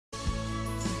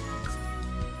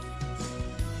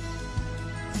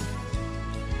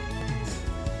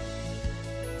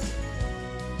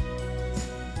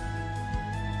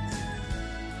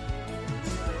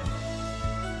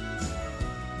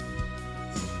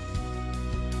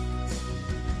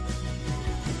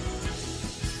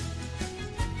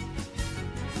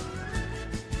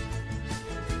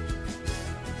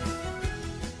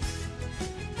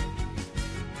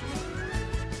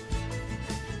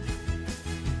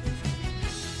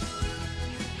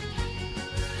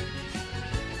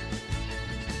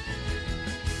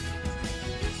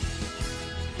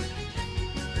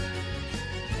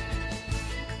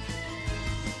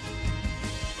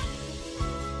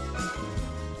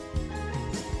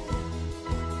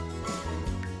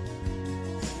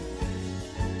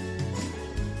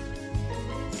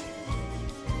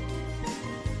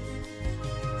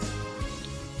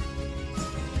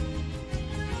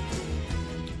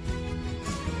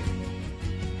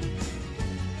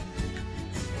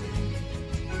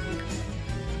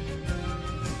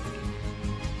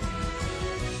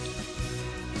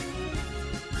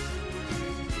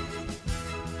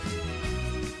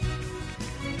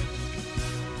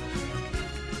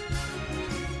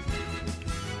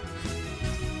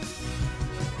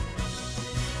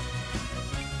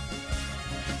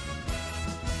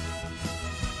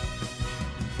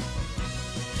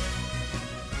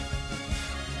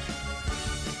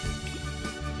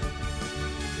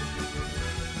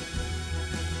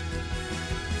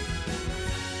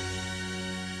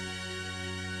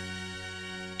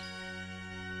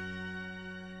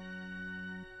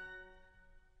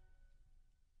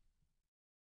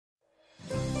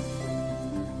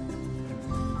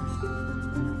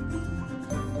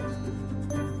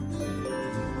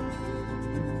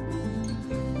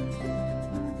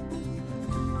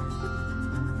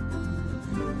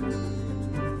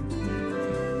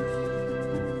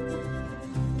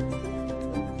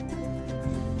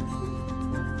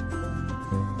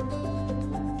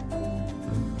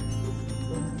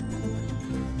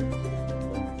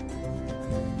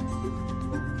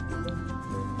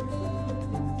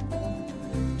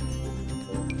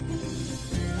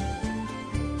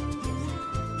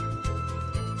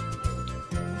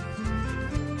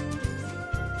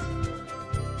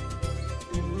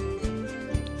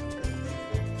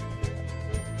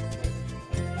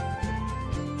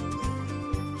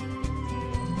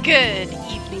Good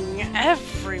evening,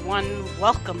 everyone.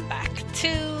 Welcome back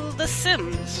to The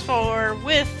Sims 4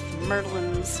 with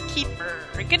Merlin's Keeper.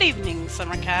 Good evening,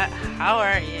 Summercat. How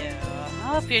are you?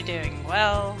 I hope you're doing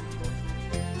well.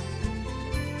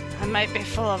 I might be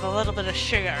full of a little bit of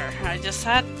sugar. I just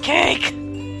had cake!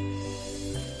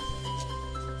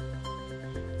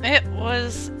 It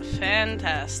was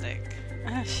fantastic.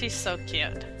 She's so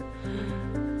cute.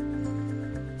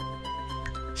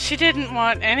 She didn't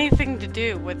want anything to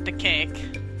do with the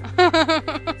cake.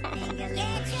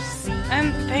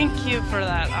 And thank you for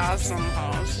that awesome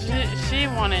host. She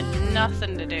wanted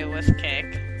nothing to do with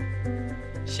cake.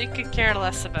 She could care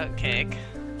less about cake.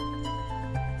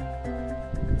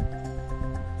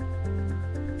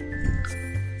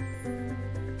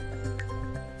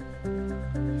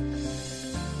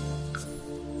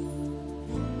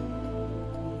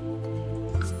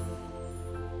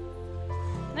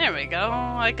 There we go.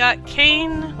 I got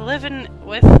Kane living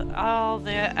with all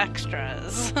the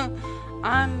extras.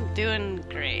 I'm doing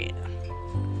great.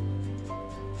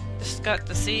 Just got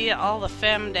to see all the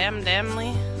fam dam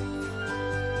damly.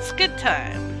 It's a good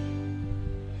time.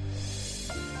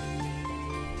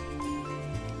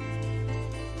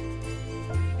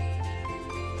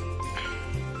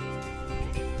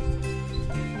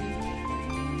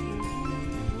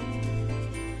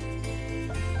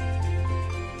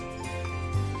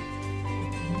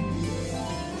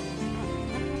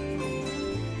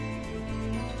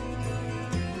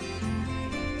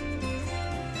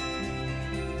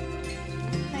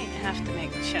 Have to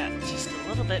make chat just a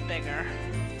little bit bigger.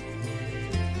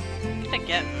 I'm gonna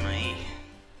get my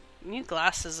new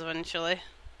glasses eventually.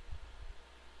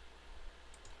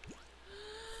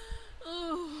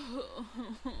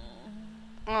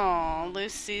 Oh,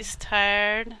 Lucy's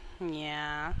tired.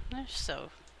 Yeah, they're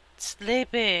so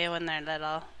sleepy when they're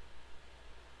little.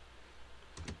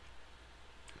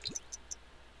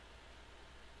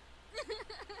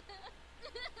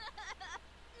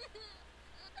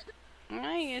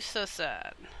 Why are you so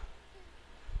sad?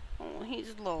 Oh,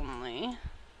 he's lonely.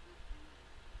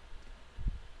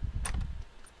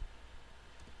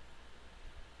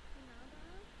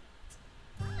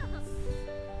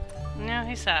 No,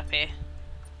 he's happy.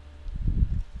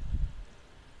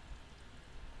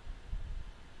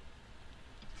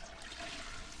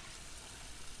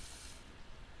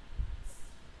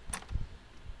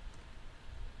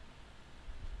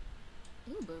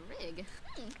 Ooh, Barig.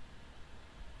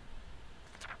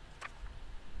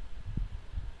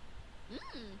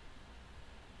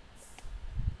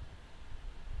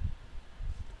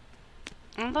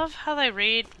 I love how they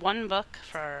read one book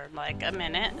for like a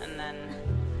minute and then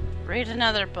read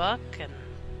another book and...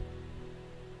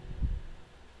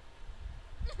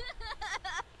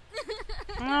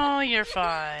 Oh, you're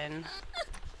fine.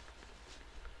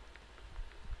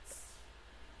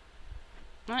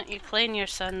 Why don't you clean your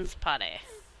son's potty?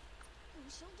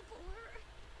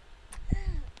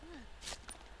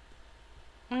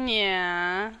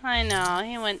 Yeah, I know.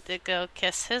 He went to go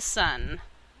kiss his son.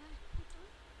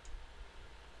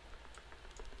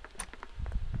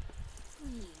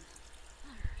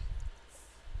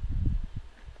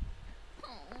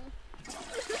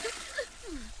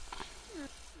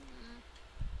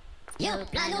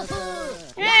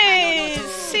 Hey,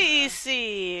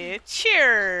 Cece!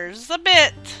 Cheers! A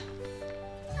bit!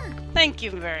 Thank you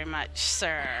very much,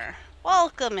 sir.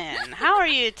 Welcome in. How are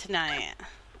you tonight?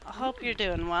 I hope you're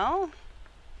doing well.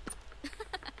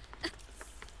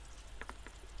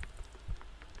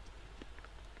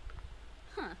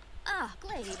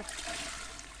 Glade.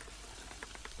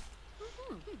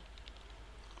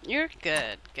 You're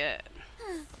good, good.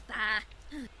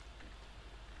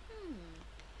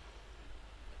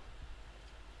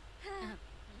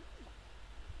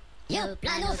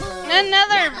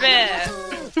 Another bit!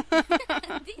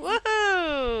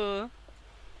 Woohoo!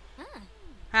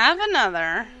 Have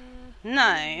another.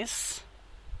 Nice.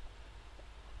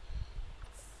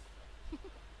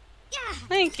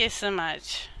 Thank you so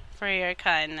much for your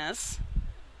kindness.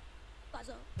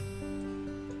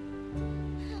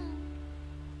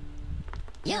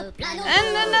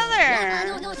 And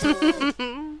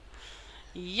another!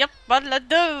 Yup, what'll I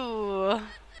do?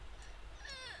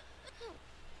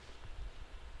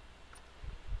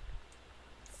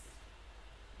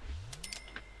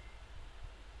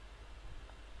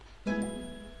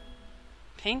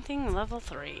 Painting level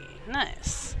 3.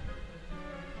 Nice.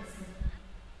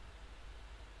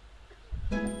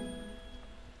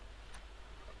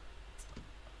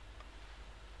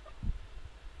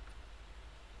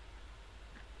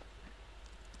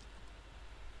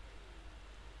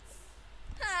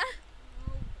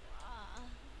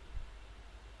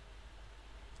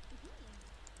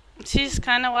 She's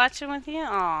kind of watching with you?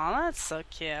 Aw, that's so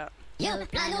cute.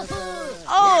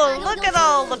 Oh, look at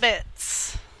all the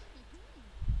bits.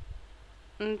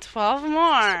 And 12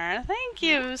 more. Thank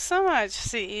you so much,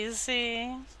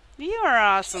 CEC. You are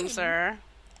awesome, sir.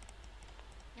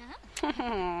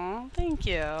 Oh, thank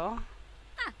you.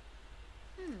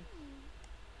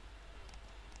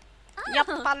 Yup,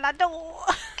 palado.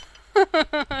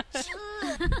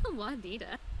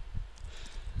 Juanita.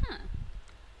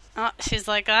 Oh, she's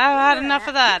like, I've had enough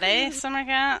of that, eh, Summer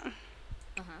Cat?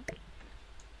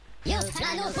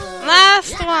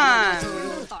 Last one.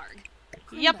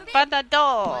 Yup,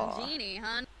 palado. Genie,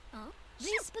 hon.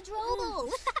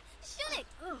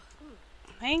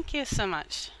 Thank you so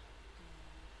much.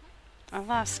 I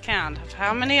lost count of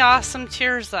how many awesome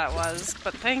cheers that was,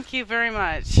 but thank you very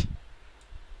much.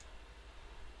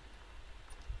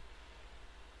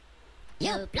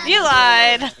 You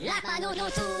lied!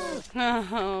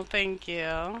 Oh, thank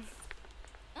you.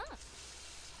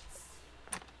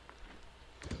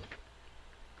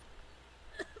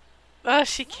 Oh,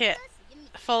 she can't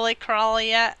fully crawl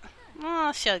yet.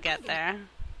 Oh, she'll get there.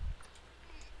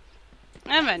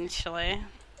 Eventually.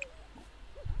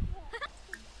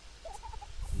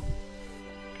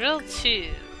 Grilled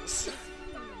cheese.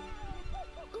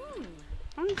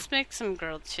 Let's make some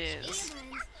grilled cheese.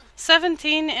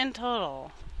 17 in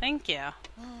total. Thank you.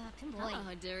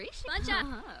 Oh, Darish.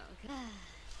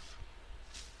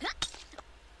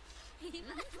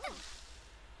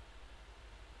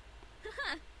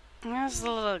 There's the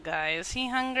little guy. Is he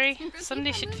hungry?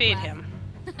 Somebody should feed him.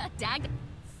 Dag.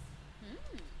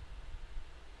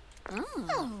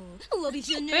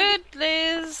 Food,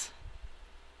 please.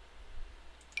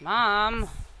 Mom.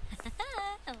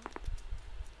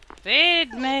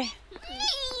 Feed me.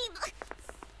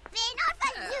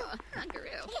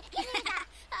 Kangaroo.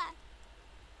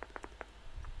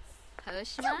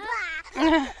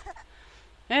 Hoshma.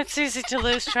 It's easy to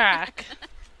lose track.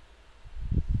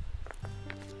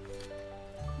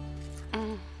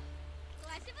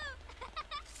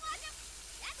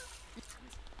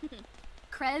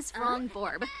 Krez Wrong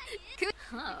Borb.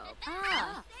 Oh.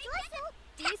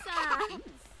 Disa.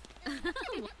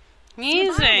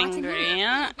 He's angry,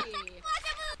 huh?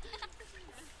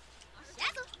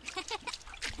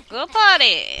 Go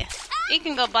potty. He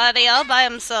can go potty all by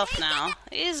himself now.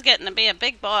 He's getting to be a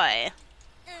big boy.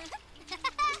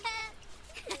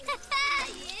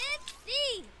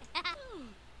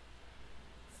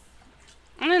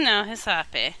 I know, he's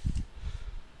happy.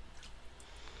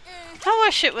 I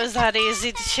wish it was that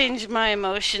easy to change my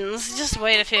emotions. Just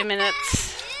wait a few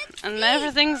minutes and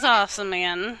everything's awesome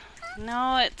again.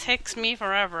 No, it takes me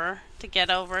forever to get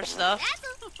over stuff.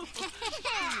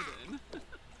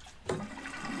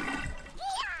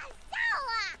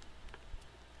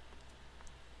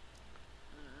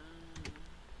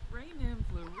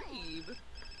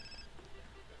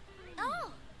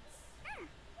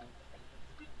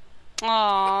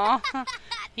 Aww.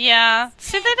 Yeah.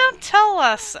 See, they don't tell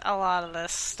us a lot of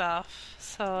this stuff,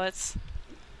 so it's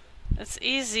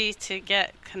easy to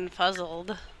get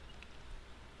confuzzled.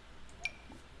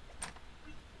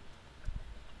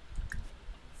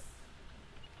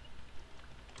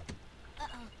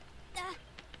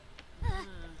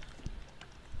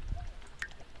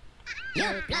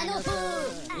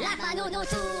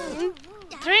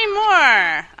 Three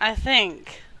more, I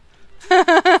think.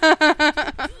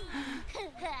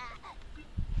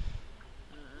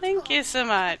 Thank you so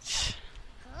much.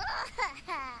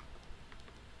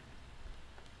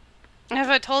 Have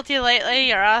I told you lately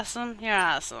you're awesome? You're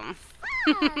awesome.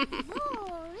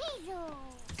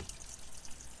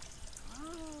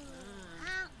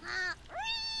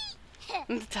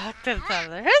 Talk to the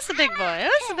toddler. Who's the big boy?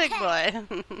 Who's the big boy?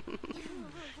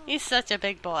 He's such a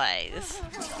big boy.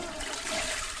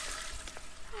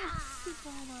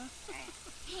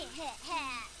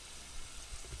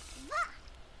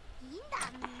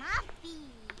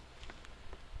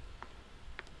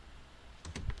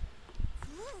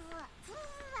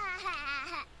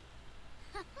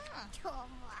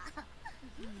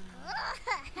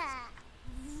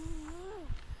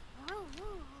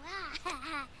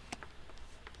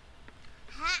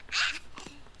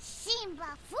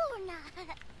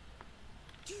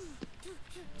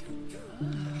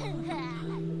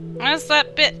 How's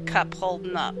that bit cup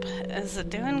holding up? Is it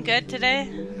doing good today?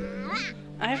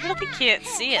 I really can't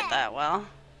see it that well.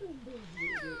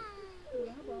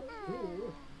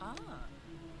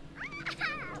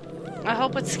 I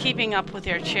hope it's keeping up with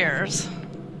your cheers.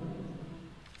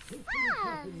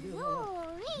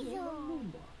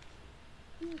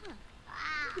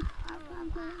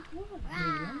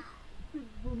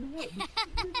 Vanilla.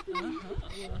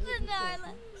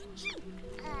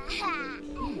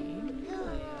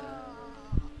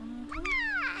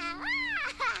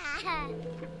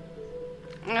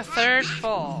 A third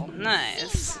full.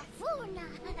 Nice.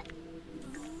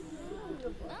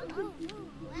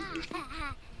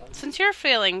 Since you're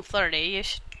feeling flirty, you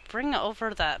should bring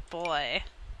over that boy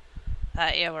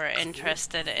that you were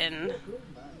interested in.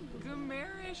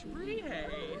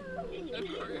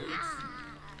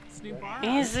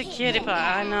 He's a cutie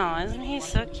pie. I know, isn't he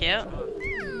so cute?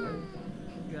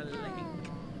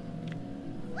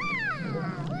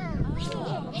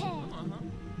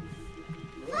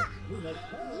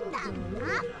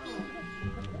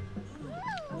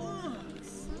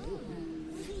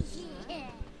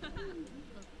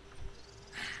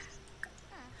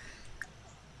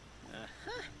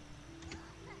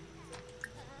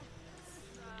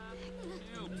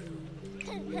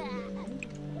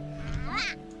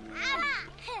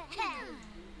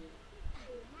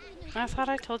 I thought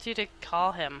I told you to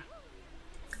call him.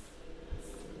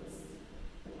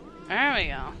 There we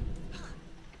go.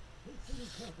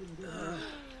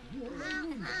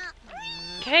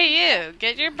 Hey you,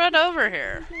 get your butt over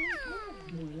here.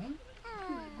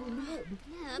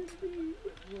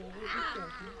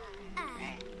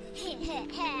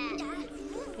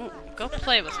 Go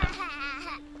play with him.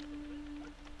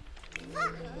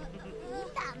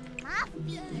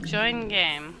 Join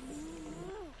game.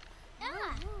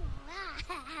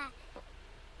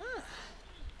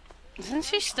 Isn't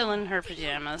she still in her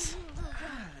pajamas?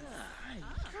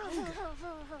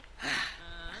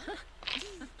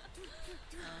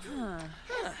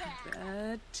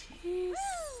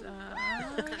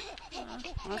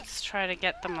 Let's try to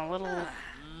get them a little...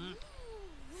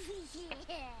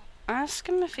 Ask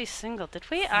him if he's single. Did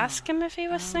we ask him if he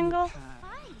was single?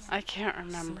 I can't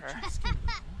remember.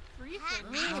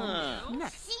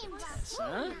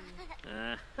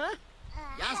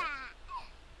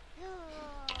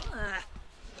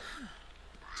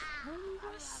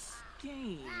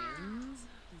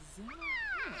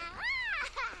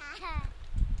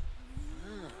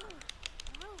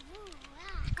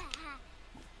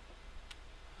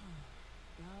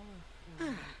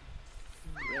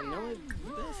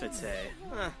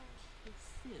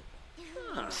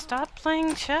 Stop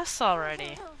playing chess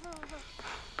already.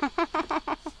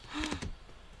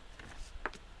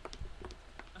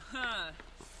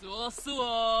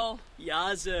 Sul.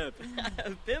 Yazip.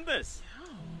 Bimbus.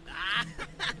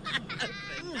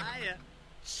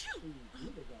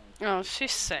 Oh,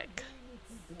 she's sick.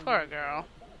 Poor girl.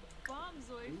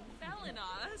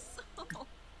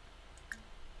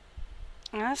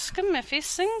 Ask him if he's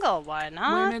single. Why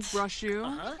not?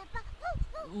 Brushu.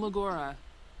 Lagora.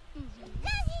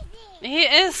 He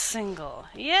is single.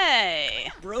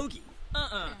 Yay. Brogy.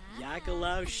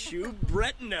 Yakalav Shu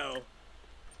Bretno.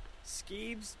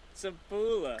 Skeebs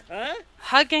Sapula. Huh?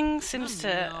 Hugging seems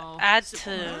to add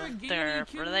to their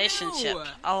relationship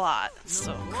a lot.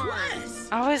 So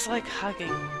I always like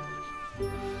hugging.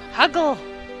 Huggle.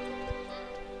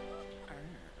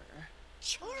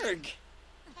 Charg.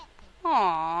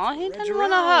 Aw, he didn't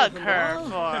want to hug her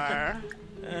for.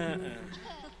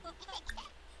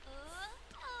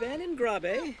 Ben and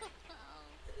Grabe.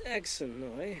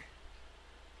 Exonoy.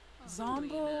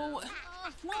 Zombo.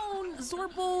 Flown.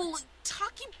 Zorbol.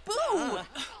 Taki Boo.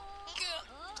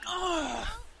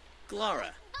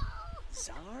 Glara.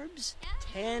 Zarbs.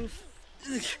 Tan.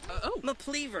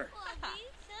 Mapleaver.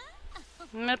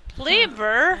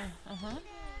 Mapleaver?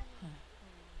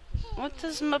 What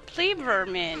does Mapleaver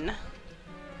mean?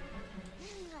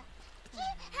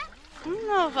 I don't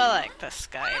know if I like this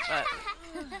guy, but...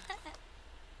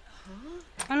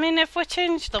 I mean, if we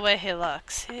change the way he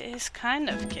looks, he's kind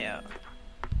of cute.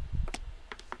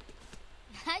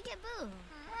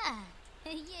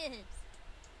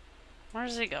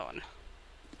 Where's he going?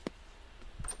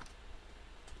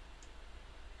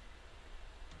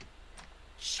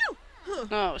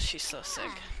 Oh, she's so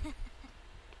sick.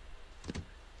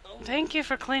 Thank you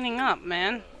for cleaning up,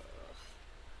 man.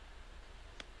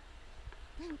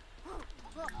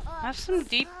 Have some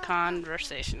deep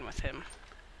conversation with him.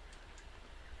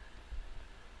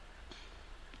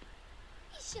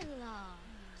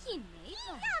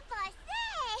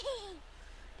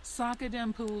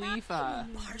 Sakadem Pulifa.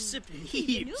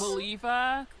 Parsipeeps.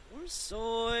 Pulifa.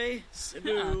 Soy.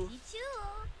 Cebu.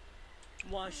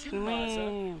 Can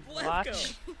we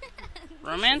watch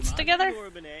romance together?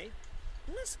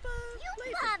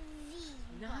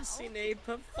 Nasine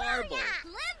Pafarble.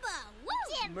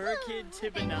 Merkid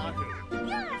Tibanahu.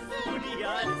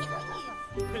 Udiad.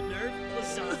 Nerve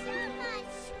Lasana.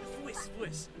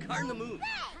 Fwis. Carnamoon.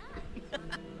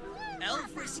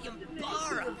 Elfrisium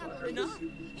Bara! No?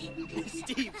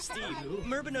 Steve,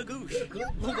 Merbanagoosh,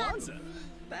 Lawanza,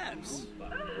 Babs,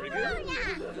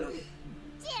 Ragu.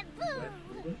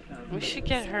 We should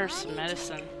get her some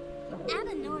medicine.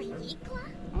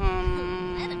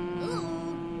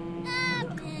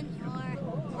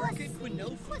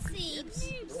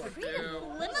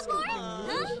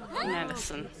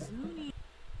 Medicine.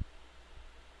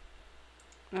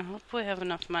 I hope we have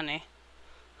enough money.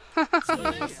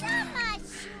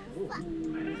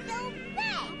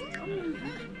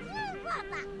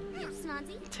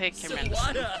 Take your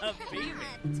medicine. Sawada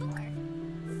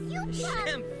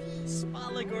Shem,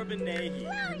 Spalagorbanehi,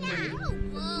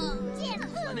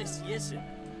 Clenis Yisin,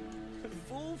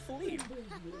 Fool Philippe,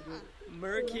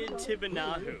 Merkin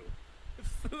Tibanahu,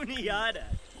 Funiata.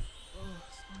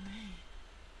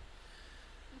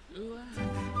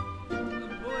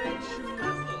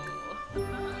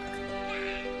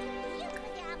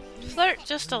 Flirt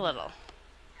just a little.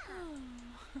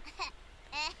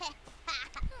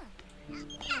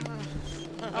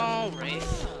 Oh,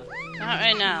 Wraith. Not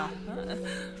right now.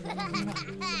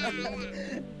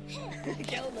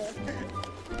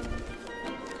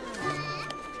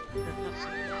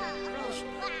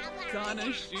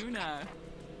 Ganashuna.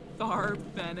 Thar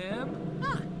Benib.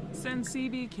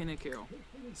 Sensibi Kiniku.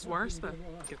 Swarspa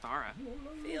Gathara.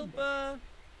 Philpa,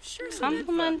 sure.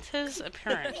 Compliment his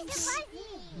appearance.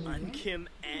 Unkim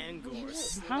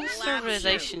Angors. How's their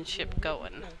relationship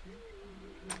going?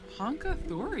 Honka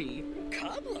Thori.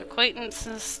 Cobbler.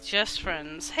 Acquaintances, just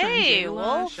friends. Hey, Tangela,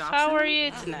 Wolf, Shopson? how are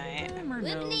you tonight?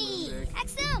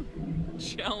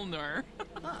 Chelner.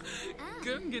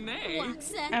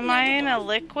 Gungane. Am I in a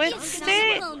liquid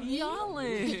state?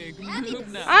 Yalig.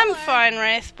 Mubna. I'm fine,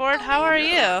 Wraithboard. How are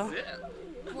you?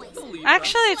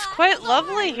 Actually, it's quite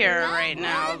lovely here right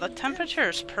now. The temperature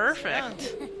is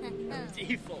perfect.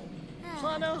 Default.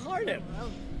 Hana Hardem.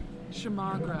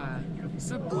 Shamagra.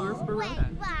 Sublurf Beretta.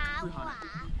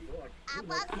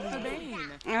 Fabane.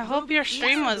 I hope your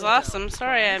stream was awesome.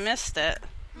 Sorry I missed it.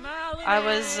 I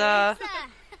was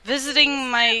visiting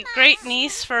my great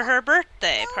niece for her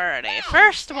birthday party.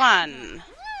 First one.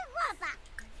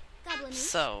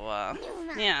 So,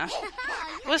 yeah.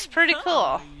 It was pretty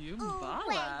cool.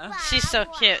 Yumbala. She's so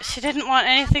cute. She didn't want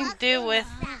anything to do with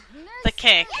the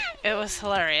cake. It was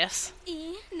hilarious.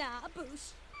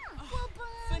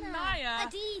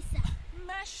 Sanaya.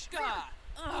 Meshka.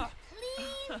 Ugh.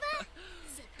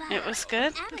 It was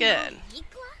good? Good.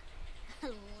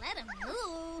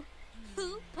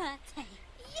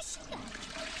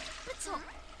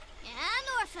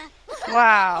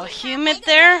 Wow, humid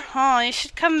there? Oh, you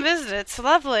should come visit. It's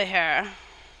lovely here.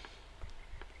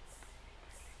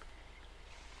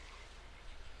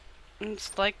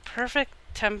 It's like perfect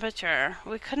temperature.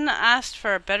 We couldn't have asked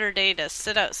for a better day to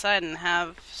sit outside and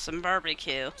have some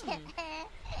barbecue.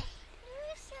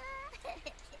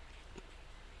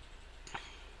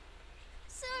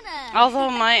 Although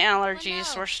my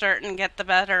allergies were starting to get the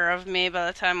better of me by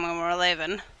the time we were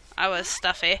leaving. I was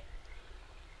stuffy.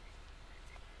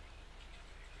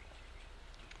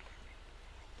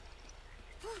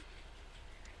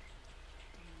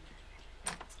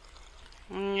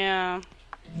 Yeah.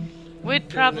 We'd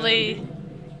probably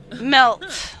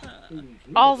melt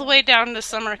all the way down to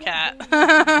Summercat.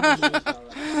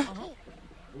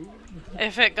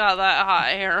 If it got that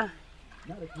hot here.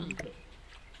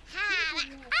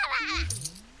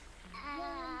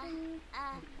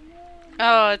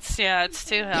 Oh, it's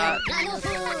too hot.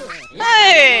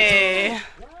 Hey!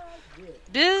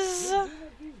 Biz.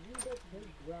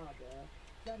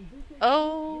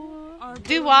 Oh,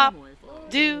 doo-wop.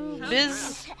 Do,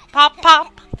 biz, pop,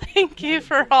 pop. Thank you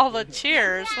for all the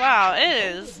cheers. Wow,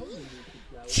 it is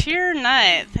cheer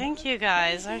night. Thank you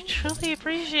guys. I truly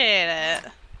appreciate it.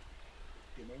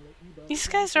 These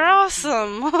guys are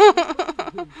awesome.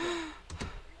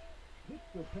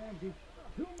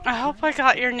 I hope I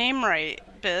got your name right,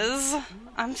 Biz.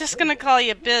 I'm just gonna call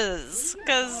you Biz,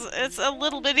 because it's a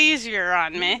little bit easier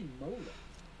on me.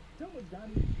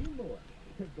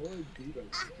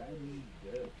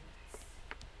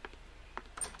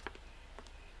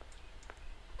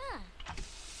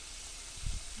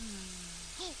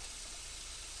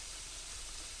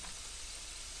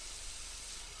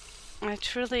 I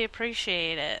truly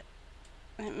appreciate it.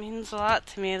 It means a lot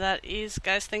to me that you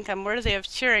guys think I'm worthy of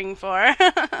cheering for.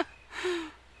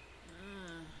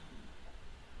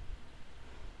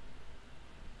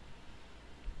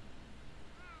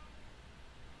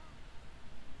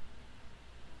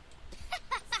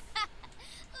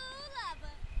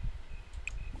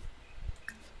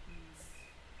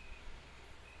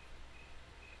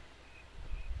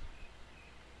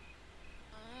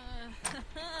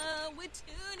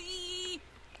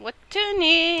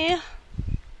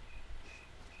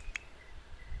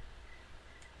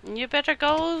 better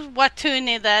go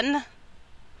Watuni then.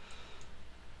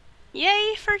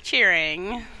 Yay for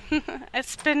cheering.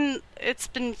 It's been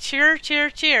cheer, cheer,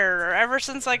 cheer ever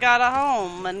since I got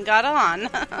home and got on.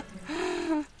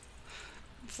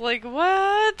 It's like,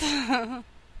 what?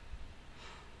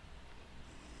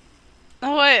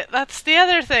 Oh wait, that's the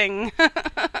other thing.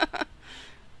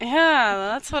 Yeah,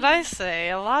 that's what I say.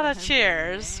 A lot of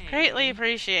cheers. Greatly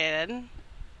appreciated.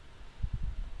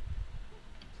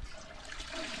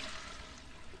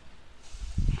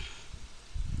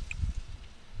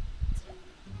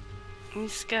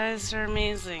 These guys are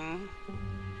amazing.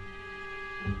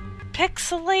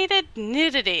 Pixelated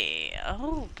nudity.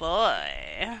 Oh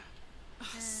boy.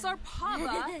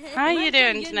 Sarpava. How you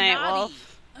doing tonight, Yanadi.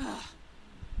 Wolf?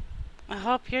 I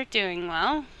hope you're doing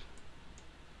well.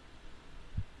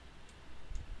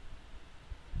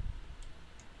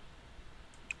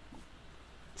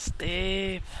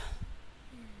 Sleep.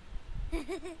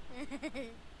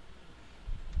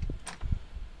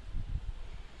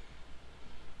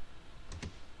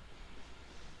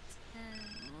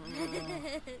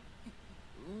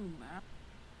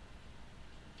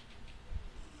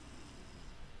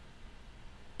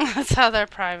 That's how their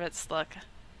privates look.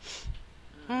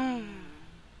 Hmm.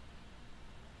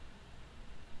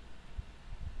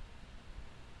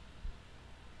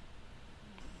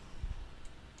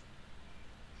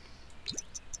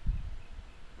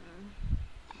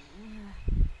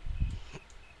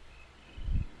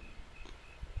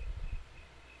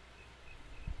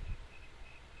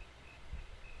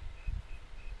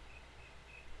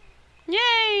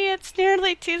 Yay! It's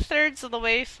nearly 2/3 of the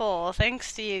way full,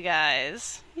 thanks to you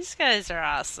guys. These guys are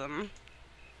awesome.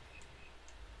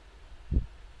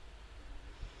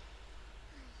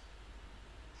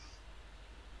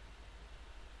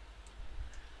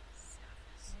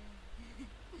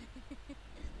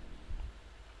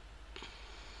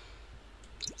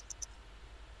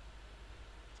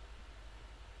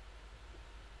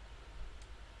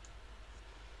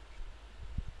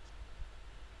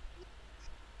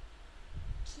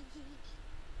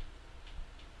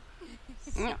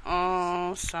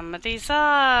 Oh, somebody's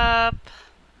up.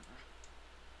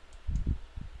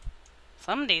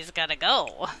 Somebody's gotta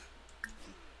go.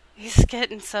 He's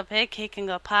getting so big he can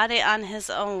go potty on his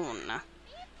own.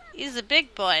 He's a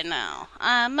big boy now.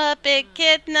 I'm a big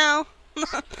kid now.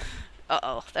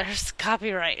 Uh-oh, there's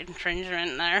copyright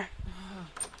infringement there.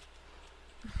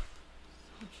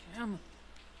 Kim.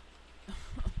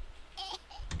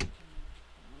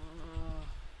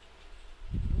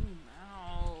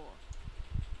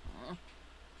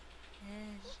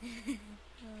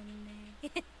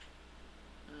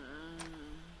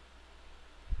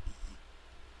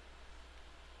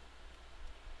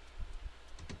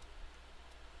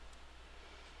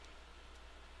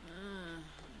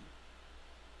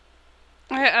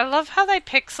 I love how they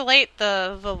pixelate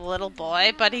the little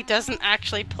boy, but he doesn't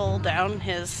actually pull down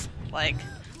his, like,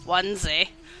 onesie.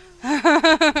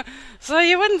 So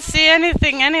you wouldn't see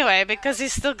anything anyway, because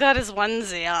he's still got his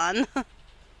onesie on.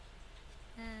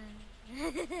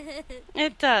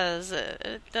 It does.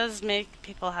 It does make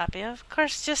people happy. Of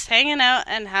course, just hanging out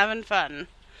and having fun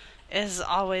is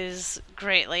always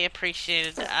greatly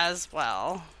appreciated as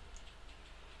well.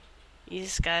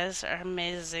 These guys are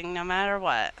amazing no matter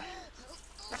what.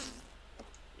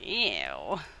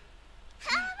 Ew.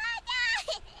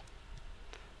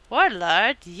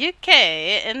 Warlord UK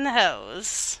in the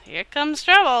house. Here comes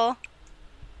trouble.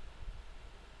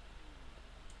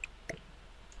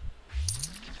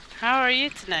 How are you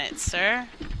tonight, sir?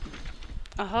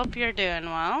 I hope you're doing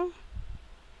well.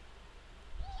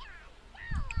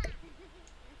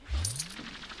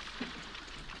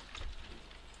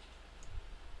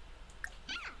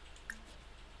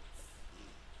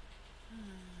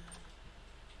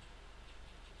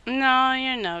 No,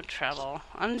 you're no trouble.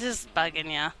 I'm just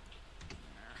bugging ya.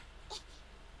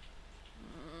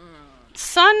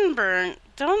 Sunburn.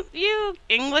 Don't you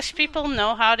English people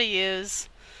know how to use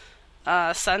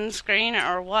sunscreen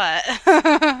or what?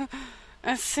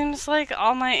 It seems like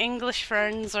all my English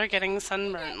friends are getting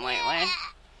sunburned lately.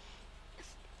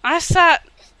 I sat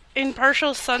in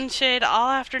partial sunshade all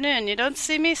afternoon. You don't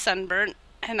see me sunburnt,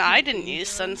 and I didn't use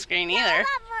sunscreen either.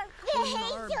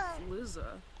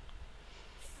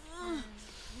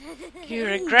 You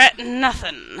regret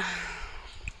nothing.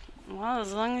 Well,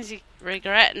 as long as you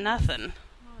regret nothing.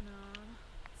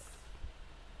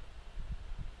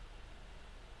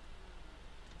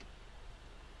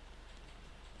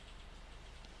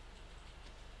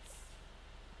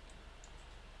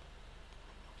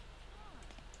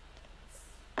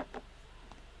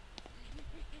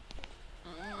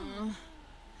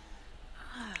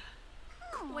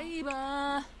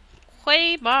 Queba.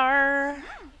 Quay bar.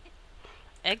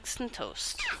 Eggs and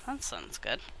toast. That sounds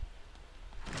good.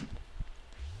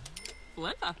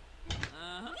 Flimpa.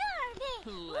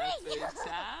 Leopard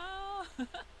towel.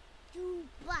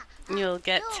 You'll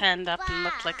get tanned up and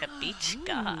look like a beach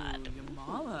god. Ooh,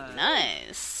 Yamala.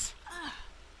 Nice.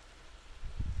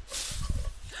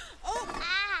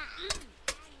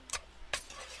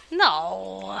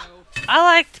 No. I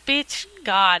liked beach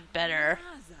god better.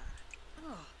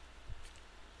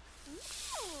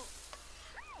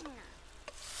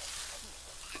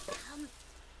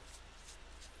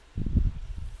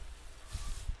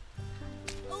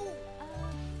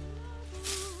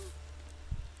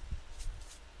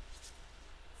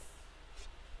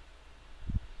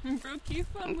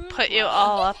 Put you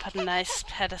all up on a nice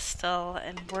pedestal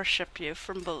and worship you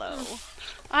from below.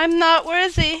 I'm not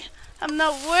worthy. I'm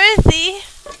not worthy.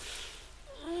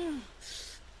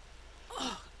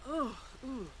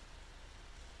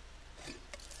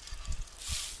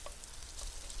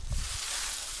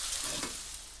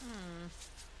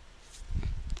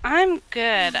 I'm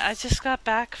good. I just got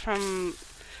back from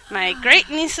my great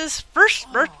niece's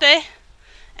first birthday,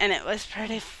 and it was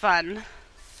pretty fun.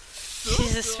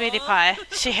 She's a sweetie pie.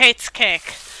 She hates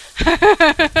cake.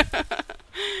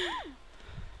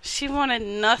 She wanted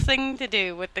nothing to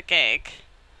do with the cake.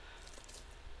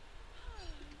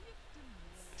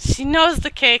 She knows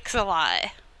the cake's a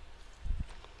lie.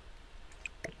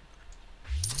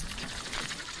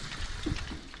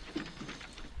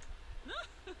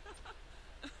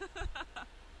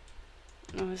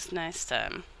 It was a nice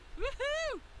time.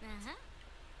 Woohoo!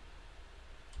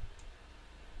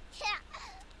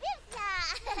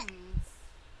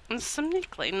 And somebody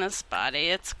clean this body.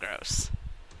 It's gross.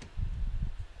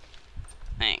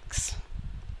 Thanks.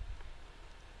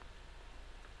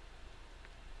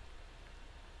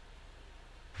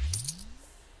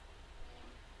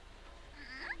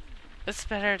 It's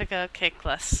better to go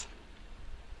cakeless.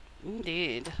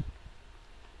 Indeed. I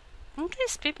don't think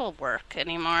these people work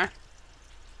anymore.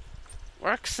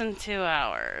 Works in 2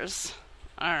 hours.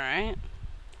 Alright.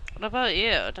 What about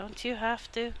you? Don't you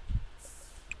have to?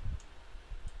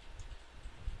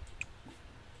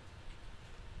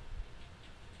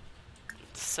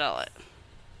 Sell it.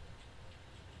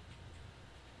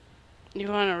 You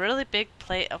want a really big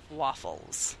plate of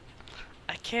waffles.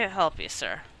 I can't help you,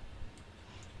 sir.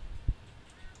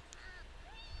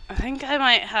 I think I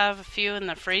might have a few in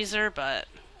the freezer, but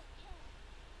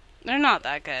they're not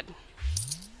that good.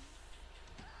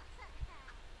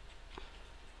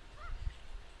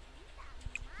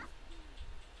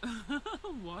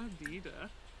 Wadida.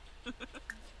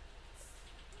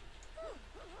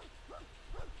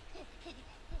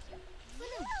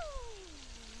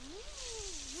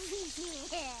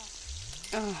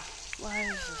 Oh, why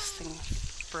is this thing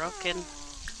broken?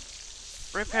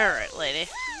 Repair it, lady.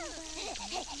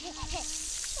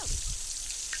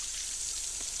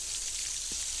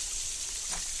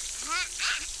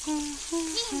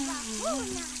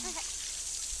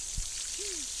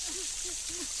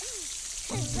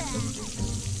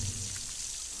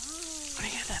 I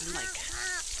gotta, like,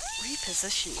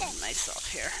 reposition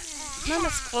myself here. Not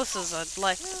as close as I'd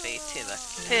like to be to the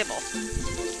table.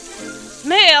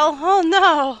 Mail? Oh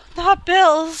no, not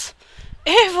bills.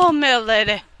 Evil mail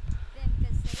lady.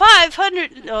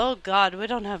 500. Oh god, we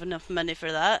don't have enough money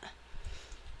for that.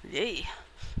 Yay.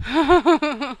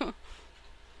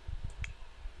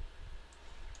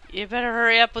 You better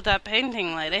hurry up with that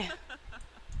painting, lady.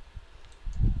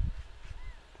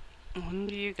 When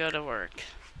do you go to work?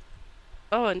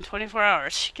 Oh, in 24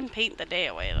 hours. She can paint the day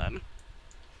away then.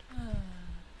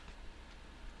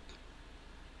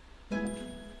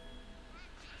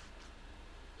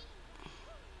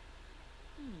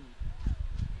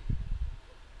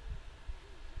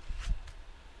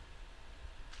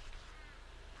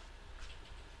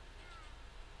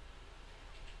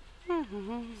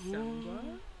 Samba?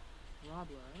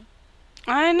 Rabla?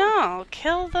 I know.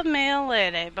 Kill the mail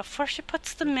lady before she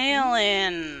puts the mail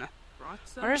in.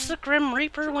 Roxa? Where's the Grim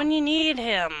Reaper when you need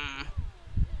him?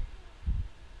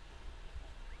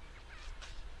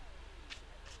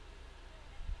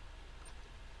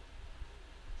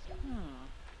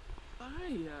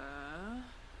 Baya.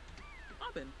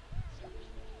 Robin.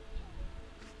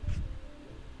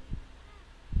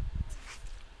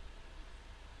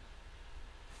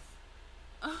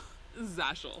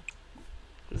 Zashel.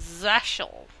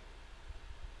 Zashel.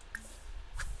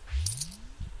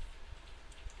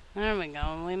 There we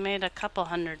go. We made a couple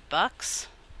 $100.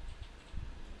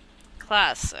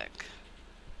 Classic.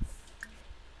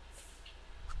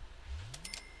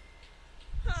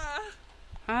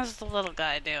 How's the little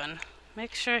guy doing?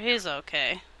 Make sure he's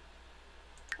okay.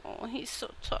 Oh, he's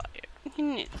so tired. He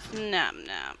needs a nap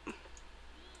nap.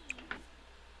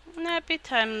 Nappy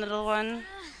time, little one.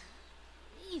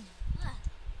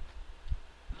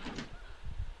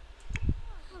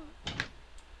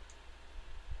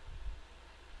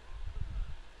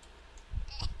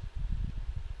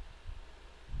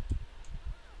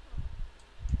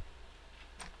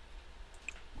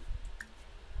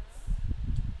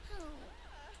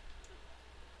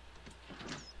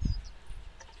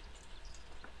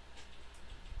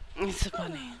 It's a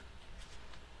bunny.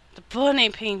 The bunny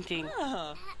painting.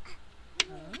 Ah.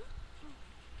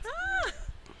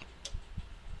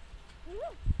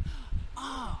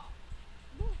 Oh.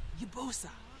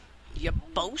 Yabosa.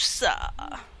 Yabosa.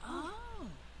 Oh.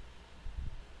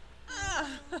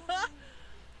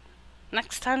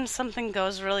 Next time something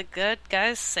goes really good,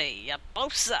 guys, say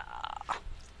Yabosa.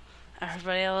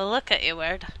 Everybody will look at you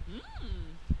weird.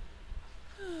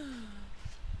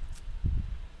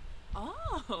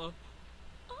 Oh.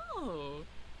 Oh.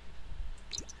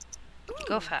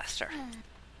 Go faster.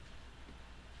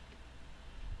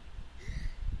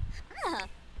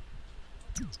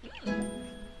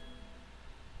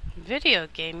 Video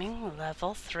gaming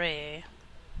level 3.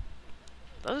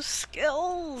 Those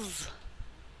skills.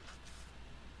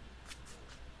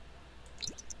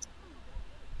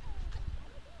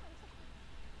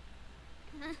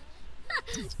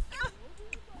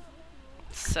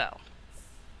 So.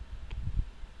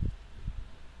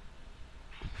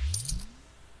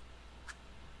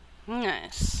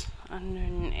 Nice.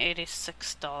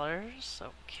 $186.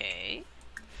 Okay.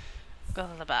 Go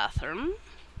to the bathroom.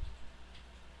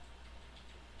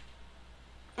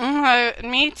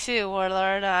 Me too,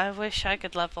 Warlord. I wish I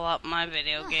could level up my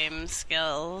video game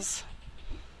skills.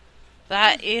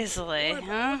 That easily,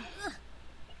 huh?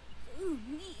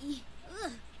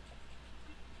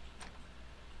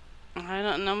 I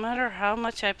don't. No matter how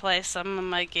much I play some of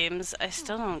my games, I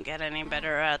still don't get any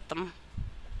better at them.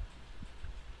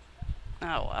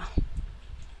 Oh well.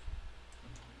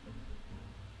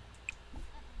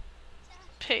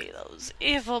 Pay those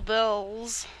evil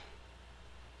bills.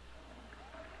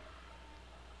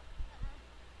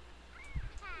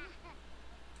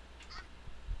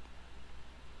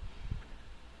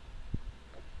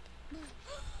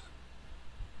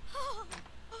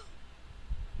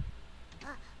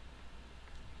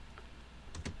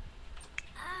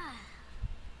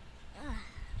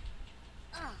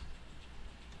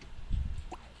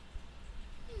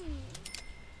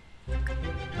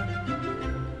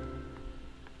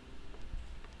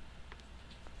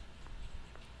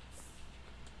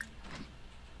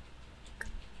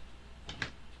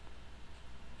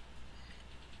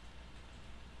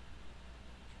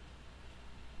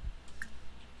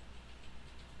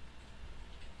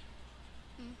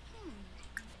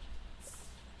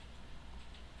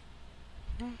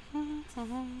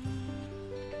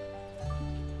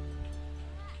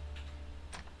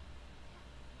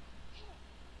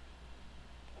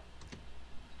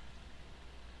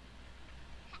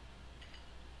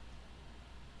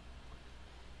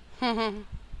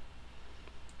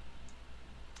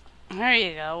 There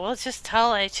you go. We'll just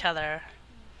tell each other.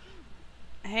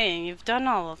 Hey, you've done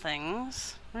all the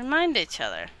things. Remind each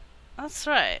other. That's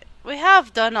right. We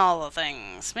have done all the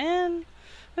things, man.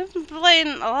 We've been playing,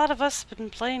 a lot of us have been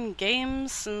playing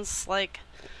games since, like,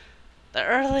 the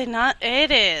early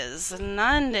 80s and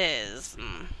 90s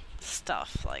and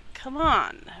stuff. Like, come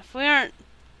on. If we aren't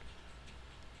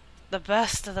the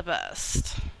best of the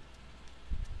best,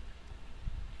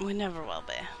 we never will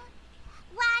be.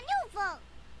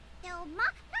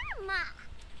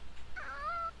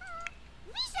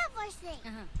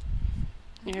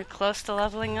 You're close to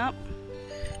leveling up?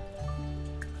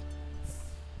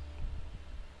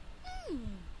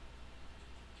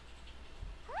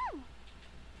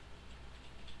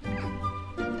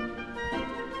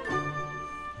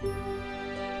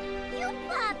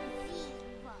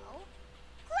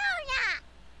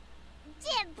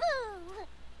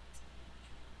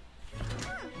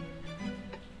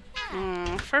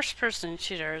 First-person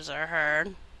shooters are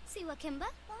hard.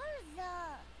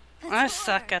 I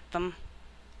suck at them.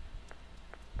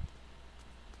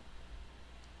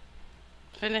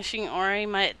 Finishing Ori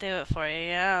might do it for you,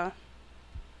 yeah.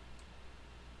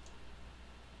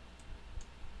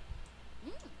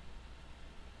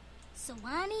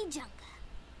 Sawani Junka.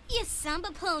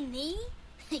 Yasamba Pony.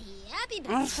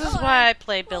 This is why I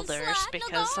play builders,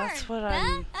 because that's what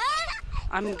I'm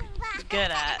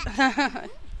good at.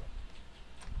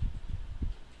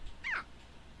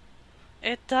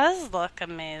 It does look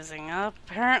amazing.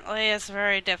 Apparently it's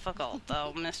very difficult,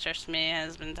 though, Mr. Smee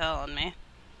has been telling me.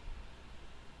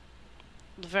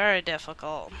 Very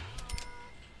difficult.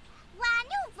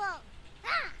 Wonderful.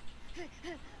 Ah.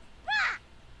 Rah.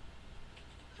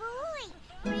 Boy,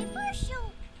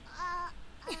 reversal.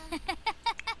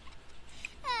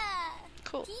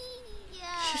 Cool.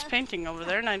 Yeah. She's painting over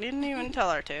there and I didn't even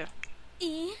tell her to.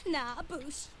 Na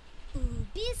bush.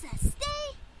 Ubisa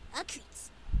stay. A crease.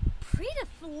 Pretty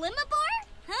flimmabar?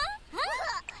 Huh?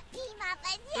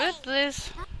 Good,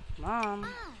 please. Mom.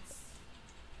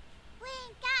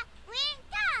 Winka,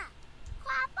 winka.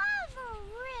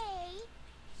 Quabavory.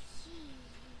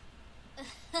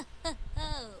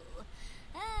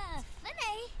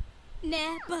 Funny.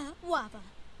 Napa wava.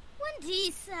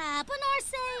 Wandisa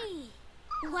Banarse.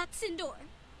 Waxendor.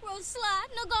 Rosla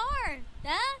Nagar.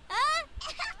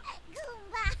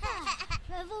 Goomba.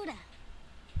 Ravuda.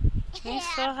 He's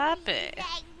so happy.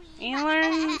 He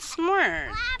learned some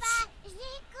words.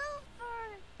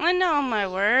 I know my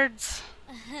words.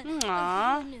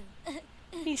 Aw,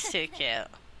 he's so cute.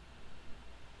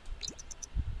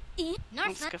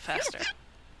 Let's go faster.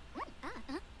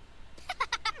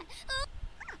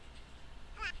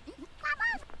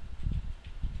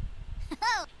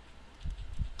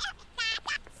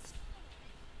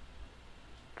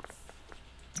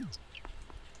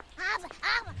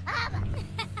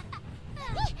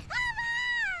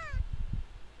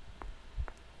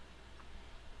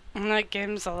 And that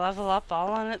game's a level up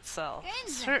all on itself. It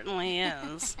certainly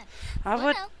is. I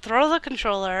would throw the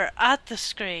controller at the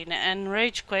screen and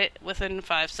rage quit within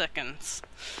 5 seconds.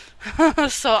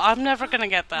 So I'm never gonna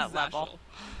get that level.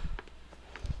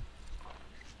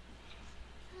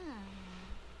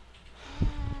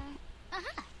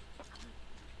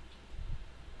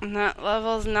 And that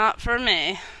level's not for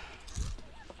me.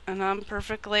 And I'm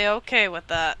perfectly okay with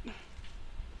that.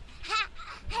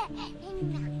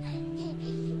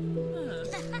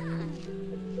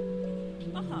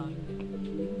 Uh-huh.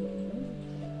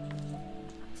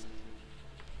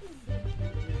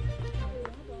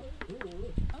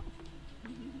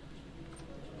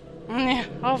 Yeah,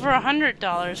 over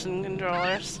 $100 in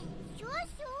controllers.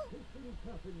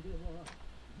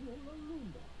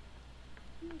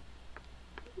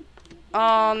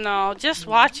 Oh no, just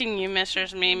watching you,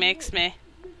 Mrs. Me, makes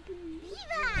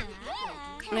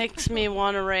me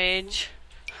want to rage.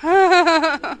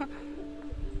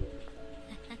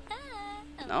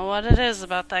 Know what it is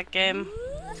about that game.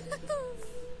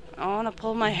 I want to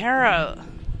pull my hair out.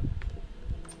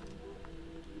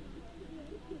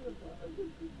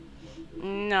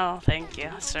 No, thank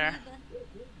you, sir.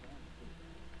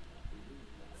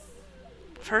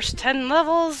 First 10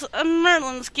 levels, a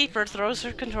Merlin's Keeper throws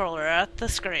her controller at the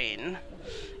screen.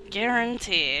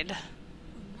 Guaranteed.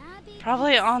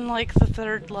 Probably on like the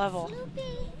 3rd level.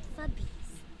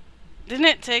 Didn't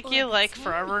it take you like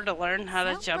forever to learn how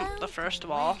to jump the first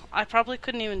wall? I probably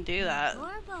couldn't even do that.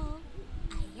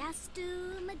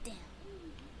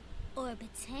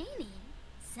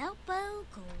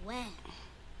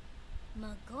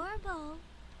 Magorbo,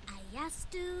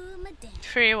 Ayastu, Madame.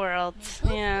 Free worlds,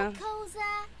 yeah.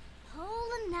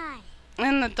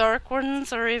 And the dark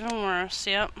ones are even worse,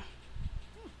 yep.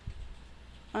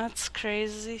 That's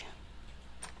crazy.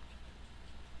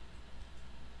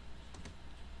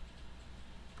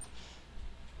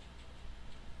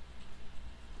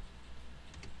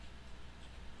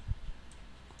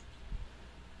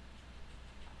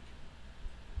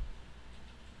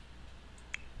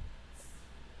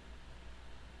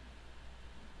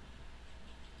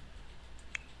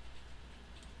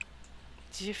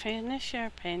 Did you finish your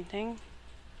painting?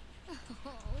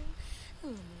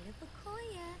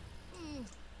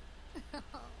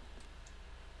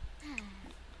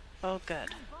 Oh good.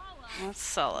 Let's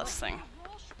sell this thing.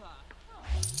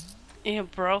 You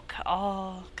broke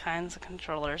all kinds of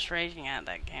controllers raging at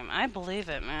that game. I believe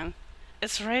it, man.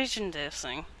 It's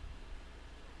rage-inducing.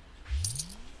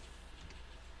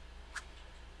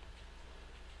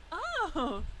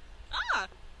 Oh! Ah!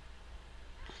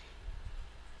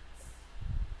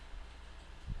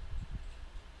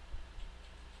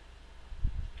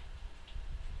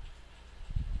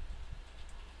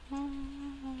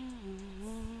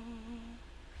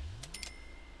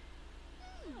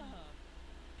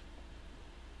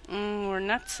 We're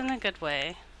nuts in a good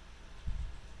way.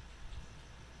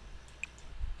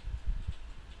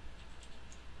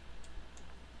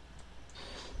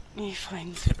 He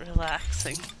finds it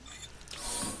relaxing.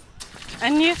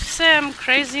 And you say I'm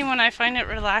crazy when I find it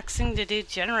relaxing to do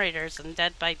generators in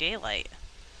Dead by Daylight.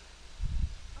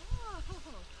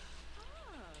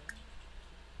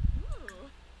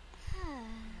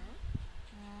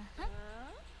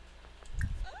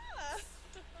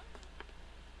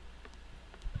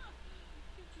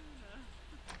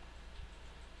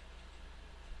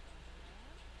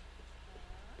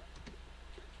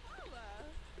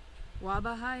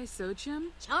 Wabahai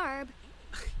Sochim? Charb.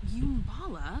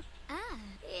 Yumbala? Ah,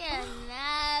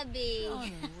 Yanabi.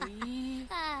 Only.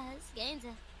 Ah,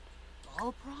 Sgainza.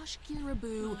 Balprosh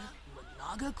Girabu,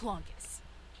 Malaga Clonkus.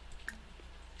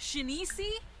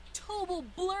 Shinisi, Tobal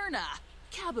Blurna,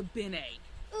 Cababine.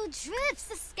 Udrips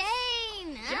the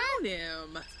Skain.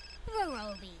 Downim.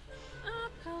 Rorobi.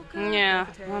 Yeah,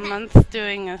 a month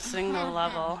doing a single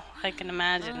level. I can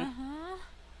imagine. Uh-huh.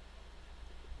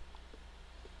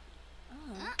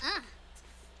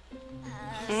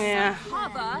 Yeah.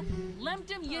 Hava,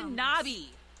 Lemtum Yanabi.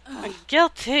 I'm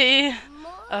guilty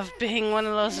of being one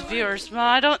of those viewers. Well,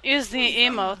 I don't use the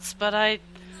emotes, but I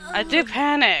do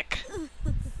panic.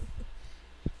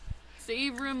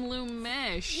 Savrim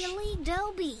Lumesh. Yili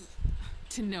Doby.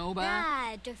 Tanoba.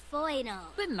 Ah,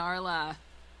 Derfoino. Benarla.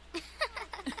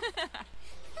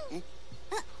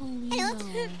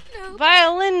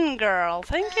 Violin girl,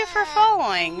 thank you for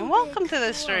following. Welcome to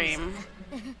the stream.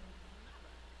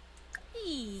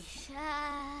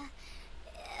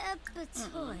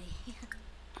 Epitoy.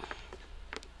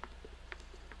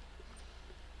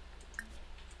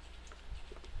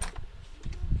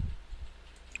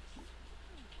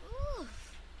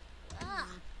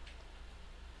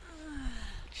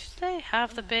 Should they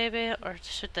have the baby or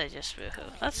should they just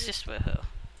woohoo? Let's just woohoo.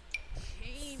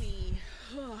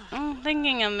 I'm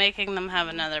thinking of making them have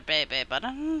another baby, but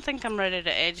I don't think I'm ready to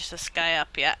age this guy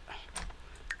up yet.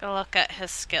 Go look at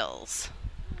his skills.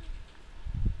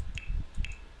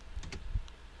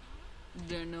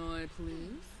 Denoy,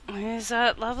 please. He's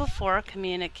at level 4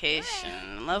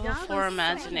 communication, level 4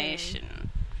 imagination.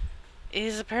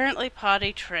 He's apparently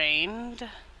potty trained.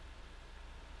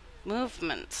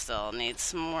 Movement still needs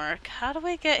some work. How do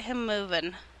we get him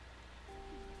moving?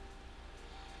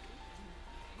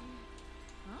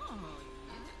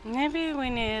 Maybe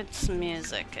we need some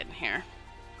music in here.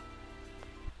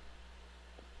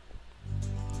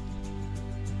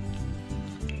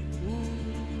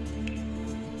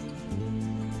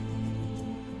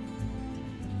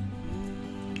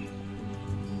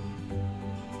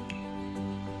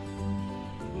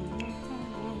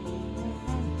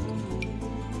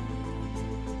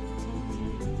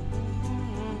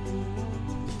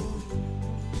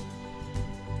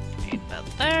 Right about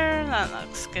there, that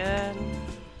looks good.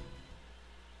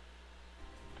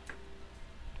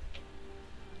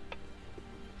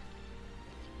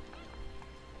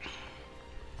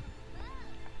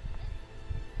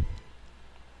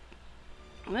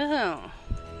 Woohoo.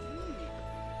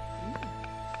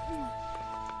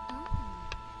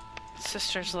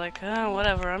 Sister's like, oh,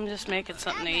 whatever, I'm just making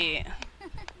something to eat.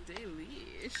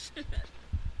 Delish.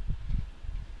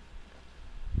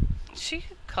 She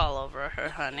could call over her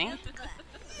honey.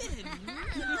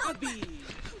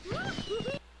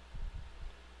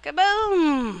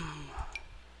 Kaboom!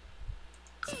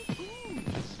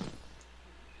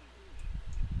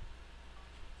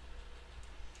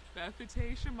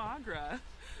 Bethite Shamagra.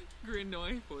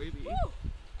 Grinoy Foibi.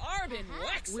 Arbin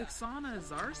Wexa. Wixana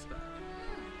Zarspa.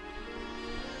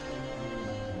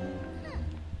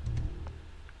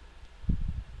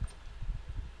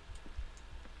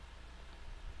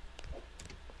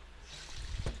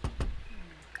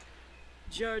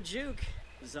 Jarjuk.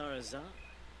 Zaraza.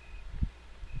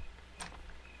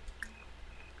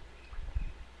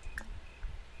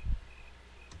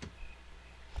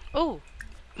 Oh,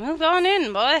 move on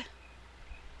in, boy.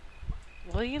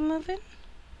 Will you move in?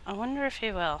 I wonder if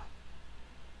he will.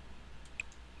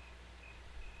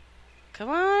 Come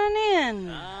on in.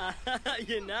 Ah,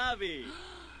 Yanabi.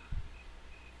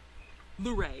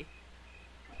 Luray.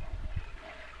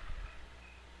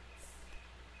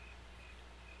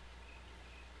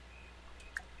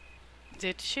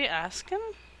 Did she ask him?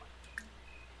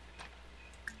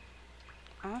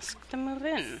 Ask to move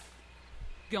in.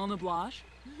 Gelna Blash.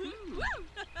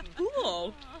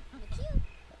 Cool.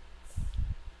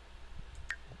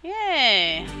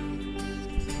 Yay!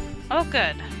 Oh,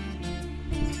 good.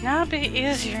 Now it'll be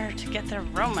easier to get the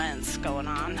romance going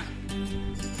on.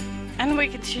 And we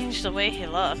could change the way he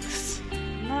looks.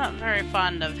 I'm not very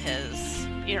fond of his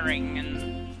earring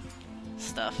and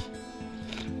stuff.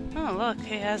 Oh, look,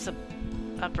 he has a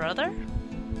brother?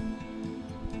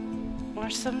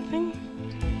 Or something?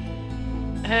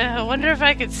 I wonder if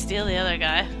I could steal the other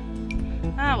guy.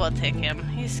 Ah, we'll take him.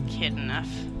 He's cute enough.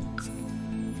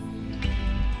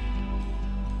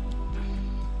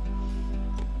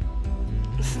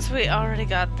 Since we already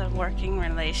got the working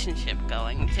relationship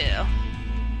going, too.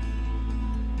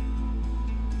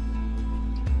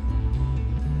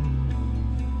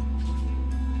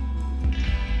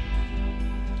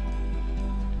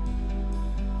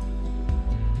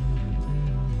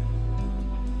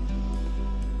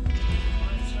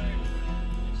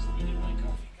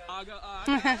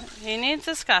 He needs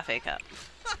his coffee cup.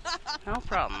 No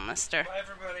problem, mister. Bye,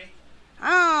 everybody.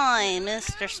 Hi,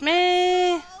 Mr.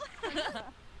 Smith.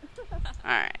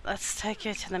 Alright, let's take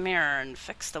you to the mirror and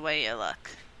fix the way you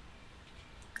look.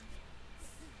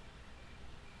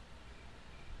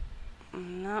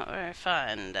 I'm not very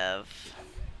fond of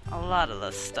a lot of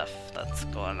the stuff that's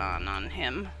going on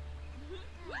him.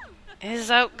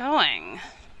 He's outgoing.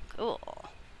 Cool.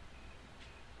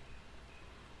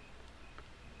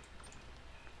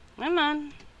 Come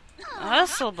on.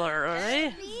 Hustle,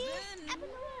 boy.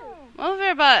 Move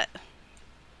your butt.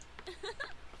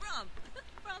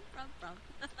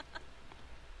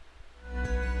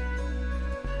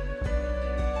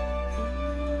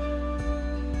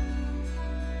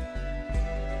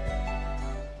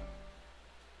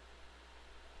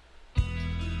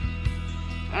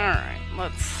 Alright,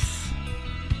 let's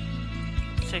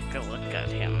take a look at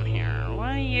him here.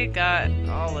 What do you got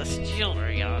all this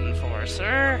jewelry on for,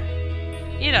 sir?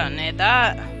 You don't need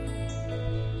that.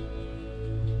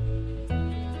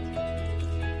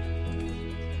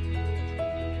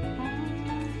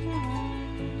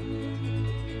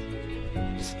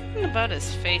 Something about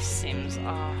his face seems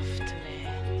off to me.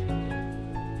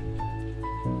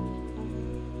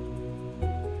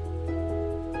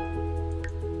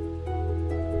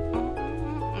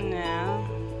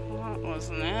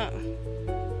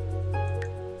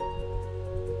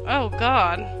 Oh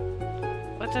God,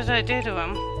 what did I do to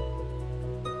him?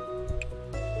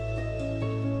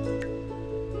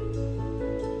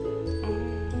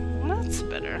 That's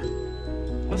better.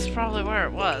 That's probably where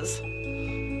it was.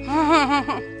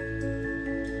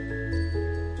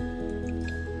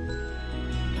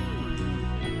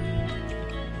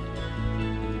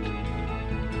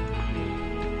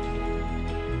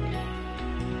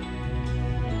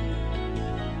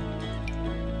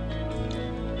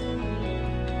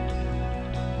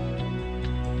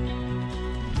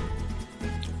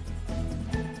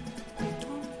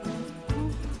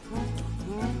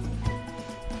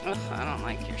 Ugh, I don't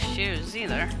like your shoes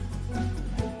either.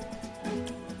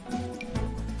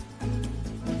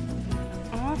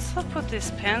 What's up with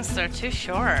these pants? They're too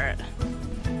short.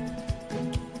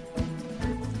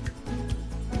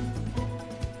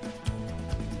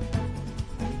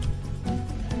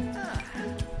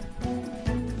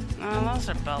 Oh, those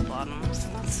are bell bottoms.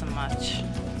 Not so much.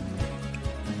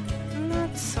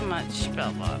 Not so much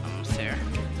bell bottoms here.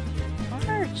 What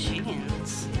are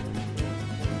jeans?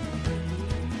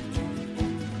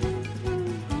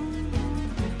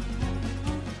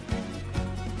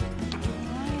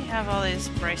 Have all these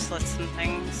bracelets and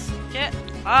things. Get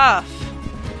off!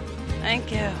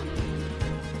 Thank you.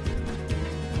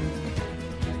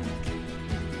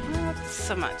 Not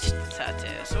so much the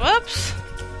tattoos. Whoops!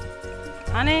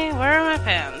 Honey, where are my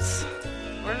pants?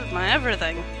 Where's my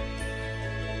everything?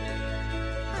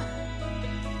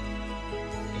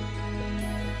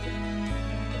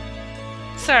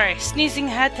 Sorry, sneezing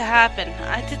had to happen.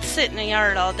 I did sit in the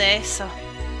yard all day, so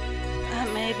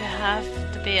that may have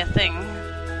to be a thing.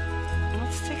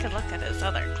 Let's take a look at his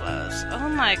other clothes. Oh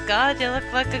my God, you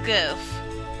look like a goof.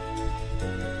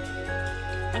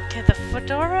 Okay, the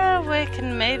fedora we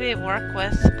can maybe work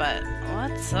with, but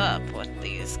what's up with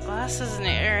these glasses and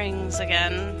earrings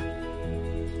again?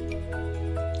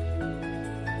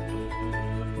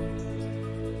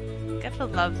 Gotta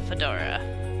love fedora.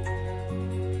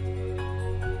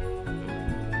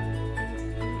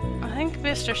 I think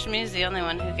Mr. Shmee's the only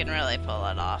one who can really pull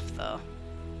it off, though.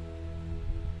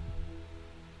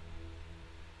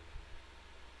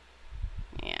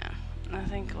 Yeah, I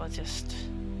think we'll just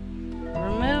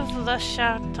remove the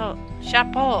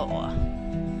chapeau. What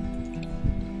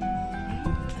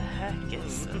the heck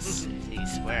is this?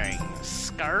 He's wearing a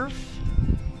scarf?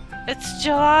 It's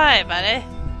July, buddy.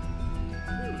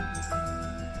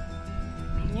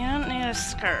 You don't need a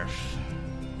scarf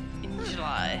in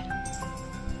July.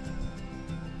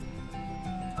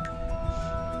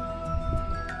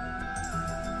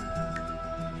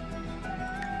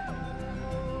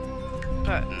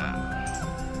 But no.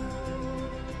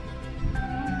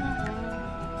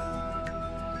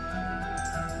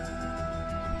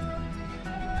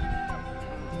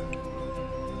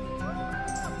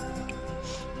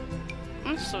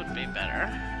 This would be better.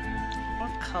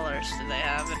 What colors do they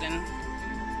have it in?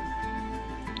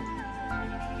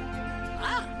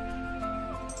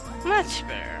 Much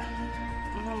better.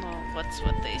 I don't know what's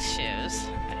with these shoes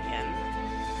again.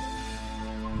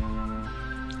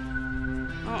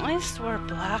 At least wear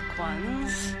black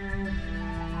ones.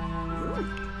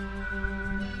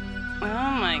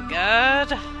 Oh my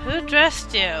God, who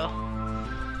dressed you?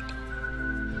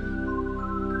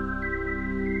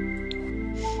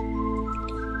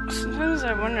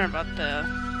 really wonder about the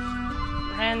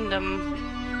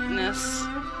randomness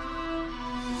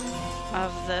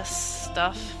of this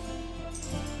stuff.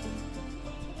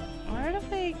 Where do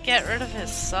we get rid of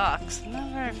his socks? I'm not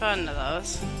very fond of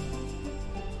those.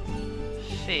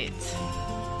 Feet.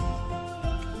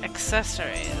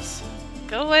 Accessories.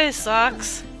 Go away,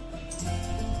 socks!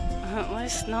 At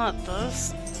least not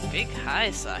those big high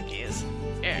sockies.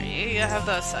 Here, you have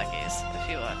those sockies if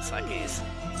you want sockies.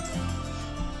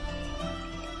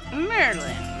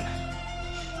 Merlin.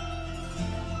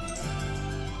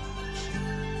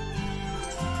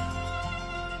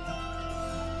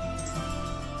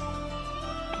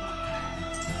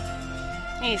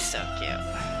 He's so cute.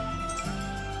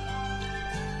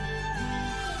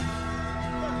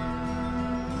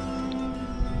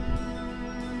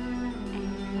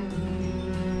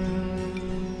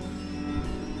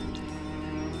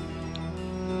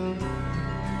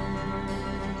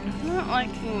 I'm not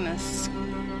liking this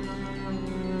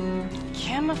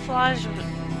camouflage with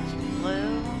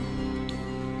blue.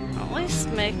 At least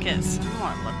make it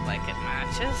somewhat look like it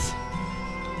matches.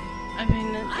 I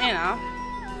mean, you know.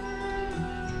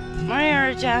 What do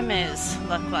your jammies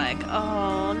look like?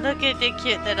 Oh, look at the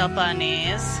cute little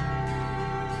bunnies.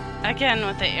 Again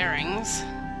with the earrings.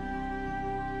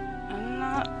 I'm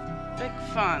not big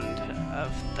fond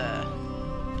of the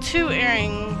 2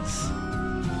 earrings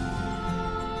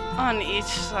on each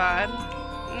side.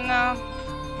 No.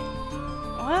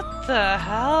 What the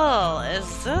hell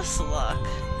is this look?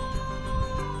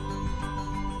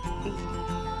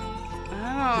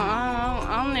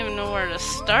 I don't even know where to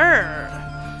start.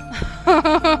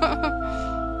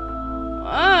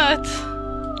 What?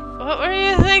 What were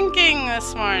you thinking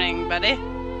this morning, buddy?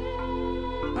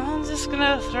 I'm just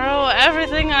gonna throw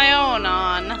everything I own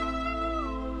on.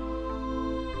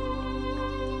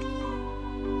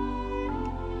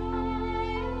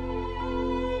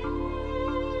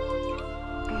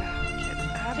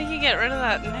 How do you get rid of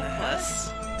that necklace?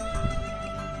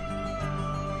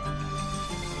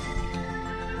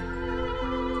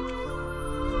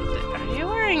 Are you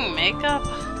wearing makeup?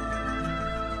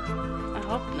 I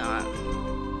hope not.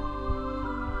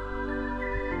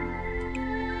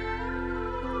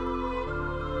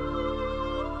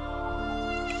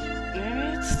 Maybe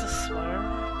it's the sweater?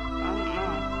 I don't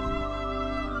know.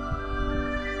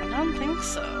 I don't think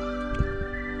so.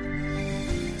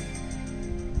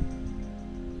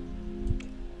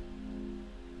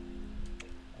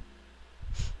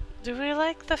 Do we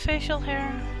like the facial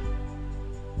hair?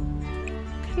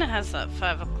 Kinda has that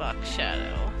 5 o'clock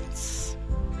shadow. It's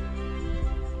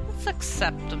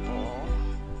acceptable.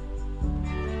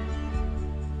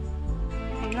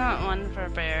 Not one for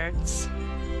beards.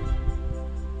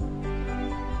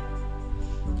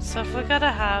 So if we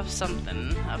gotta have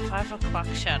something, a 5 o'clock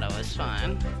shadow is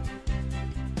fine.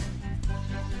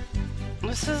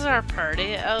 This is our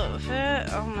party outfit?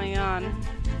 Oh my god.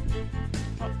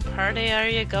 What party are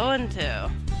you going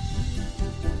to?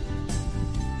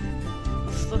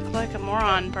 Let's look like a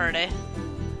moron party.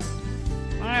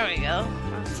 There we go.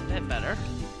 That's a bit better.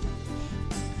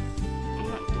 I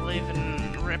don't believe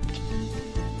in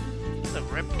the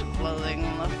ripped clothing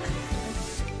look.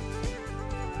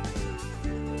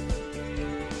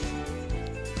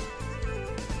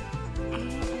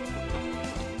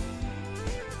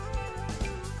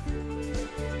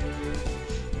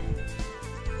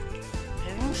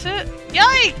 It?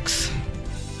 Yikes!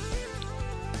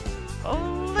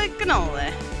 Holy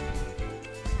cannoli.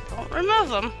 Don't remove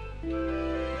them.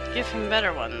 Give him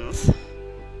better ones. That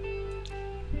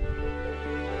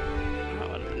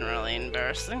would have been really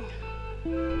embarrassing.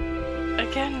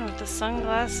 Again with the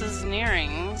sunglasses and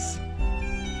earrings.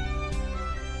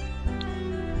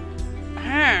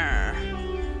 Hair.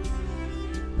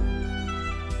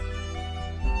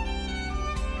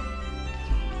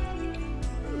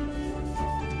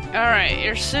 Alright,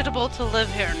 you're suitable to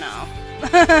live here now.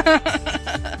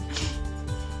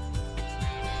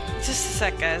 Just a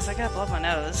sec, guys. I gotta blow my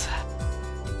nose.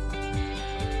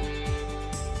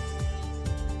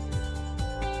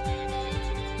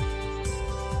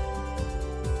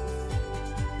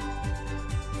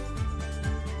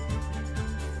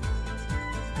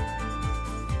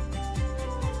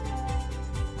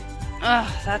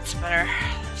 Ugh, that's better.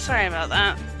 Sorry about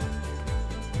that.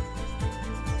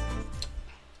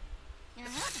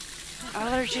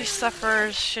 Allergy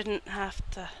sufferers shouldn't have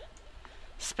to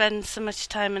spend so much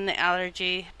time in the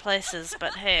allergy places,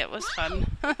 but hey, it was fun.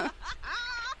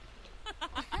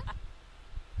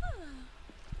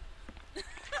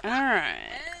 Alright.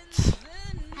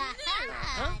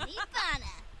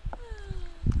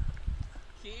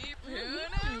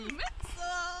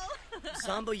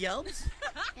 Zombo yelps?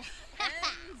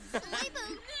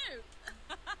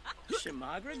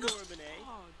 Shimagra Gorbane.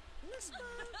 Lispa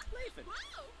Leifin.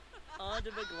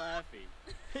 Onda Baglafi.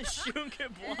 Shunka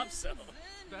Blopso.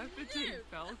 Bethany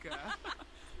Felka.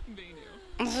 They knew.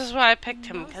 This is why I picked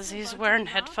him, because he's wearing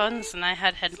headphones and I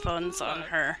had headphones on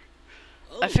her.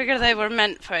 I figured they were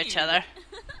meant for each other.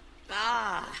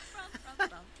 Ah.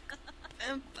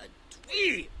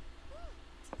 Empathy.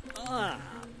 Ah.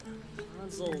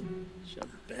 Hansel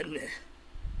Shabedne.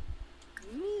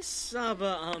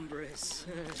 Misaba Umbris.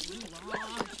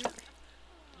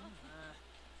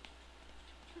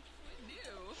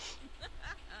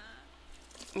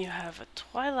 You have a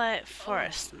Twilight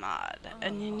Forest mod,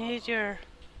 and you need your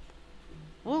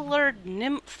Woolard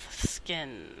Nymph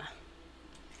skin.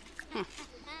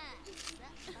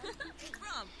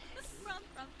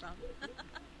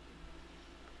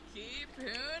 Keep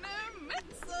Huna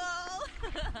Mitzel.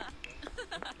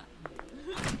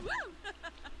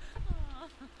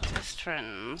 Best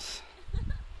friends.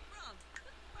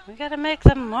 We gotta make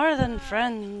them more than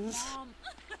friends.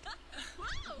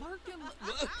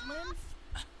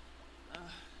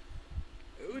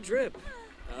 Udrip.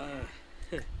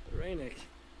 Rainik.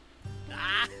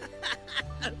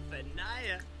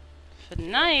 Fanaya.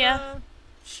 Fanaya,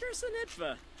 Sure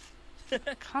Sanitva.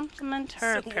 compliment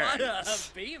her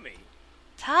appearance. Beamy.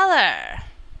 Tyler!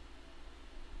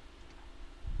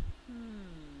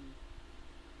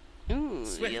 Ooh,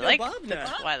 Sweet you no like Bob the now.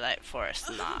 Twilight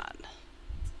Forest mod.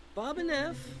 Bob and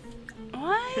F.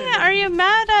 Why are you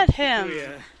mad at him?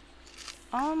 Yeah.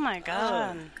 Oh my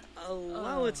god.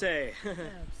 Alawate.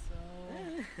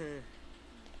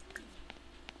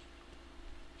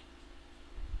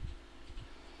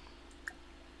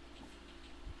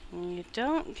 You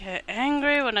don't get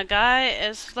angry when a guy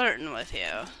is flirting with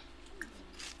you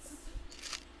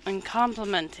and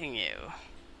complimenting you.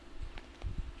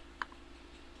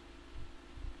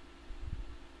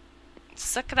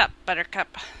 Suck it up,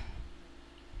 Buttercup.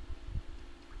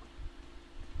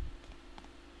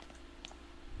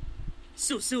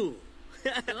 Su.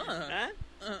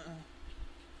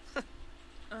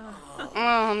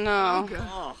 Oh no.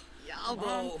 Oh,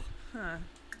 Yalbo.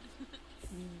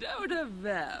 Doda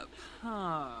Vep.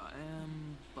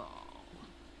 And Ball.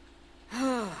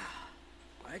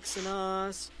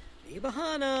 Waxanos.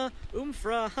 Ibahana.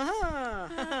 Umfra. Ha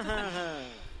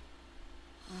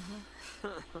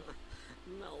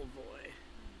Melvoy.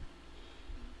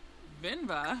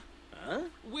 Vinva. Huh?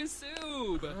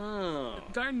 Wisoob. Oh.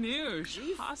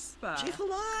 Darnouche. Hospa.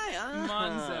 Chifalai.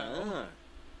 Monzo.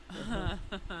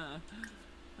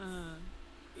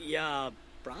 Ya,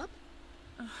 Brop?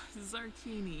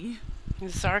 Zarkini.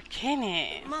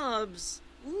 Zarkini. Mobs.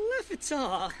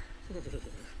 Lefita.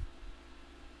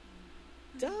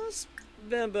 Das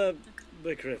Bemba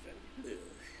Begriffen.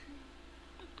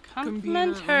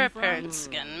 Compliment Computer her on front. appearance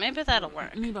skin. Maybe that'll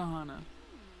work. Nibahana.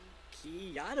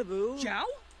 Kiyadabu. Chow?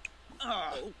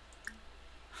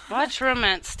 Watch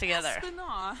romance together.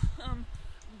 Spina.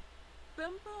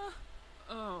 Bemba.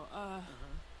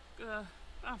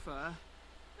 Afa.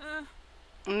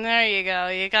 And there you go.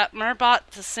 You got Murbot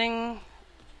to sing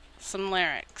some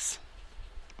lyrics.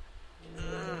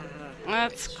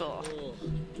 That's cool.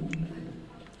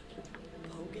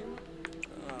 Hogan?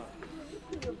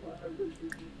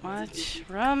 Watch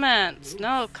romance.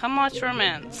 No, come watch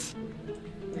romance.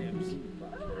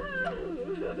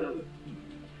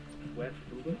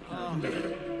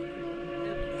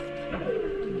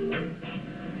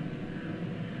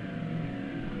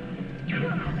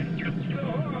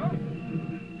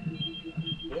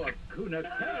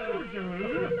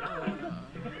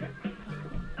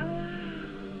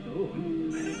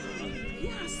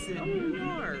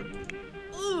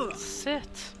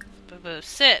 Sit. Boo-boo,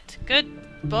 sit. Good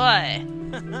boy.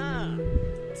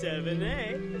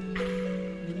 7A.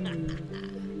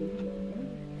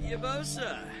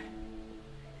 Yabosa.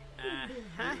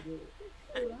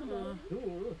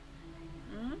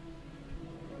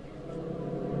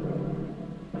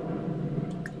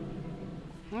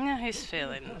 Yeah, he's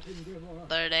feeling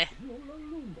dirty.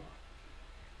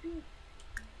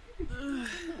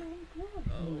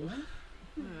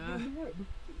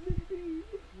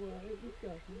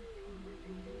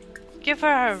 Give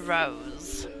her a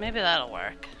rose. Maybe that'll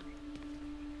work.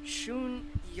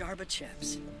 Shun Yarba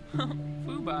Chaps.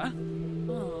 Fuba.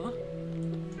 Oh.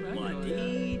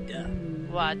 Wadida.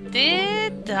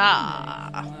 Wadida.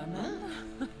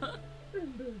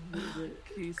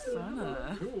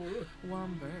 Kisana.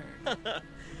 Wamber.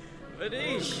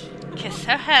 Vadish. Kiss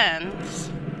her hands.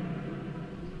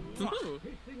 Ooh.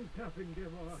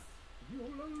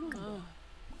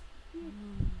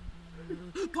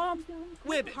 Pomp.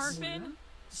 Whippets. Harfin.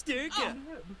 Sturka.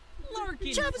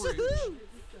 Larkin Jabba fruit.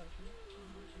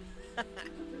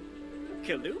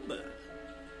 Kaluba.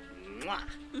 Mwah.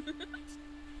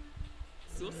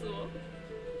 So.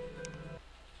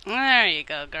 There you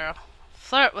go, girl.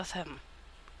 Flirt with him.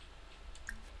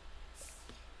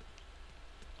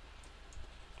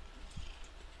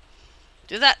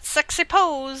 Do that sexy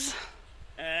pose.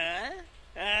 Uh-huh.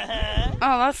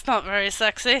 Oh, that's not very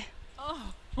sexy.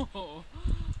 Oh.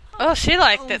 Oh, she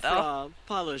liked it though.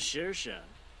 Fra Palashirsha.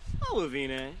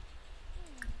 Awavine.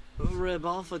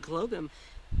 Rebalfa Klogum.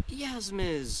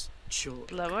 Yasmiz. Chor.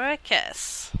 Blow her a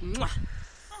kiss. Mwah.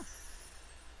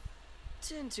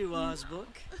 Tintu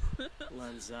Osbook.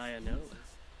 Lanzaya no.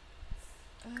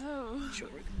 Oh.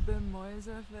 Jorg.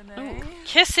 Bemoisa Ooh. Fene.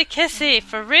 Kissy kissy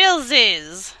for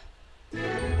realsies.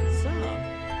 Sup?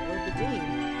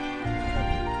 Obadine.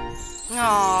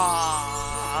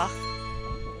 Aww.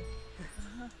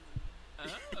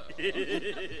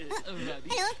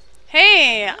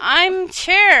 Hey, I'm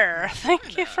Chair.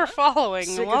 Thank you for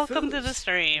following. Welcome to the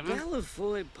stream.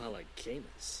 Galavoy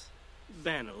Palakamus.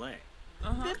 Banale.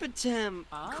 Uh-huh. Bipitem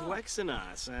Ah.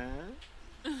 Quexanas,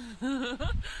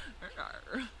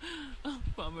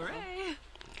 Bummeray.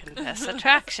 Confess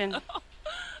attraction.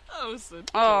 Oh, so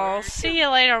Oh, dork. see you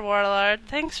later, Warlord.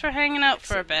 Thanks for hanging out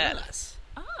for a bit.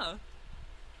 Ah.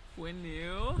 When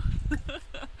you.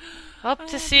 Hope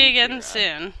to see you again Kira.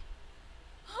 soon.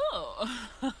 Oh.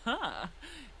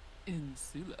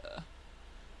 Insula.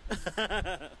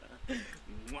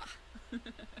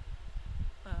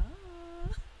 Ah.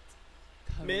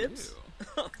 Mibs?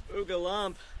 Karu.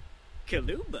 Ugalamp.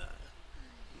 Kaluba.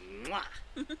 Mwah.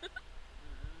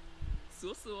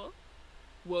 So.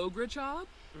 Wograchob.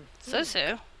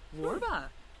 Susu, Warba.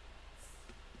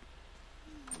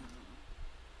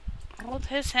 hold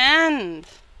his hand.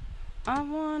 I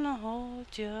wanna hold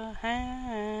your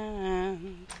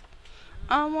hand.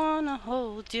 I wanna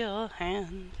hold your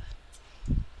hand.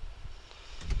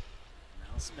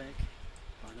 Malspec.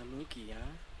 Banamuki,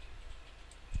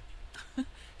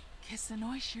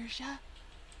 Kissanoi Shirsha.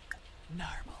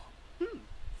 Narmal.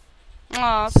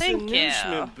 Aw, thank Sanush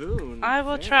you. Naboon. I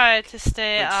will Fair. try to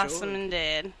stay But awesome sure.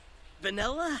 indeed.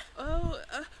 Vanilla? Oh,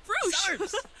 Frush.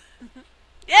 Sarps.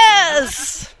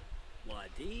 Yes!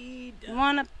 Wadida.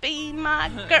 Wanna be my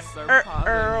Sir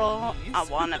girl. Polynese. I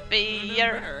wanna be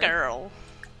your Remember. girl.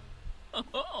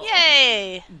 Oh.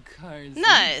 Yay! Karzy.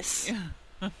 Nice.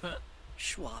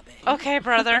 Schwabe. Okay,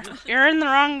 brother, you're in the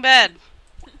wrong bed.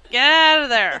 Get out of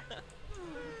there.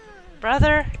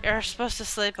 Brother, you're supposed to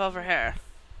sleep over here.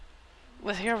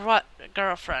 With your what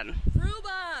girlfriend?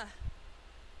 Fruba.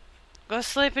 Go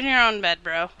sleep in your own bed,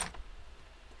 bro.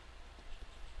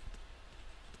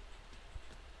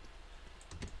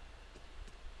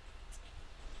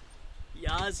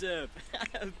 Yazip.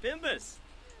 Bimbus.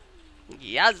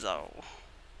 Yazzo.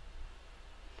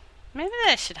 Maybe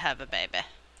they should have a baby.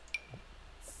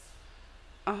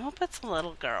 I hope it's a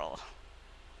little girl.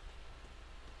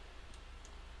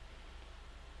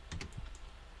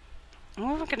 We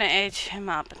were gonna age him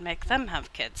up and make them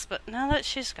have kids, but now that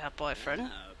she's got a boyfriend,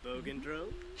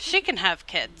 Bogandro. she can have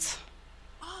kids.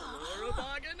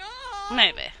 Orobagana.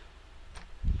 Maybe.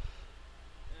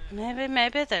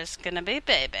 Maybe there's gonna be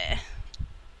baby.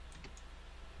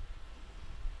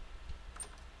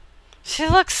 She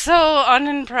looks so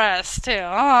unimpressed too.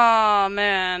 Oh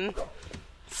man.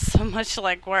 So much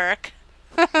like work.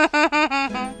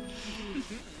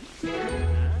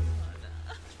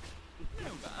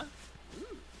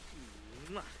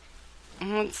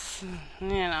 It's, you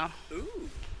know, Ooh.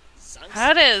 Sunset.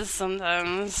 how it is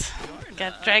sometimes.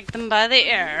 Gotta drag them by the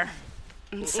ear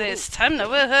and say it's time to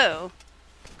woohoo.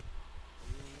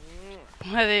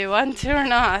 Whether you want to or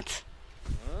not.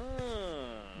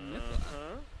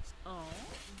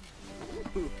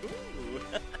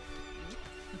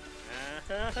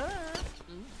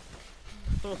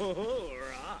 Oh.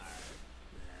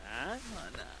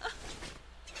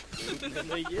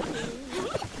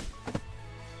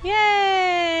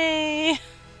 Yay!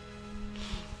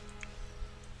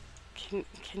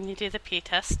 Can you do the pee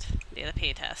test? Do the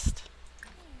pee test.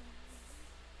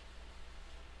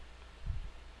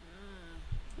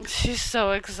 She's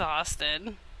so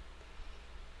exhausted.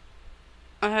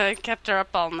 I kept her up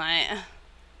all night.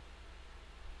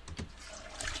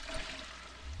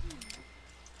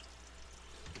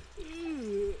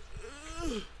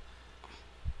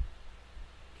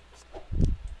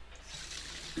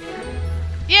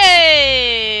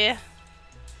 Yay!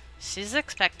 She's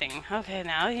expecting. Okay,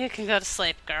 now you can go to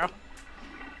sleep, girl.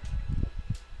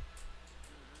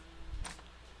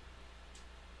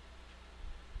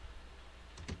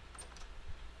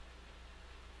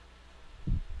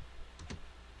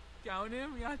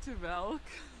 Gaunim Yatavelk.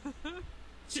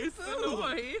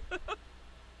 Chifanoi.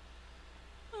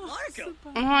 Marco.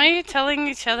 Why are you telling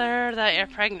each other that you're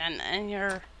pregnant in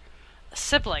your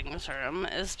siblings' room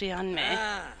is beyond me.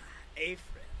 Ah, Afrin.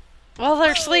 Well,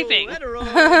 they're Oh, sleeping. Eteroy.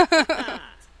 Ah.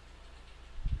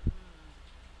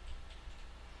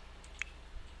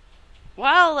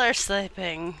 While they're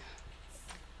sleeping.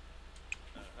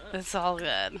 It's all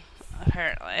good,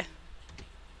 apparently.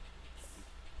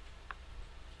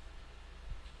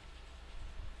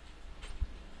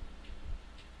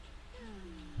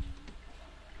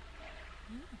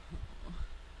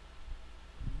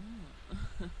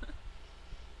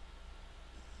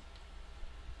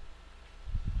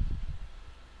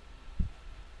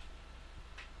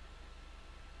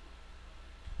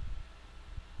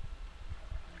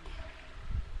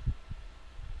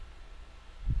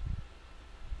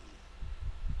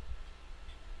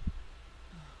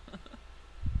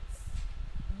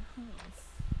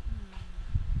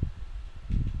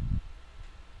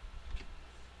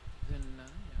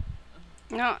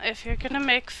 No, if you're gonna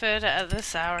make food at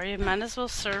this hour, you might as well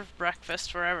serve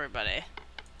breakfast for everybody.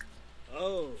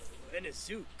 Oh, and a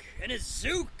zook. And a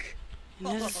zook.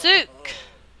 Zook!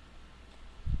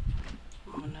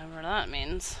 Whatever that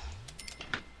means.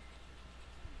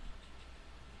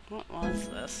 What was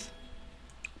this?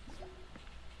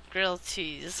 Grilled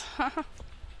cheese.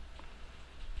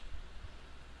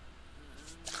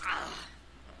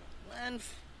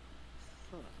 Lanf.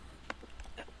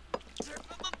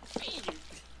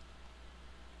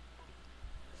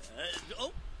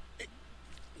 Oh.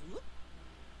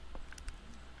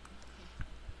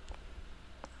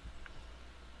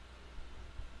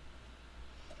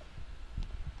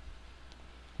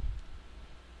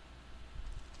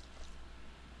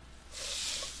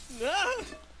 Ah.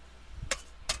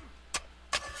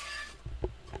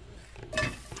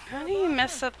 How do you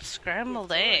mess up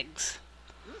scrambled eggs?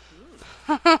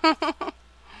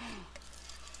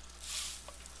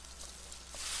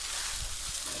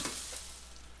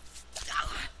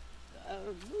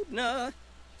 No.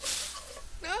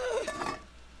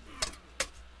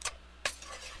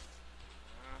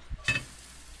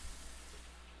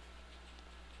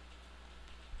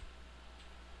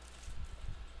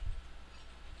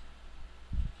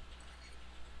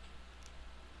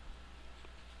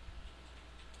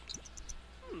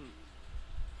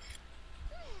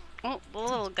 Oh, the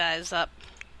little guy's up.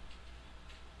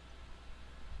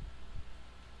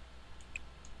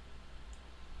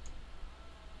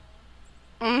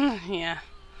 Yeah.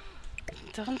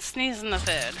 Don't sneeze in the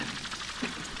food.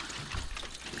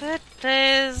 Food,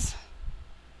 please.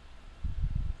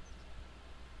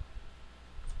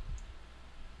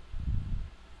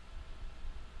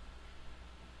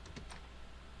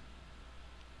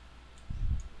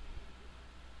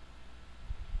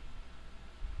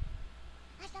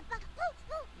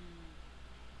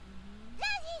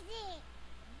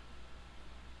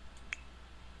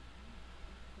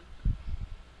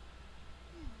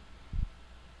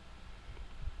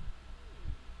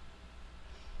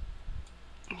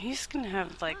 He's gonna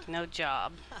have, like, no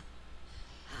job.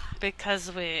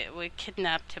 Because we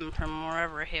kidnapped him from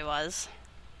wherever he was.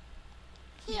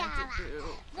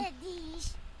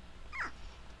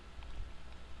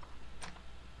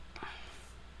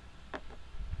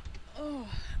 Oh.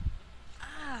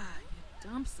 Ah,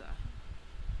 Yadamsa.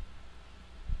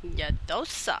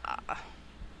 Yadosa.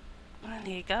 Well,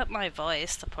 he got my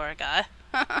voice, the poor guy.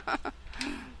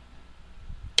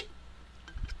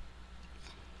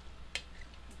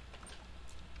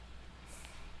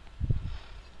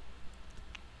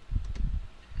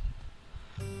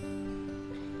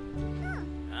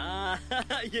 Ah,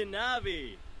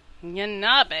 Yanabi.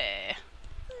 Yanabe.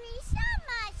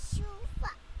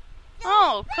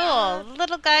 Oh, cool.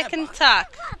 Little guy can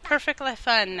talk. Perfectly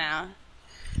fine now.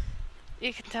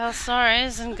 You can tell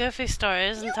stories and goofy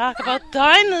stories and talk about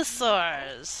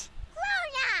dinosaurs.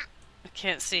 I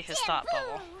can't see his thought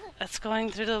bubble. It's going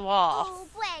through the wall.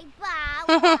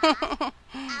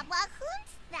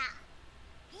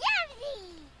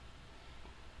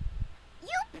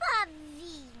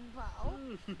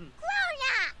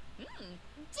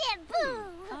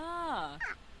 Ah,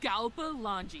 Galpa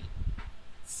Longi.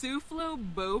 Suflo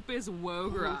Bopis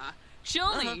Wogra.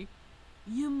 Shoni.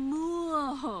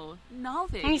 Yamuho.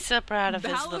 Nalvik. He's so proud of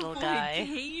his little guy.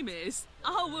 Camus.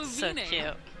 So Awavine.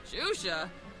 cute. Shusha.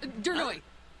 Durnoi.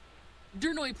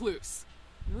 Durnoi Plus.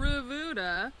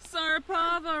 Ravuda.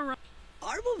 Sarpava.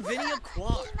 Arbovinia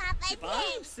Quar.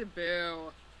 Shabab.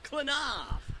 Sabu.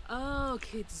 Klanav. Oh,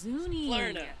 Kitsuni.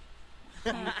 Flerna.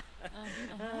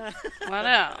 What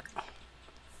else?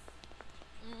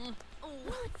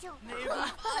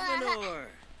 Avenor.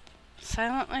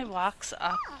 Silently walks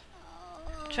up,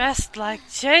 dressed like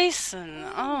Jason.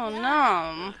 Oh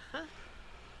no.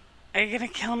 Are you gonna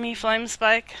kill me, Flame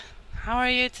Spike? How are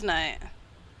you tonight?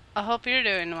 I hope you're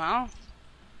doing well.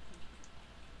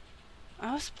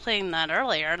 I was playing that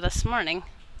earlier this morning.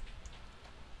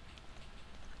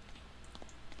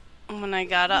 When I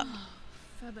got up.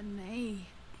 Febonay.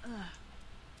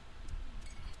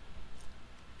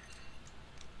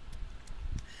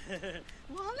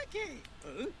 Walake.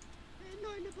 Huh?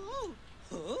 Anointable.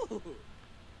 Oh.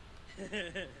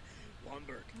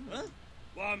 Womberg. Huh?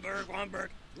 Womberg, Womberg.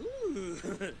 Ooh.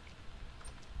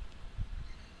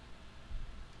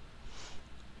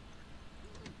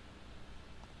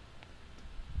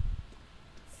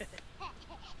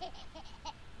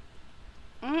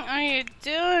 What are you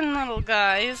doing, little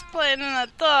guy? He's playing in the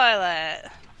toilet.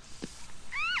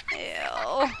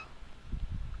 Ew.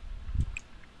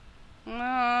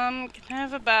 Mom, can I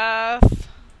have a bath?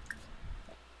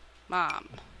 Mom.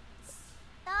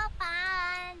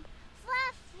 Sopan.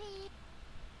 Fluffy.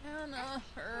 Anna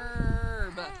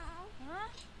Herb.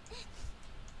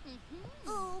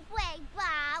 Ooh, wait,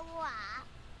 Bawa.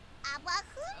 Oh,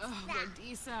 Abahusa.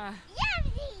 Gadisa.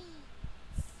 Yummy.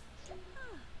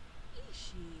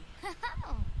 Ishi.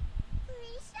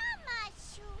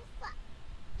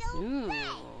 Ooh.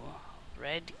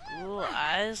 Red ghoul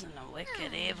eyes and a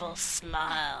wicked evil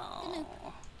smile.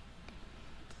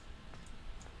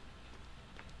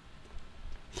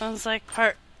 Sounds like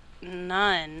part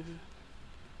 9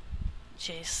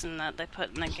 Jason that they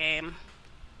put in the game.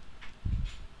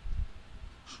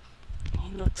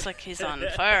 He looks like he's on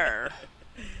fire.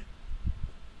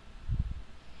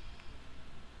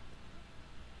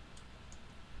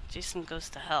 Jason goes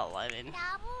to hell, I mean.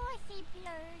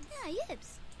 Yeah,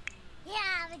 yips.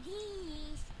 Yeah, but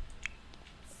these.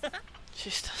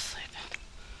 She's still sleeping.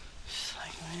 She's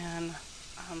like, man,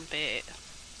 I'm beat.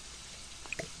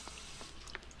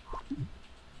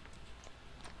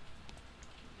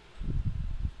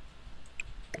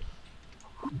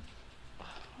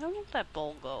 Why won't that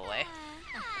bowl go away?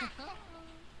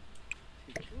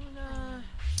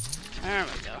 There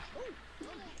we go.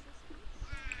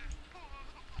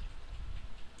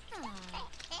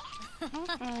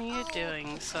 What are you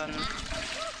doing, son?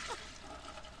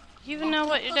 You even know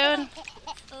what you're doing?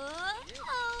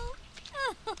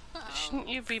 Shouldn't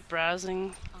you be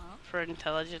browsing for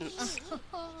intelligence?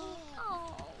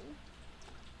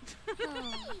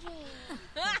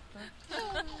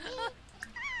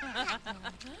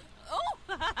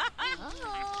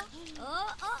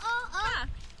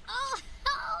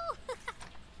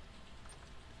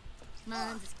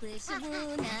 Man's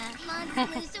squishabuna, man's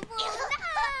squishabuna.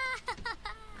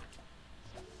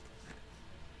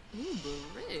 Ooh,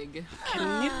 Brig.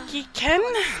 Kanuki Ken?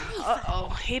 Uh-oh,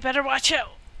 he better watch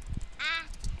out.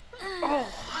 Oh,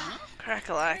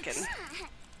 crack-a-lackin'.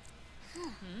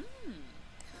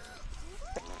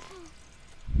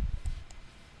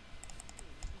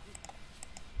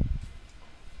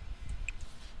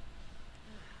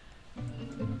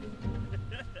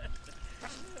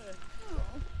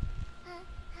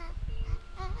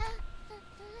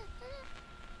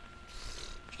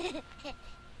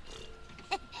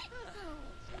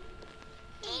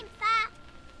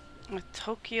 A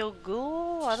Tokyo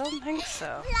Ghoul? I don't think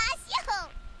so.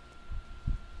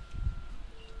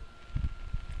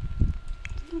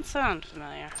 Doesn't sound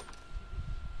familiar.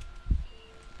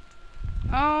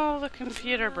 Oh, the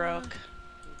computer broke.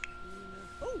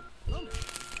 Oh,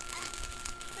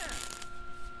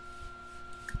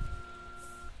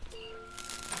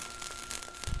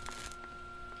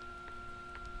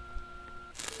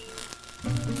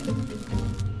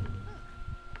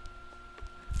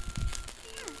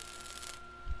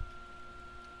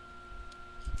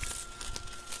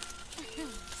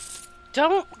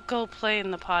 Don't go play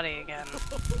in the potty again.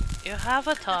 You have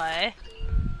a toy.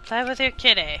 Play with your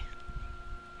kitty.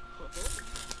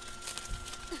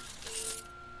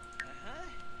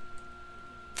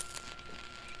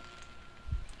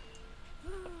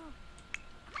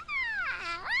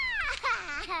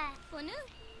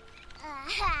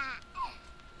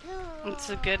 It's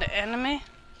a good enemy.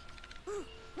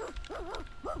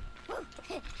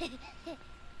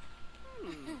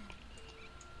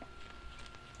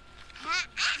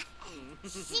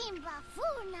 Simba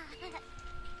Funa.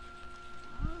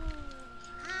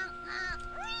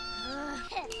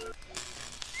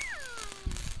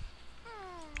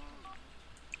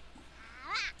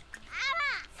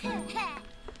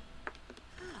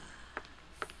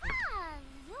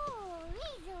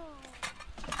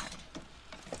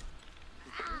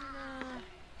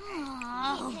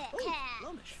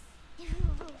 Flemish.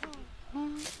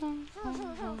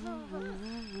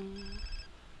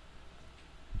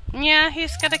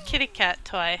 he's got a kitty cat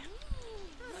toy.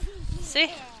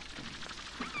 See?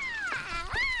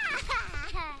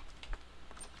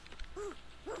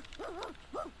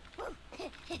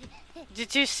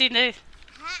 Did you see the...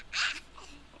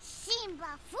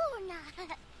 Simba Funa.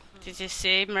 Did you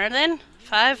see Merlin?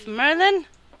 5 Merlin?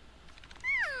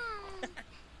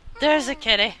 There's a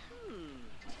kitty.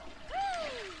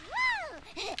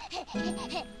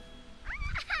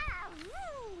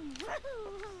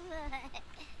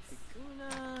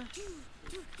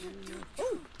 Kakuna.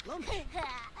 Oh, Lumpy.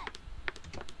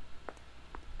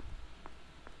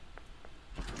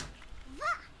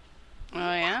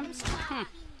 Oh yeah?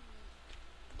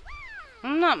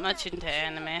 I'm not much into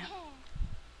anime.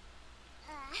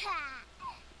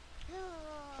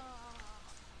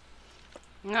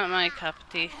 Not my cup of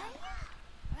tea.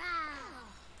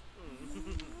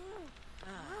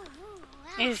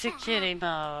 He's a kitty,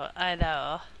 Mo. I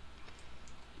know.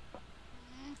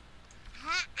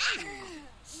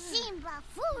 Simba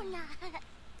Funa.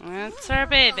 That's our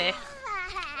baby.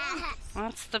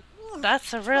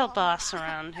 That's a real boss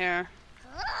around here.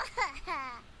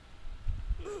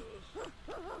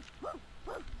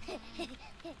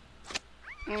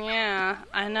 Yeah,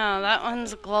 I know. That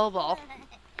one's global.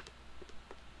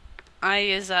 I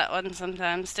use that one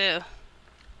sometimes too.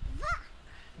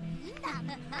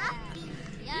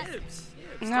 Yibs.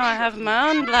 No, I have my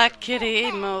own black kitty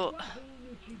emote.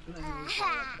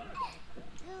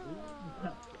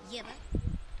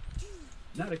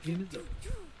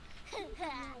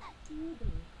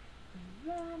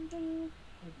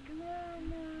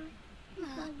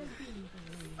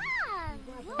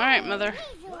 Alright, Mother.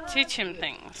 Teach him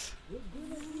things.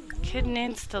 Kid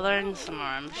needs to learn some more,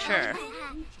 I'm sure.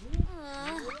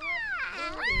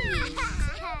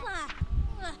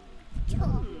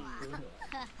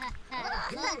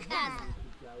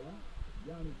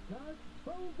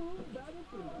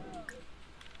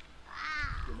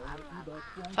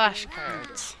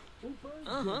 Flashcards.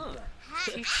 Uh-huh.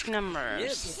 Teach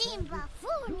numbers. Simba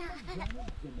Funa.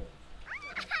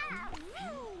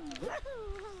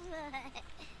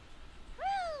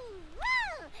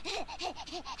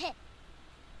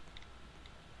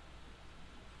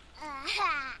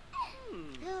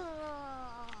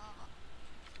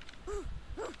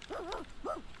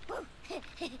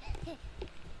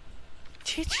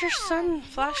 Teach your son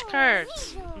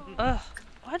flashcards. Ugh.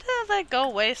 Why do they go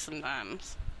away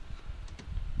sometimes?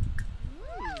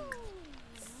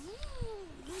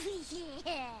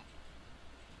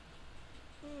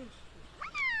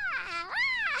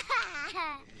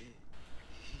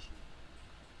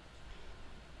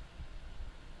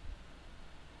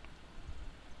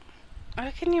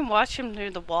 Why can you watch him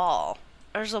through the wall?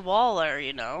 There's a wall there,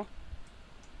 you know.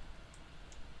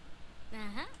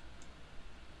 Uh-huh.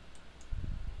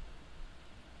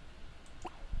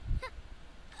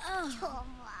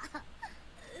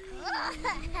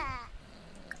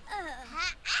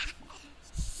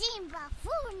 Simba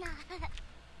Funa.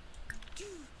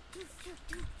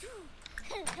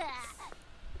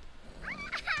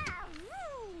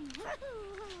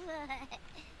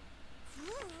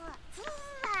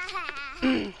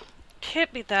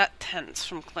 Can't be that tense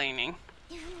from cleaning.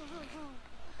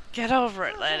 Get over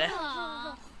it, lady.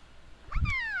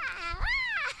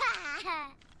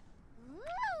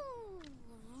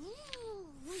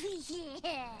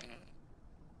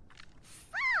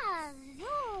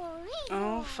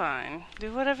 Oh, fine.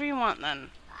 Do whatever you want then.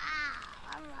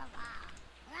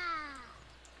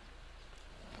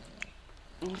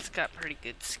 He's got pretty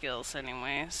good skills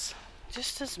anyways.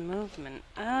 Just his movement.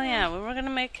 Oh yeah, we were gonna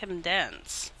make him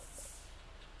dance.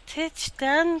 Teach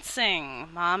dancing,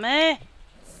 mommy.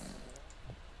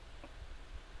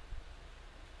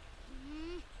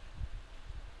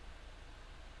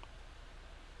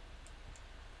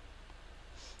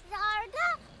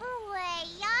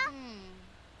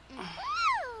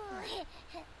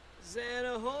 Zan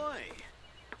ahoy!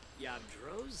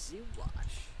 Yabdro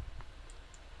Ziwash.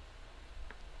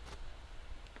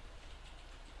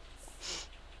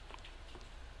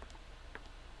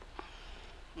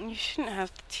 You shouldn't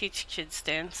have to teach kids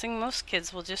dancing. Most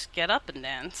kids will just get up and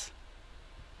dance.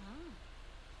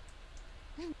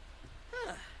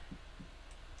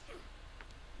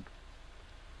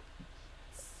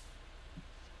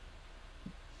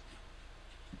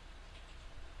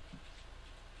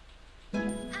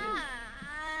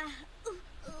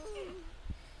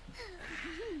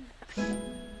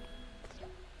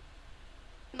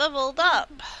 Leveled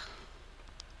up.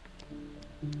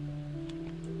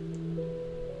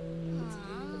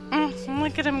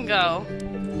 Look at him go.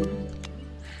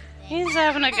 He's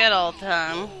having a good old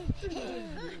time.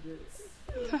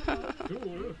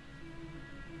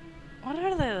 What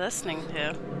are they listening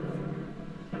to?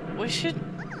 We should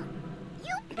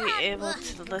be able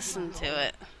to listen to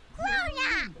it.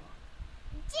 Luna!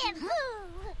 Jimbo!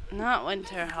 Not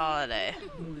Winter Holiday.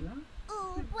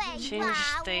 Uwe Change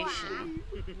station.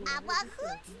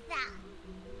 Awahusa!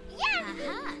 Yari!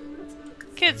 Aha.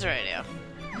 Kids radio.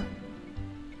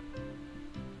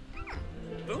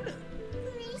 Bona.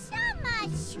 Rishama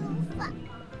Shufa!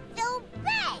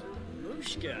 Zobei!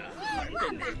 Mushka.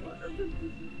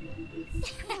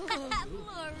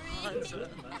 Florida!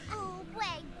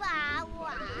 Uwe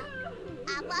Bawa!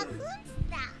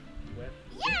 Awahusa!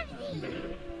 Yari!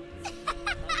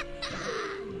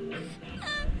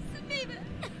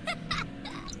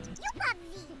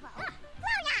 Yupavivo!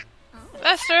 Luna!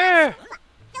 Buster!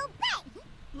 Zobei!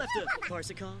 Left a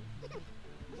Parsicon.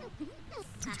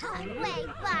 Uwe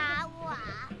Bawa!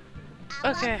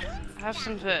 Okay, have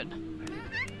some food.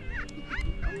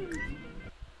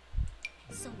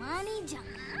 Sawani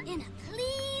John. In a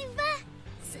cleave.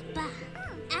 Saba.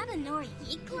 Abenori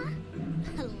Yikla.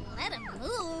 Let him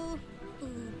move.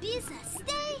 Ubisa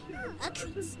stay.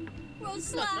 Akits.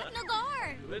 Rosla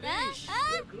Nagar. Vidish.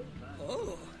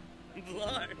 Oh,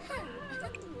 Blar.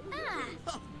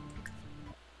 Ah.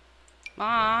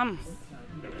 Mom!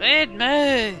 Feed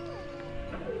me!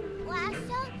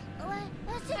 Wasa?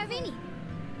 Arvini.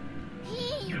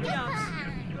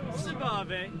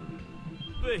 Sabave.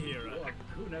 Bahira.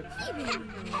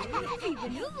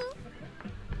 Ivanuvu.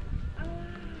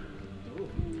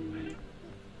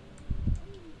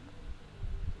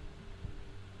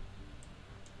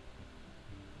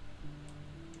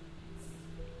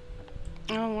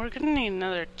 Oh, we're gonna need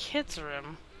another kids'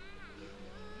 room.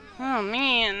 Oh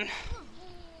man.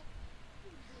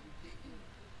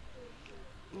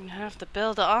 We have to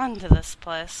build on to this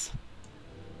place.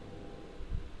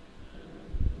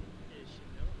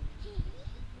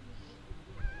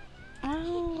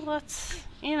 Well,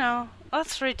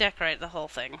 let's redecorate the whole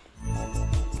thing.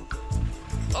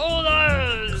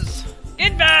 Boulders!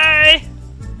 Goodbye!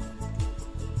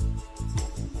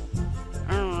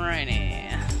 Alrighty.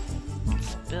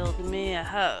 Let's build me a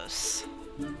house.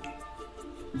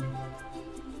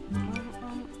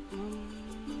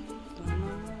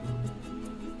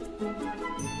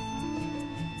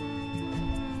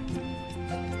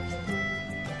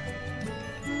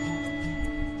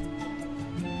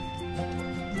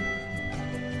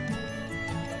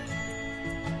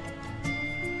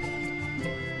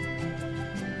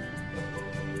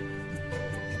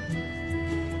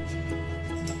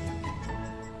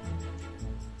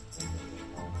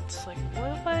 It's like,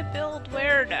 what do I build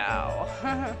where now?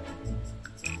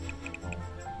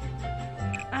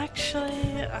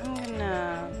 Actually, I'm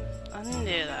gonna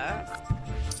undo that.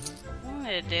 I'm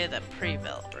gonna do the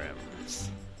pre-built rooms.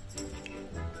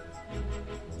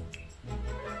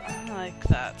 I like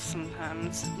that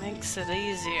sometimes. It makes it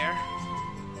easier.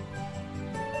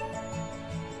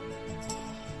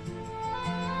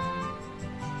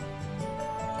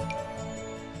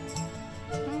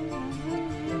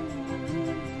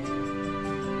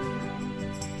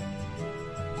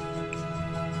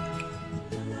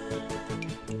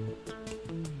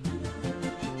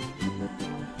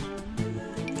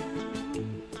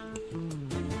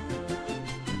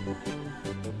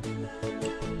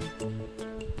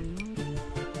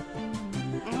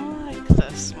 I like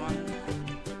this one.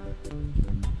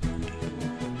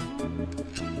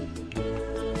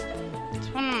 It's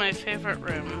one of my favorite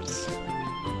rooms.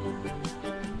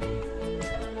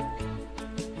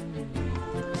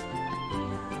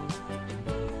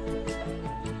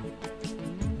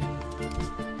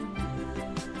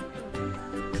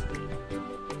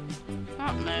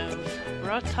 Not move.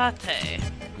 Rotate.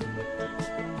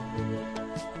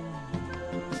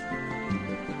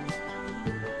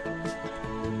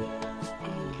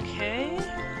 Okay.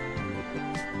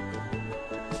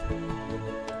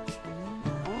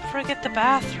 Don't forget the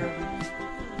bathroom.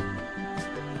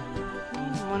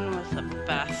 One with a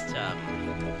bathtub.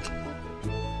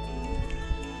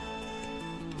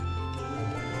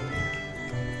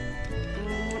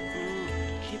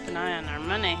 Keep an eye on our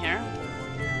money here.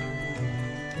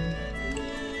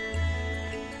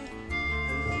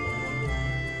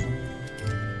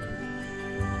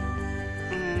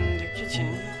 And the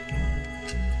kitchen.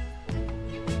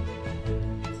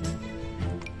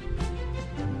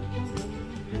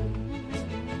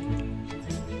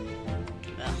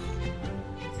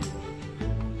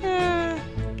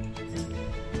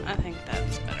 I think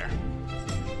that's better.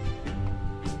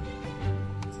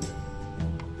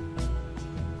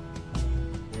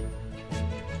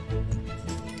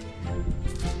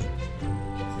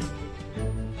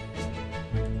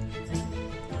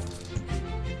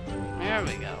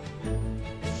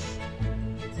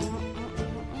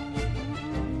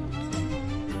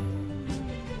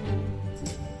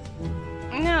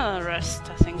 No, the rest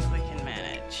I think we can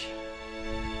manage.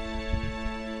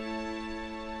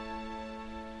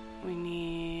 We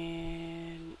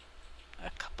need a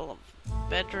couple of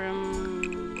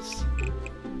bedrooms.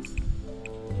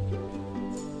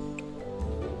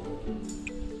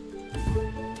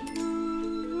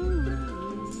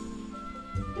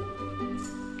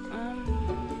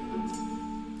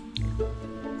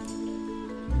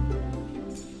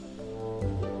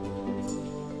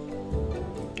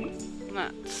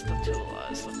 That's the tool I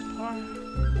was looking for.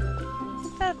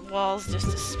 That wall's just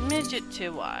a smidget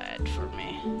too wide for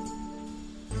me.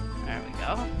 There we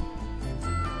go.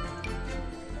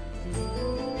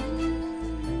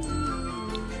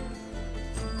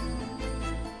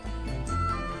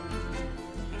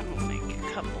 I'm gonna make a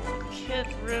couple of kid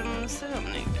rooms. They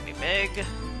don't need to be big.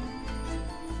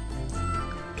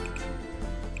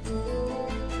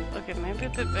 Okay, maybe a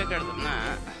bit bigger than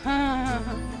that.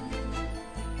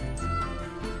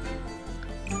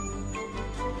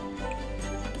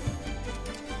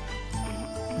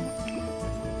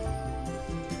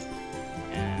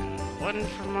 One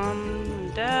for mom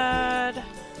and dad.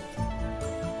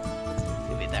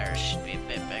 Maybe theirs should be a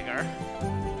bit bigger.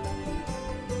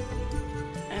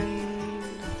 And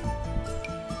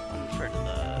one for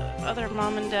the other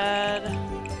mom and dad.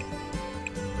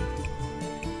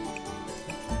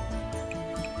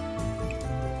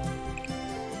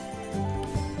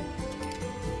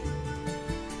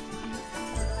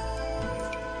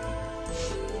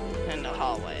 And a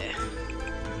hallway.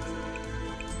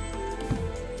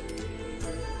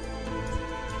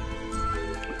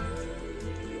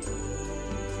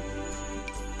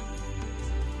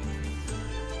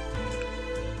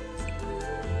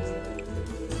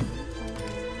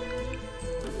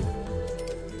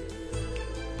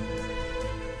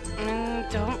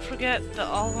 Don't forget the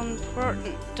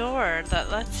all-important door that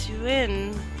lets you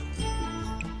in.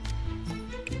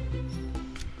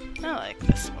 I like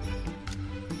this one.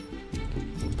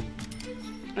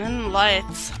 And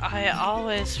lights. I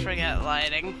always forget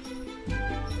lighting.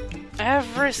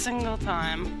 Every single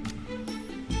time.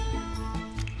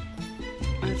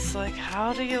 It's like,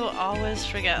 how do you always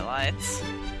forget lights?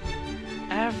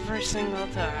 Every single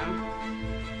time.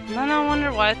 And then I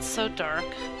wonder why it's so dark.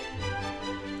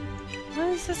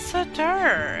 Why is it so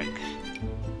dark?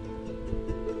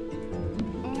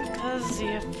 Because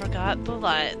you forgot the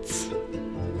lights.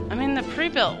 I mean, the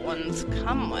pre-built ones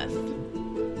come with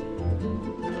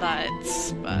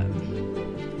lights, but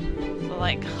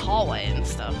like hallway and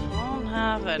stuff, I don't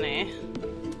have any.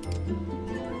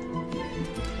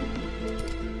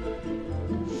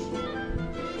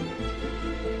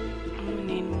 We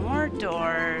need more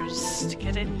doors to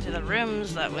get into the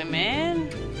rooms that we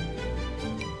made.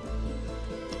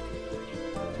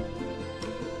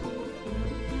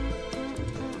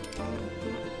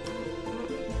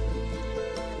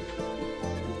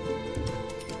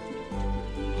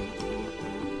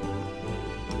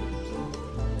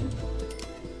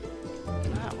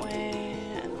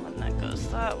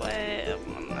 That way,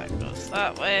 and one that goes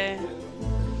that way.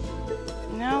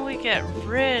 Now we get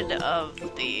rid of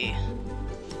the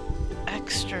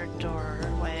extra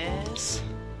doorways.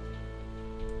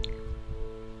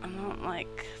 I don't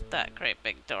like that great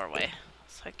big doorway,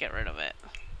 so I get rid of it.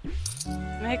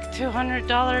 Make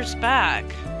 $200 back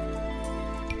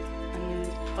and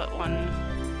put one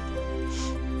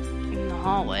in the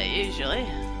hallway usually,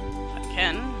 if I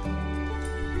can.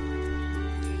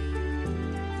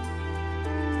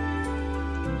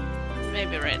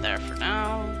 Maybe right there for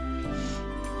now.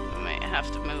 We might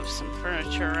have to move some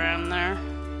furniture around there.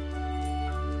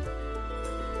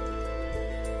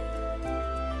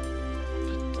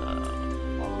 Put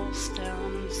the walls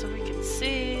down so we can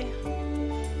see.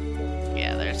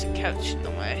 Yeah, there's a couch in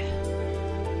the way.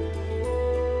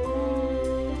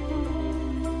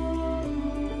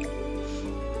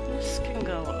 This can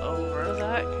go over,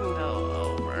 that can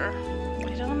go over.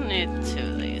 We don't need two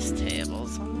of these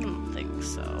tables, I don't think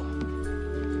so.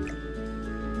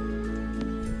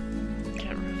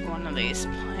 These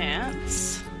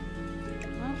plants.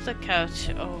 Move the couch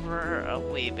over a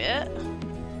wee bit.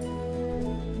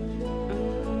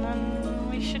 And then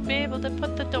we should be able to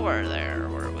put the door there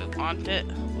where we want it.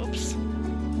 Whoops.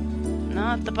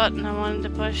 Not the button I wanted to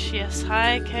push. Yes,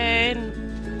 hi, Kane.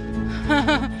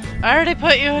 I already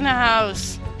put you in a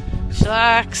house.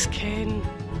 Chillax, Kane.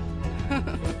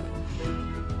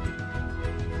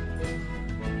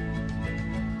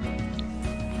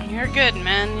 You're good,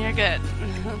 man. You're good.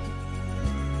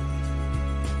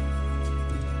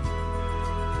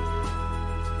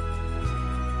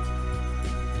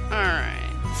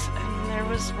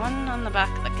 there's one on the back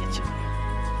of the kitchen.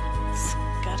 It's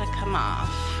gotta come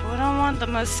off. We don't want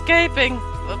them escaping.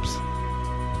 Whoops.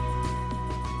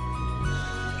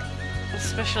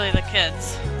 Especially the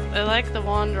kids. They like to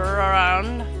wander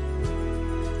around.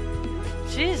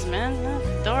 Jeez, man,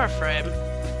 that door frame.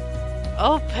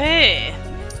 OP!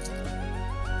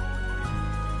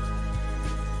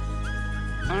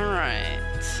 Alright.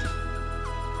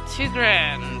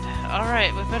 $2,000.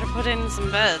 Alright, we better put in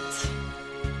some beds.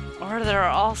 Or they're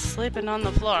all sleeping on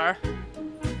the floor.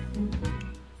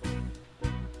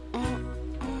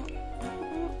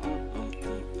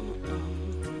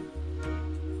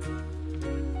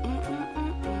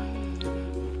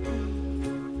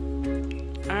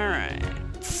 Alright.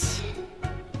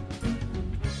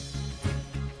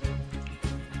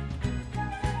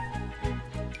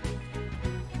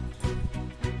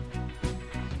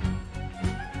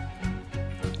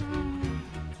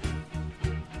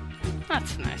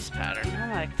 That's a nice pattern.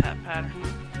 I like that pattern.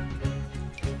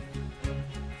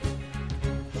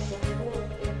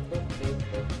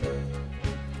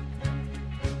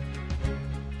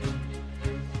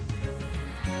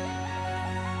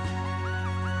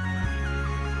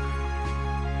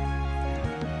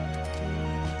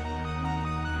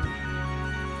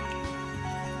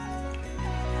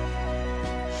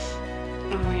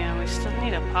 Oh yeah, we still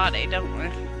need a potty, don't we?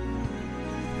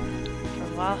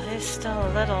 While he's still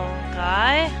a little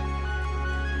guy.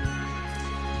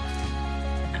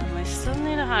 And we still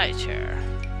need a high chair.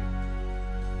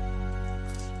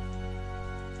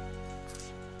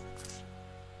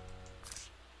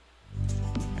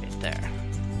 Right there.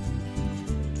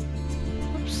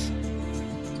 Oops.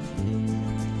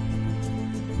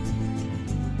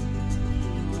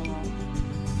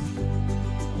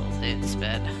 Little dude's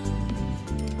bed.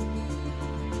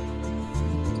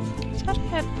 Thought I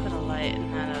had put a light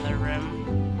in that other room.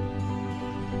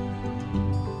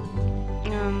 We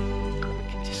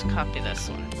can just copy this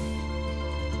one.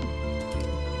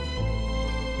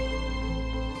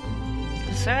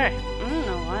 Sorry, I don't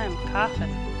know why I'm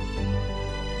coughing.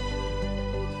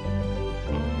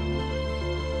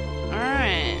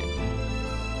 Alright.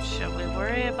 Shall we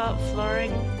worry about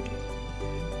flooring?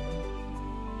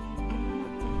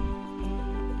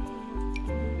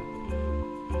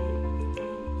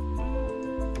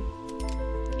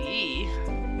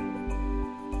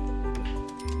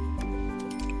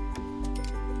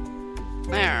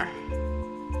 There.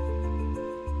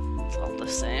 It's all the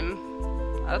same.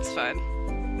 That's fine.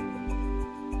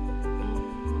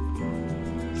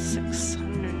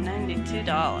 $692.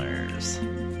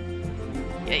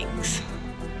 Yikes.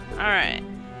 Alright.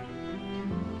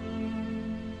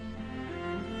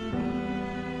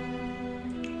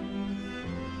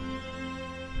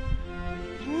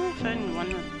 I found one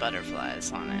with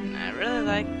butterflies on it, and I really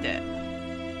liked it.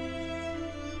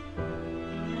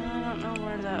 I don't know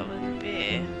where that would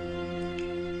be.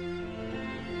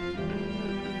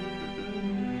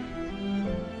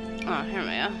 Oh, here we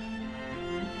are.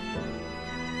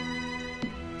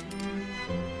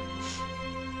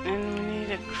 And we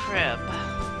need a crib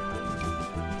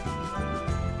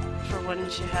for when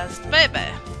she has the baby.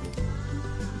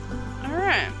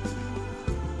 Alright.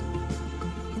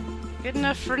 Good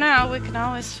enough for now, we can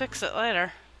always fix it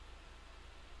later.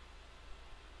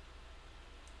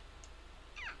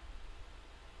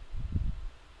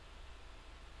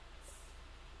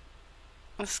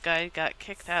 This guy got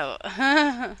kicked out.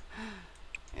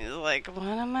 He's like, what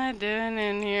am I doing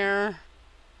in here?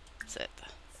 Sit.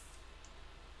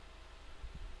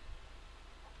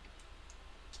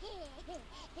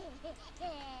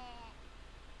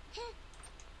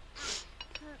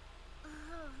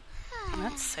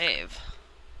 Let's save.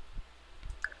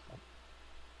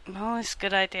 Always a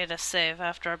good idea to save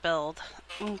after a build,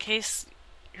 in case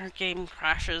your game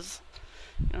crashes.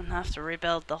 You don't have to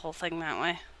rebuild the whole thing that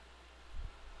way.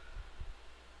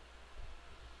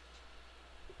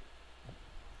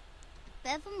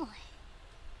 Bevermoy.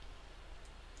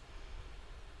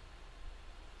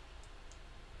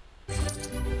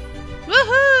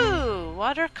 Woohoo!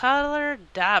 Watercolor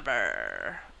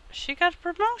Dabber. She got a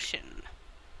promotion.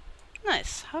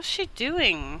 Nice. How's she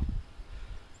doing?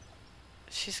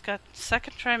 She's got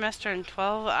second trimester in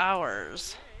 12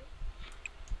 hours.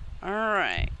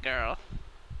 Alright, girl.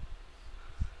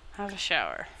 Have a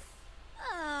shower.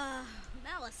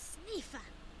 That was sneafa.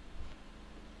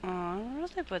 Oh, I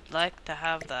really would like to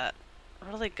have that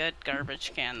really good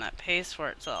garbage can that pays for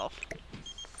itself.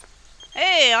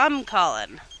 Hey, I'm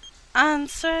Colin.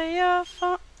 Answer your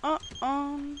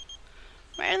phone.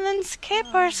 Maryland's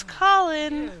Caper's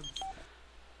calling.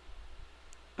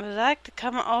 Would like to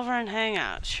come over and hang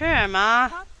out. Sure, Ma.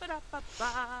 Pop it up. Have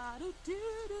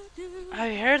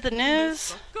you heard the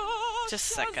news?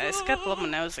 Just a sec, guys. Gotta blow my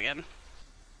nose again.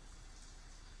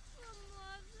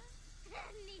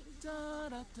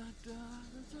 I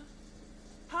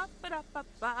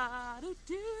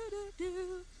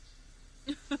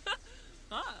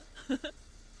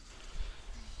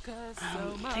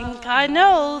think I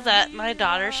know that my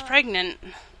daughter's pregnant.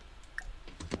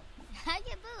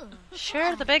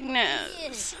 Share the big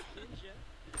news.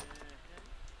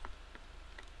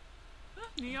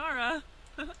 Niara.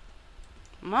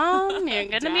 Mom, you're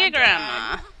gonna be a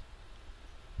grandma.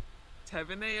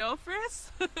 Tevene Elfris?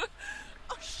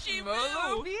 Oh,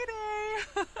 Shimo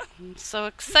Vide. I'm so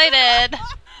excited.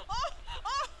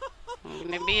 I'm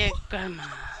gonna be a grandma.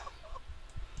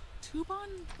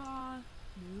 Tuban Ba.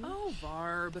 Oh,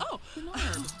 Varb. Oh,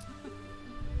 Bernard.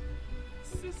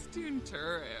 Sistun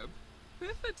Turib.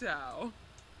 Pithatow.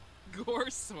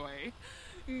 Gorsoy.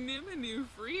 Niminu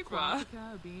Freepa.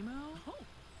 Bimo. Oh.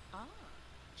 Ah.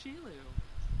 Chilu.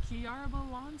 Kiarba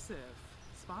Lonsif.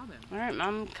 Spabin. Alright,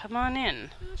 Mom, come on in.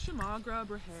 Shamagra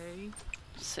Brahe.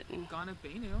 Sitting. Ghana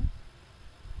Benu.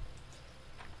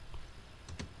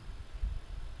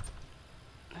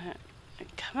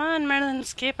 Come on,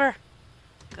 Merlinscaper.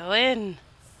 Go in.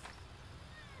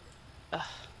 Ugh,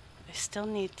 I still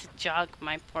need to jog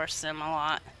my poor sim a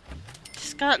lot.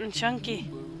 Just gotten chunky.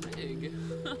 Rig.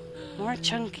 More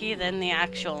chunky than the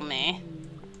actual me.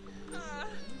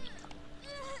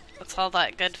 That's all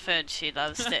that good food she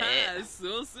loves to eat.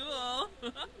 So.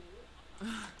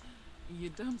 You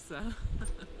dumpsa.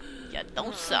 Ya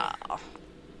don't saw.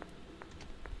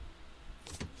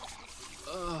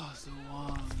 Oh, so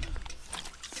long.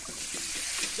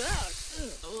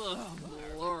 Oh,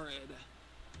 Lord.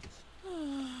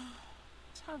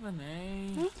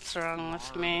 Tavane. What's wrong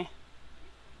with me?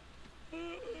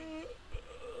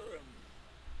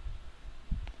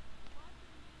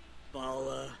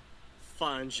 Bala,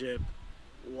 Fanjip,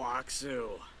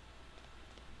 Waksu.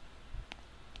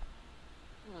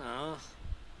 Oh,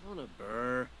 on a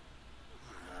burr.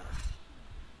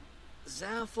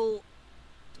 Zaffel,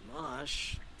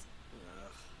 Damash.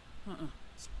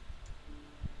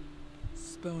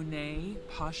 Spone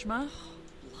Pashma.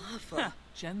 Lafa.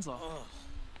 Genzel. Oh.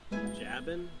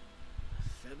 Jabin,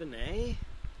 Febine.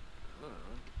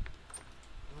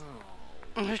 Oh.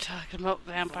 We're talking about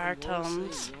vampire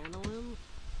tomes.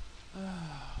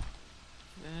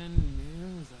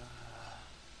 Venusa.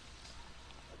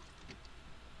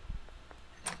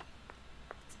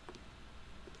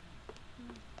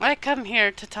 I come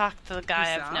here to talk to the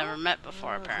guy I've never met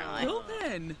before, apparently.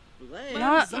 Open.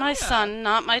 Not my son,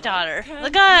 not my daughter. The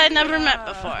guy I never met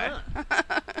before.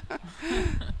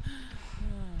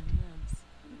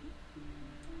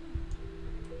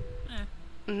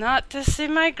 Not to see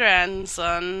my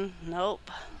grandson. Nope.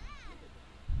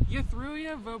 You threw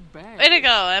your Vobay. Way to go,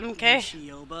 MK.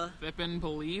 Shioba. Fippin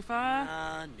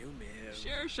Palifa. New Miv.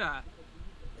 Shersha.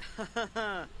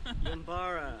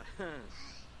 Yambara.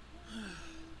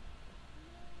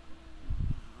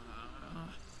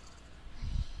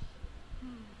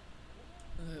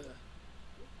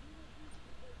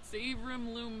 Savrim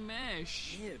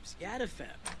Lumesh. Gibbs.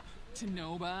 Gadafep.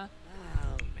 Tanoba.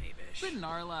 Oh, Mavish.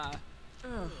 Benarla.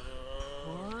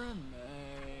 Orme.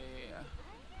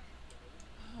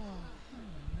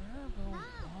 Nervo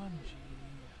Wanji.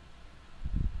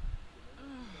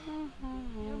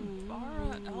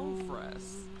 Yambara Elfres.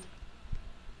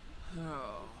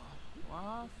 Oh,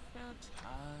 Wafetab.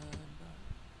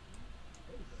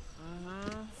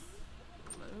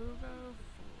 Logo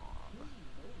Flob.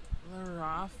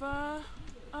 Larafa.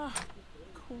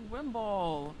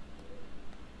 Quimble.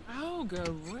 Auga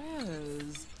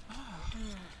Riz.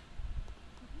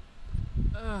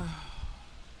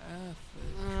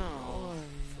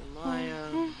 Maya.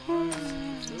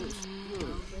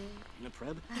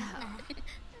 Napreb.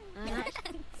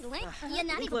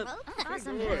 Yanani Clip.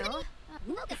 Awesome. Lord.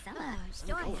 Mokasella.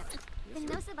 Story.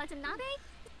 Venosa Watanabe?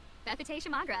 Bepite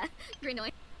Shamagra.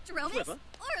 Grinoy. Jeromus. Flipper.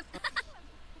 Orf.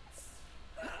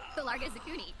 The Larga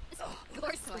Zakuni.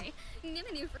 Gorsoy.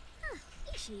 Nimanu.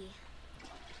 Ishi.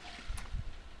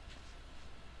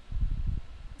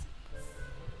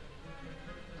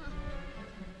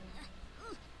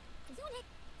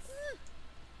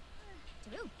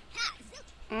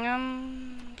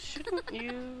 Shouldn't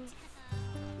you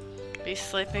be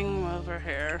sleeping over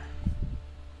here?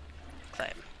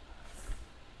 Claim.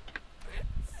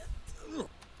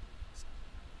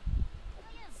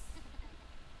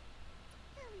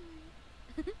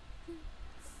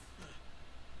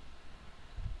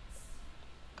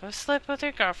 Go sleep with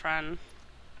your girlfriend.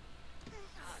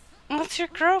 What's your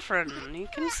girlfriend? You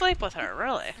can sleep with her,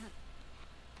 really.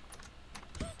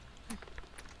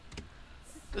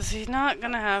 Is he not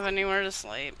gonna have anywhere to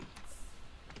sleep?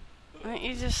 Why don't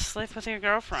you just sleep with your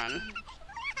girlfriend?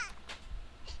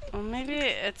 Well, maybe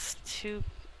it's too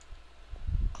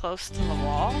close to the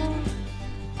wall?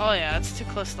 Oh yeah, it's too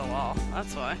close to the wall.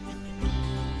 That's why.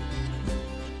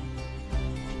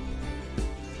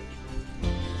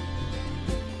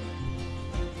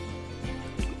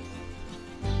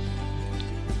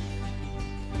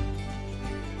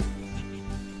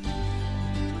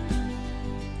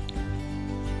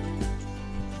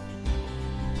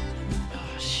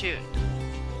 Oh, shoot.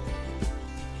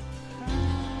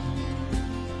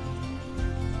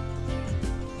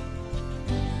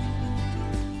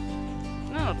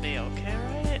 That'll be okay,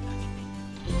 right?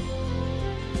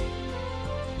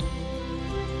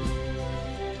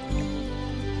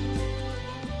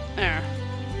 There.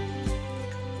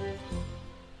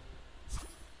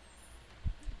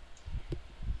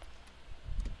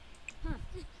 Oh,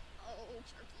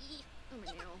 Sharky. Oh,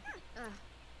 no.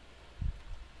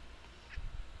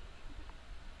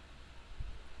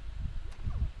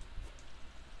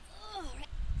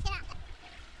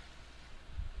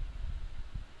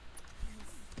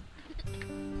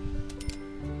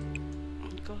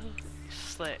 Go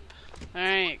sleep.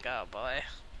 There you go, boy.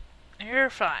 You're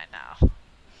fine now.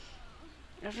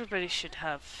 Everybody should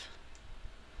have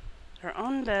their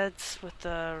own beds with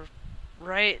the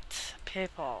right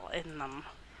people in them.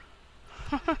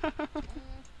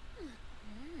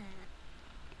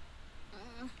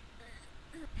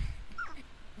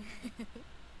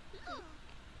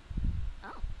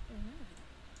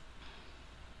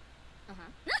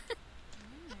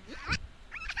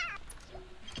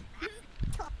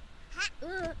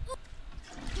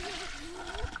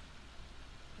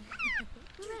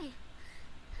 Right.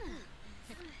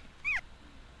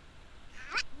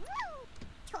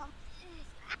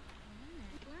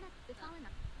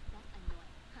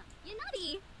 You're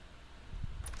naughty.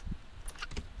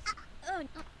 Oh.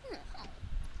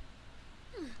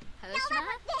 Hoshna.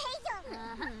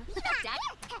 Daddy.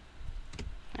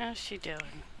 How's she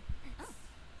doing?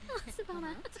 Oh,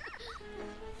 Savannah.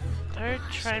 Third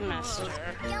trimester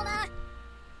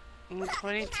in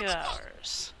 22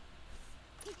 hours.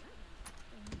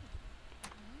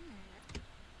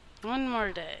 One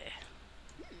more day.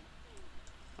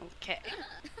 Okay.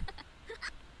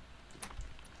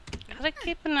 Gotta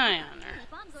keep an eye on her.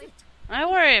 I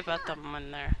worry about them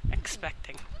when they're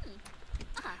expecting.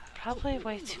 Probably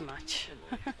way too much.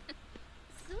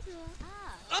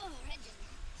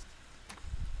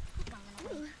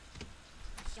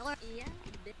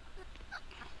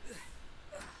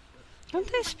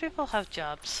 Don't these people have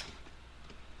jobs?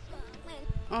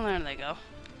 Oh, there they go.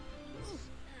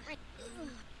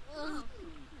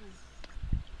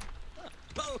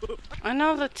 I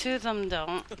know the two of them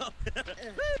don't.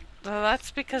 Well,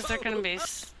 that's because they're gonna be...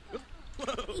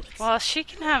 Well, she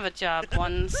can have a job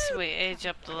once we age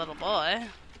up the little boy.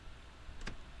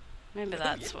 Maybe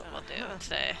that's what we'll do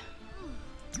today.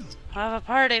 We'll have a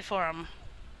party for him.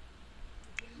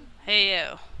 Hey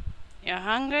you. You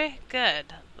hungry?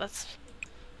 Good. Let's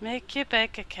make you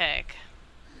bake a cake.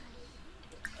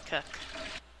 Cook.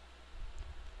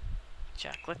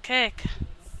 Chocolate cake.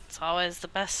 It's always the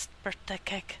best birthday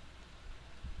cake.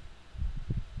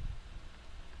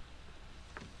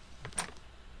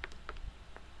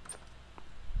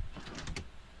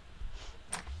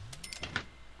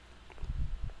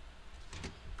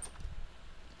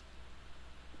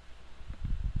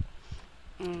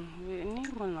 We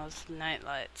need one of those night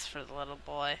lights for the little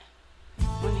boy.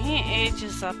 When he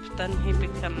ages up, then he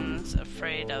becomes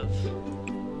afraid of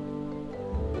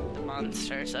the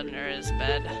monsters under his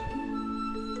bed.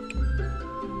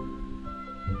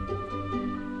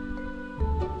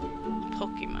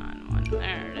 Pokemon one.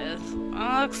 There it is.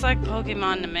 Well, it looks like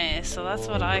Pokemon to me, so that's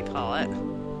what I call it.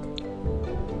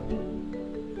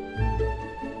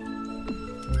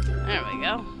 There we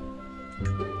go.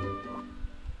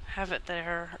 Have it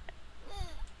there.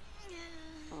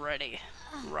 Ready.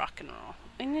 Rock and roll.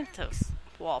 We need to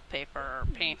wallpaper or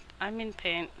paint. I mean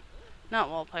paint. Not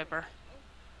wallpaper.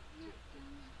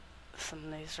 Some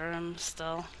of these rooms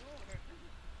still.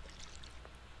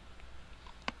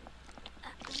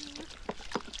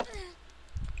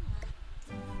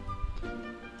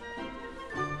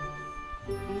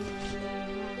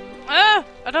 Ah!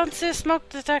 I don't see a smoke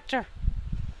detector.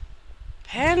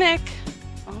 Panic!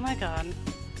 Oh my god.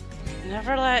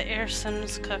 Never let your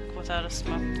Sims cook without a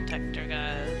smoke detector,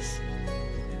 guys.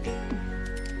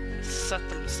 Set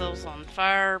themselves on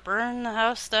fire, burn the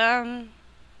house down.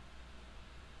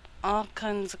 All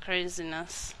kinds of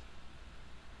craziness.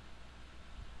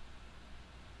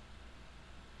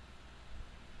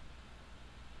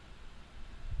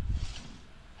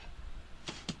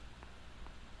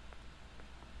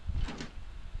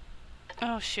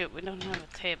 Oh shoot, we don't have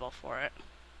a table for it.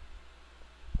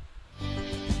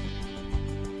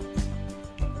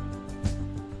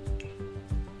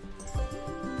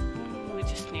 We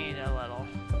just need a little.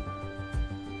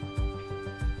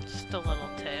 Just a little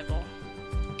table.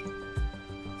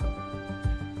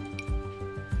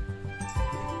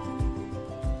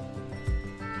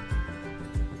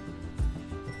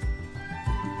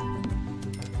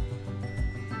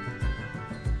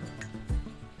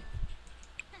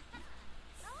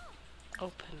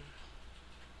 Open.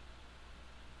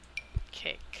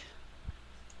 Cake.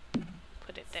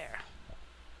 Put it there.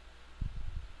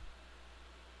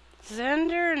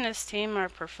 Xander and his team are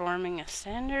performing a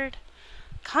standard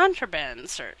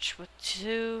contraband search with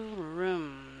 2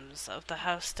 rooms of the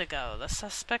house to go. The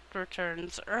suspect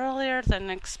returns earlier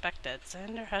than expected.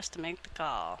 Xander has to make the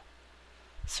call.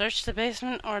 Search the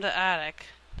basement or the attic.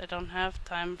 They don't have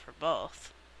time for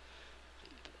both.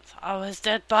 There's always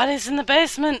dead bodies in the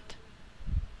basement.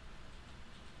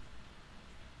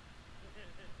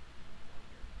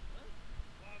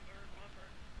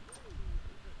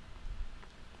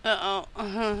 Uh-oh.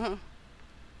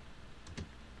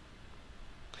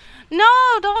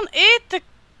 No, don't eat the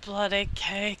bloody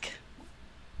cake.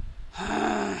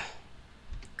 It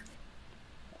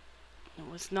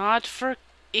was not for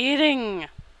eating.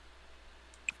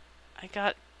 I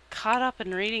got caught up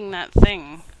in reading that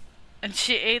thing, and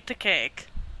she ate the cake.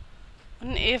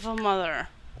 What an evil mother.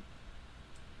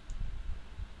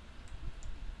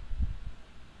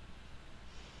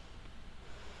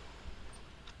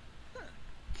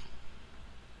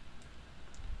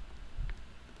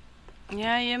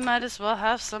 Yeah, you might as well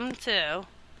have some too.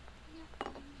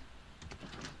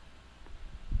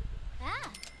 Ah.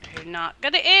 If you're not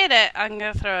gonna eat it, I'm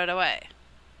gonna throw it away.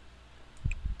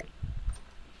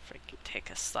 Freaking take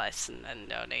a slice and then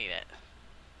don't eat it.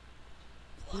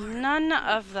 None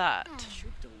of that.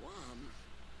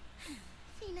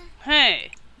 Fina.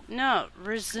 Hey, no,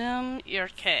 resume your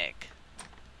cake.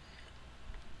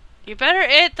 You better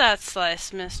eat that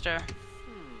slice, mister.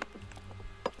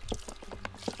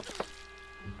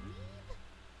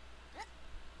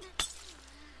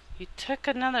 You took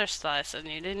another slice and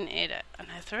you didn't eat it, and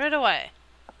I threw it away.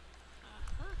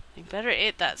 You better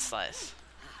eat that slice.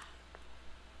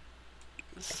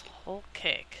 This whole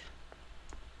cake.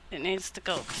 It needs to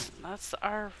go. That's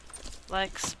our,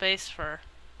 like, space for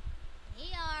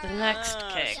Here are. the next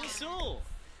cake. So.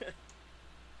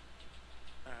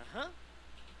 Uh-huh.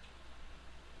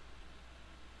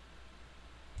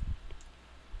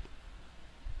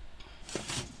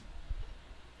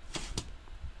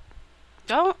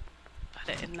 Don't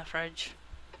put it in the fridge.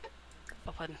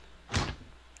 Open.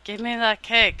 Give me that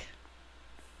cake.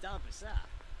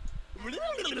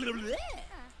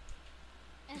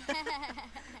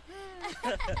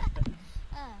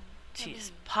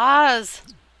 Jeez, pause.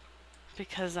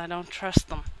 Because I don't trust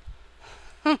them.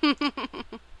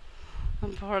 The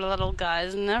poor little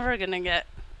guy's never gonna get...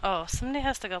 Oh, somebody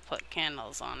has to go put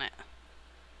candles on it.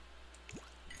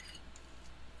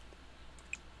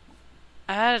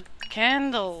 Add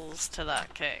candles to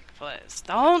that cake, please.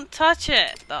 Don't touch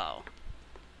it, though.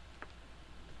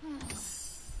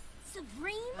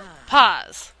 Sabrina?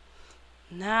 Pause.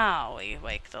 Now we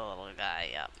wake the little guy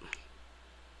up.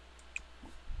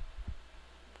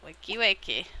 Wakey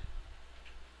wakey.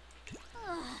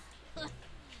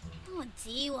 Oh,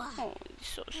 Diwa. Oh, he's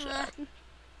so sad.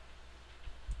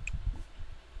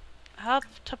 Help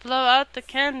to blow out the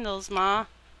candles, Ma.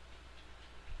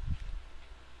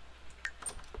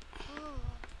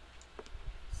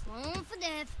 Sloan for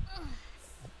death.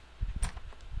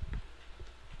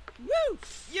 Woo!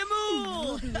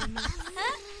 Yamul!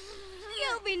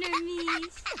 You'll be no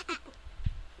knees.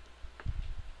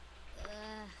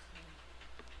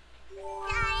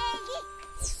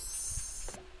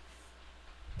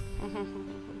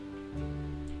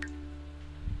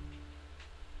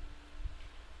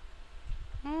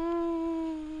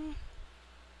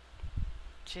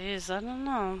 Jeez, I don't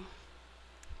know.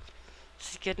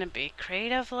 Is he gonna be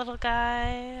creative little guy?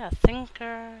 A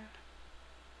thinker?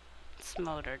 What's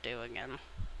Motor do again?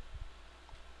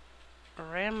 A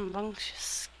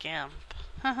rambunctious scamp.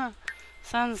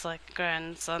 Sounds like a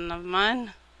grandson of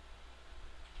mine.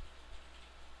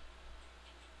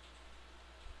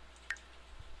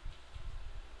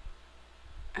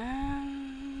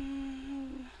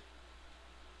 And...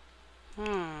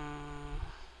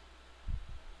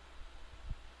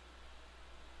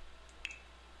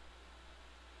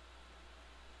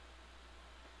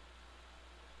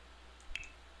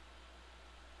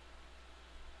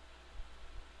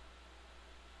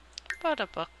 About a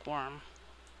bookworm.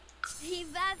 See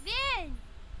that in.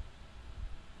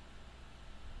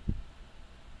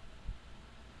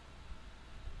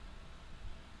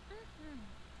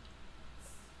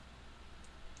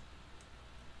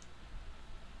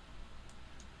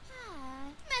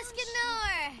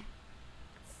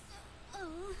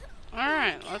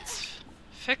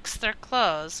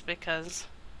 clothes because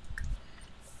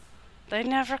they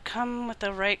never come with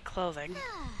the right clothing.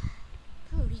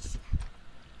 Police.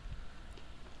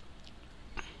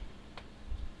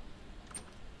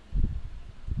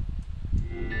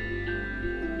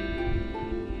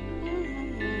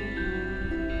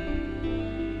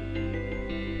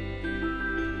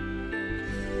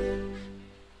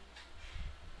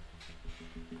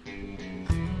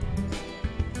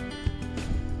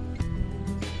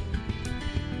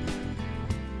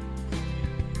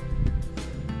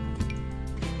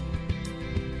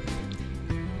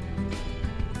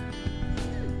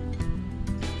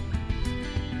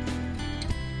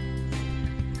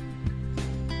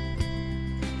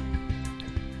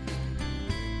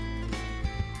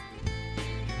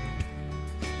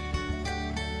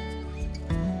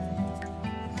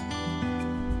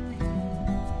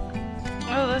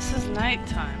 Oh, this is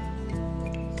nighttime.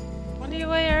 What do you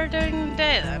wear during the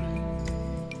day then?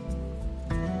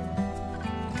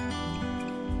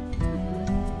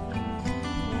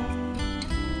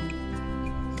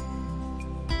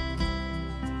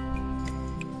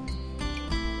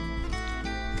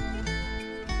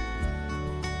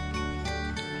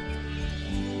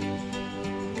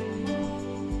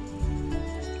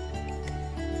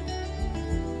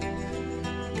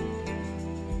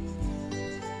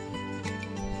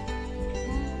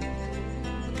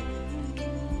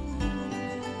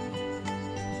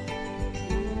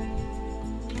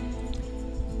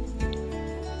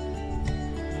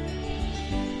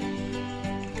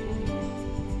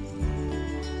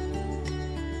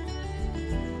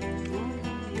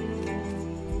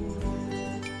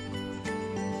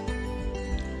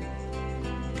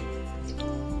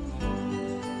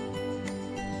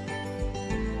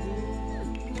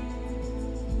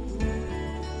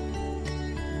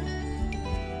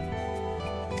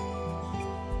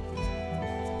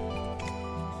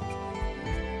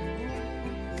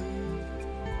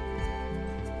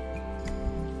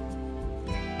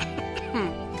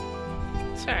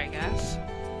 Sorry, guys.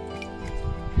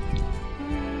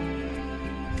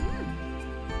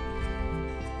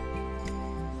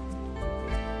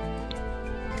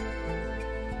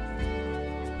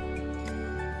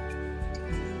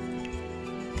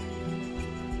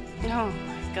 Oh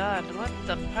my god, what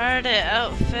the party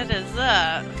outfit is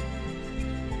that?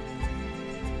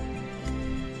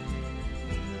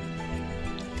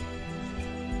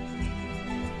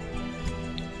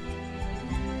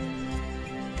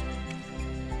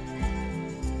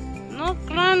 No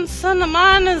grandson of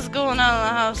mine is going out of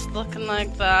the house looking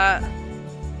like that.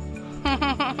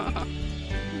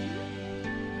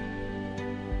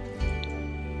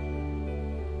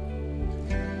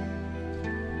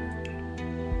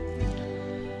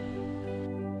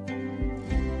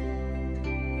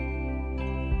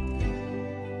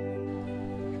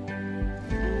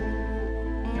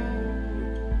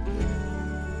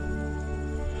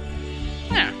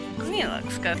 Yeah, he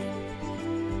looks good.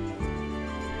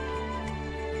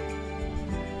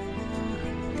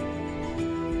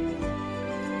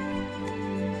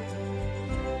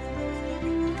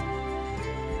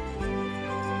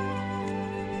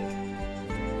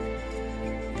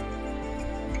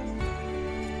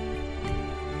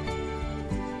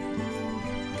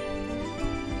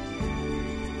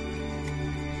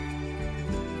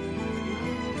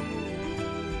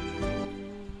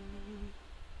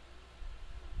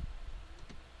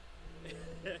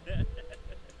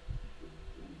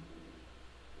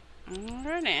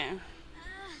 Alrighty.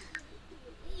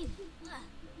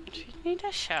 If you need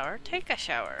a shower, take a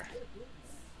shower.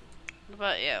 What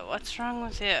about you? What's wrong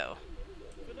with you?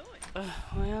 Ugh,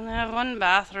 we only have one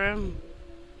bathroom.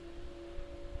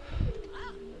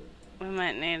 We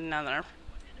might need another.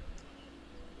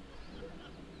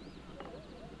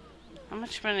 How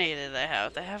much money do they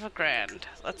have? They have $1,000.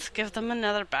 Let's give them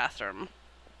another bathroom.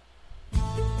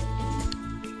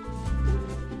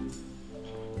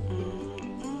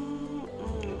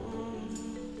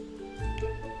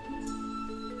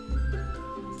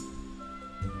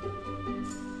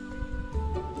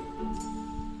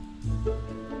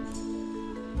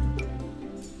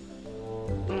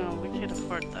 No, we can't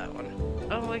afford that one.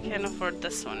 Oh, we can't afford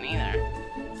this one either.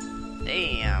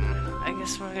 Damn. I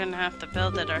guess we're gonna have to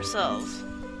build it ourselves.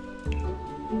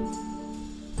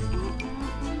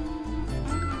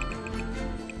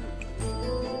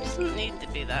 Doesn't need to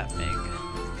be that big.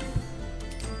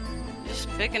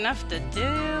 Just big enough to do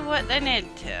what they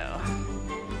need to.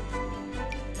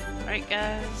 Right,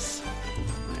 guys?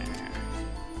 There.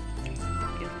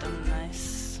 Give them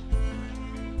nice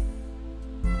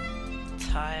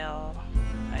tile,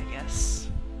 I guess.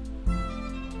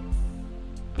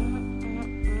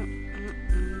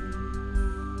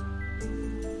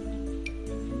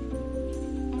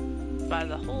 by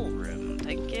the whole room.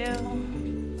 Thank you.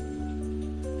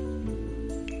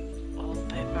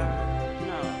 Wallpaper.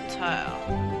 No, tile.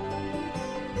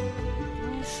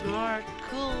 Need some more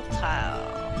cool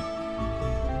tile.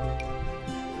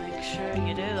 Make sure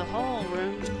you do the whole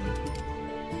room.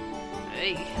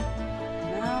 Hey.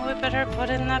 Now we better put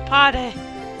in that potty.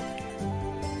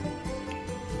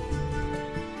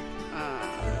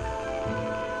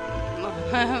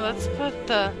 Let's put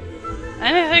the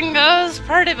anything goes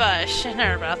party bush in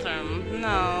our bathroom.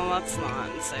 No, let's not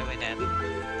say we did.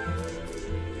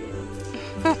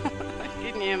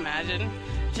 Can you imagine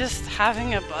just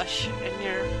having a bush in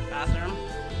your bathroom?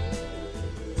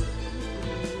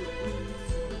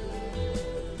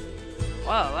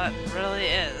 Well, that really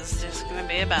is just gonna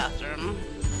be a bathroom.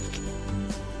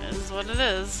 It is what it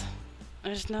is.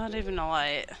 There's not even a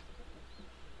light.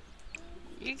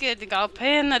 You get to go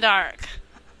pee in the dark.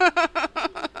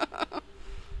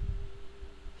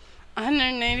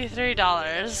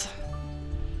 $183.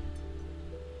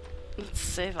 Let's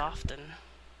save often.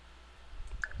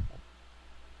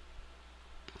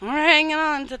 We're hanging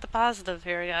on to the positive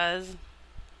here, guys.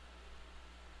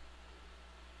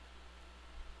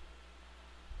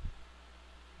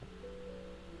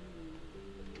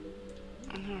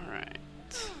 Alright.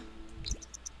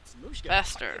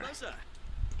 Faster.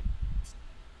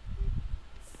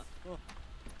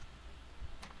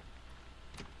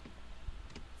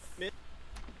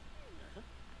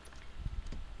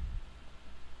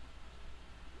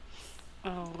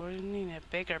 Oh, we need a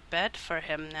bigger bed for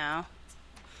him now.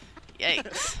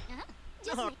 Yikes.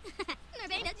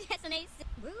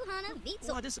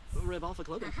 What is Revolver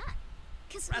clothing?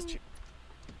 Rascher.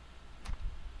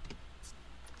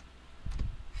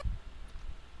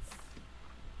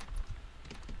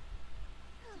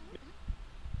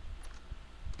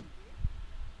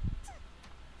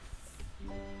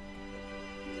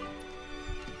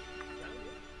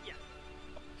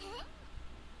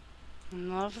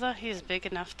 Love that he's big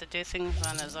enough to do things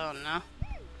on his own now.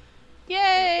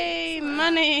 Yay!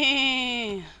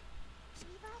 Money!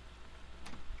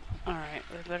 Alright,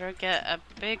 we better get a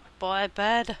big boy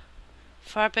bed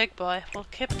for a big boy. We'll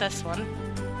keep this one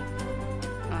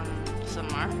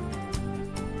somewhere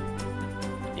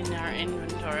in our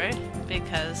inventory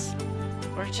because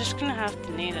we're just gonna have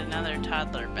to need another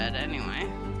toddler bed anyway.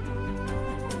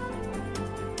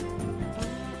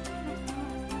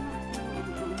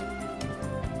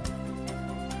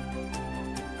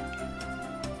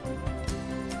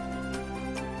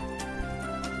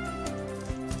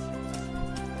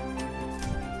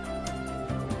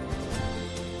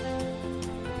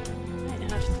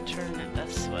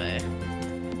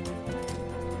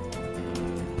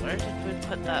 Where did we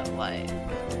put that light?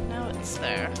 Now it's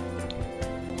there.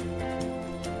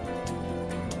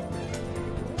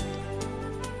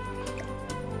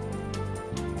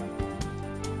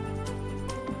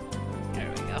 There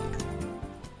we go.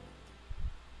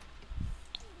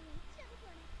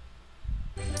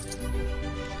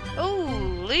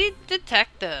 Oh, lead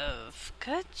detective.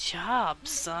 Good job,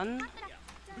 son.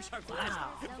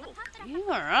 Wow, you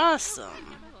are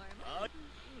awesome.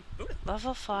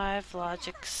 Level 5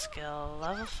 logic skill,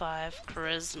 level 5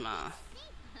 charisma.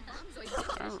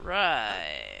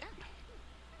 Alright.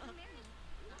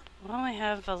 Well, we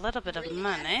have a little bit of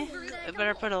money. We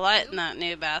better put a light in that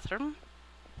new bathroom.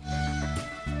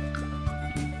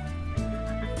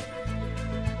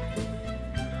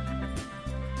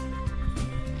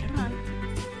 Come on.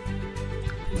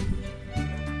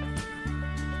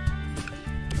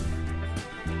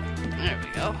 There we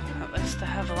go. At least I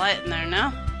have a light in there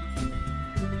now.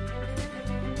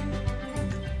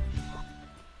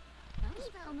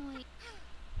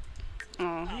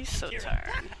 Oh, he's so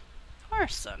tired. Poor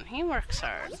son, he works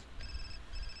hard.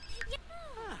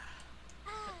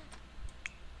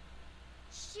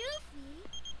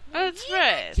 Oh, it's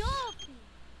right.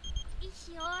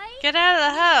 Get out of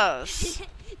the house.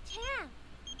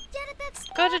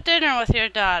 Go to dinner with your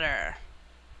daughter.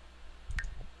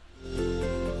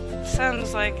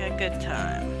 Sounds like a good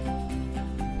time.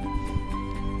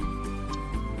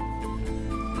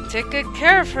 Take good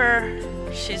care of her.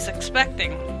 She's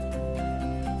expecting.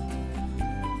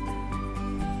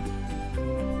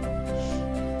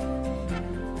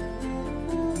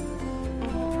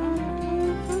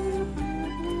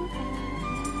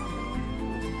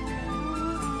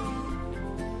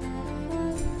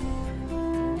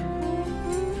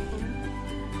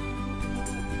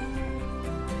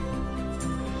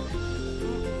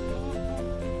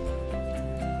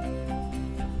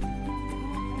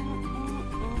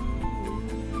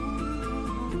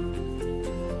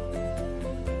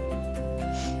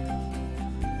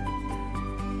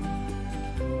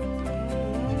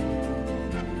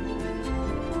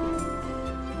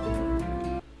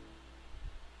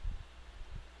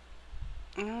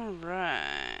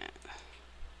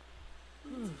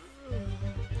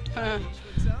 Have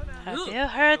you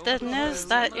heard the news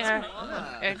that your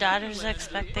daughter's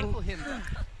expecting?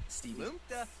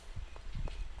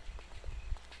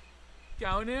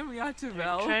 Gaunim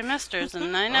Yatuvel. Trimesters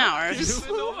in 9 hours.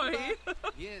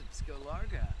 Gibbs, go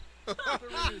larga.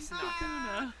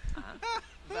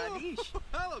 Vadish.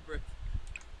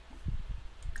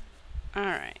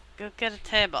 Alright, go get a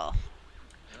table.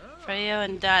 For you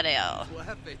and Daddy-O.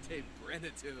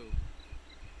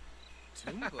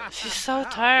 She's so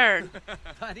tired.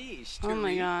 Vadish. Oh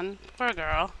my god, poor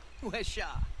girl. Wesha.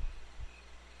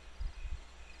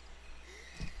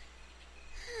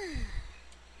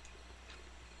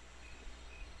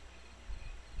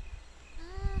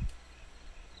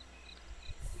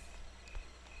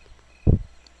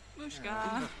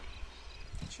 Mushka.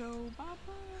 Cho Baba.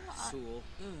 Soul.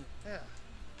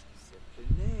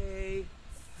 Symphony.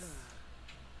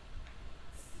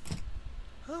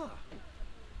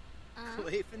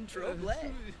 Cleef and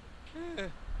Troble.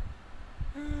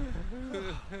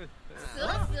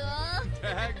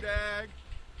 Dag.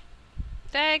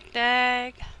 Dag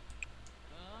dag.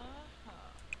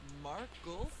 Mark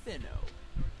Golfino.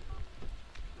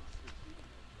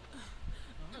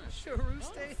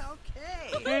 Sharuste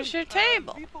Halkay. Here's your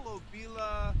table. People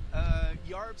Obila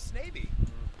Yarb Snavy.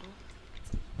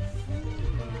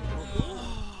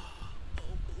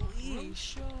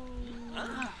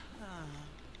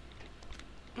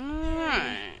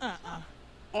 Alright.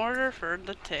 Order for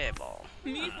the table.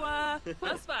 Miwa.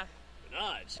 Aspa.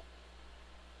 Benaj.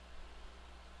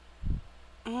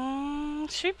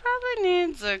 She probably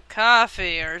needs a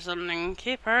coffee or something.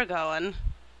 Keep her going.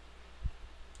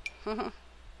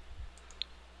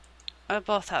 I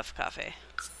both have coffee.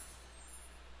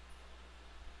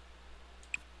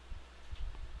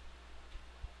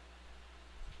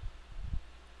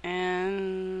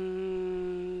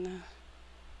 And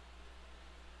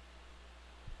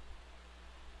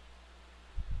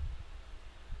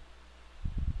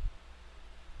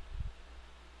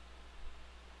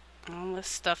all this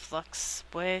stuff looks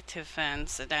way too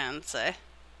fancy dancy.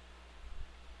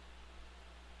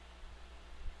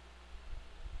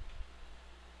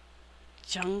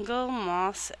 Jungle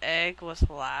moss egg with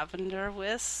lavender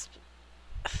wisp?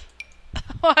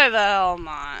 Why the hell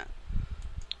not?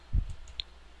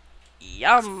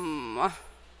 Yum!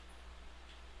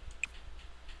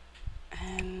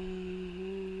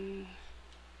 And...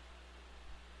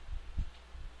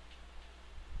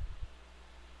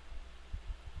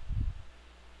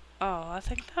 oh, I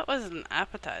think that was an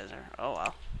appetizer. Oh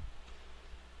well.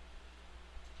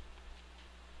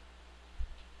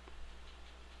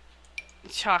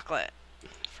 Chocolate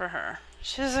for her.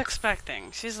 She's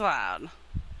expecting. She's loud.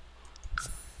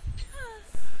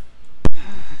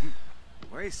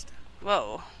 Waste.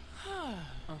 Whoa.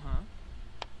 Uh-huh.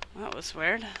 That was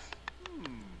weird.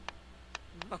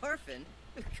 Orphan.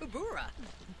 Kabura.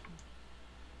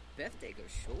 Beftego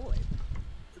Shoy.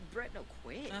 Brett no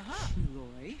Quinn. Uh-huh.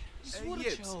 Loy.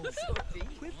 Yips.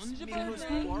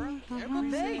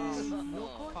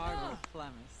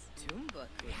 Tumba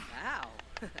Wow.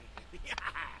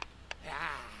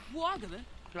 Wagale.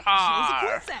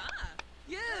 Rawr.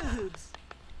 Yibs.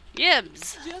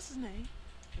 Yibs. Just his name.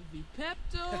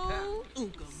 Vipepto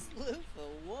Unkum. Sloofa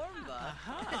Warmba.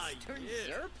 Stern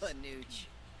Zerpa Nooch.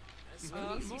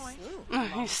 Boy.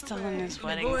 He's still in his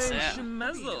wedding Boy suit.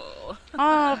 Shemezzel.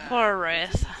 Oh, poor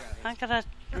Wraith. I gotta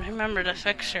remember to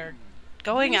fix your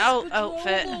going out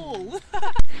outfit.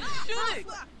 Shunik.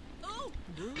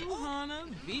 Bruhana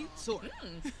Vitsort.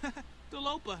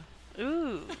 Dolopa.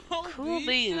 Ooh, cool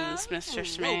beans, Mr.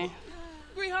 Smee.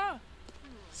 Griha.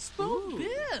 Spoon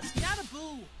Biff.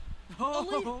 Yataboo.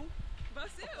 Oh.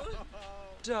 Basil.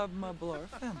 Dub my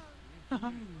blorfem.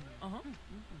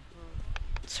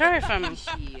 Sorry if I'm,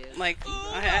 like,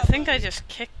 I think I just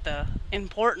kicked the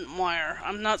important wire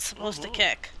I'm not supposed to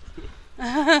kick.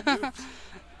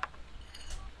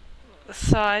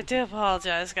 So I do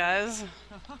apologize, guys.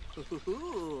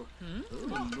 Ooh.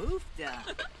 Moofda.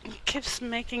 It keeps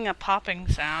making a popping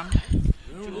sound.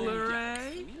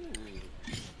 Jewelry.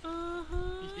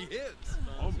 Yips.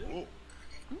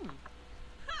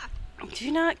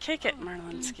 Do not kick it,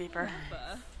 Merlin's Keeper.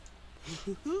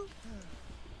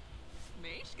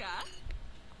 Meshka.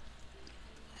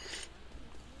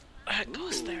 That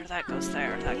goes there, that goes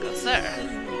there, that goes there.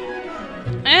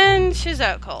 And she's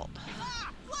out cold.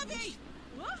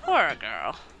 Poor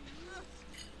girl.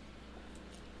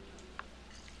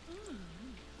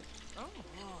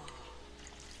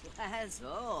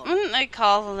 Wouldn't they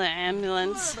call the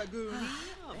ambulance?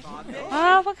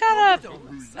 Well, we got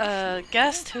a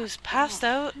guest who's passed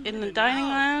out in the dining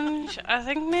lounge. I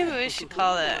think maybe we should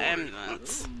call it an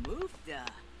ambulance.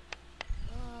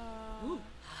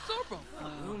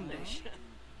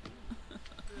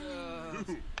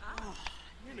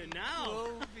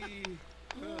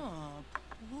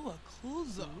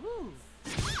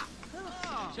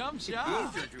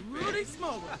 job, Rudy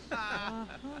Smoker.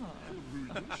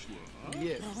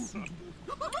 Yes.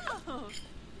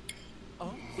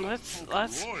 Let's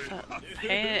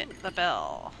pay the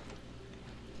bill.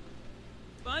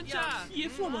 Buncha, you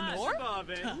from the north?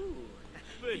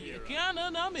 You can't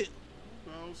it.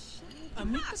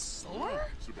 Amica Sore?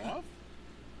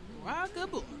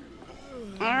 Rockaboo.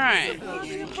 Alright.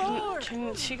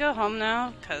 Can she go home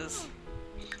now? Because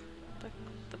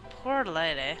the poor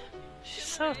lady, she's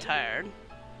so tired.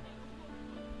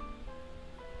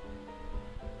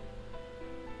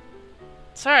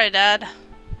 Sorry, Dad.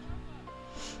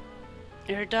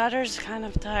 Your daughter's kind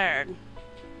of tired.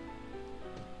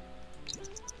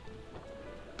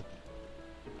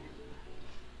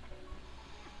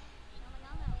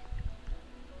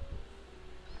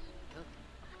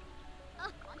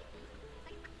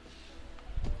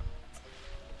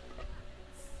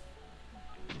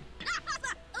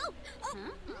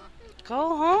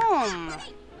 Go home.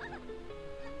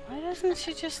 Why doesn't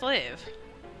she just leave?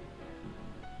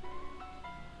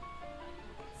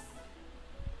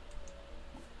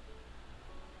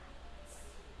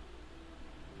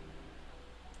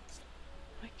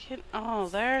 I can't. Oh,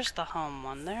 there's the home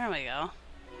one. There we go.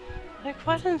 Like,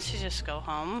 why didn't she just go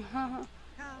home?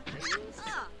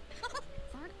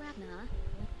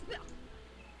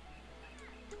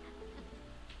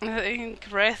 I think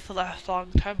Wraith left a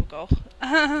long time ago.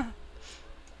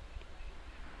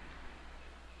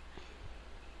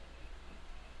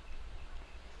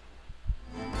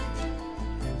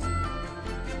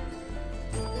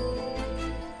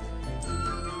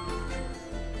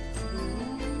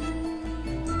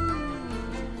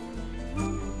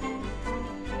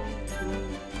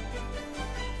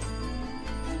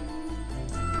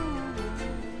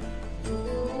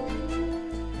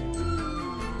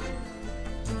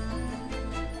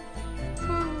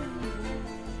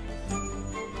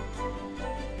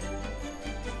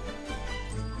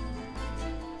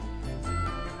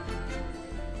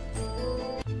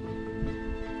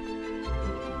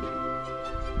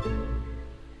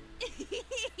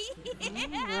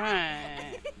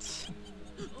 Right.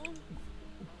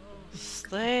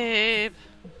 Sleep.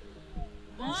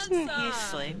 Isn't he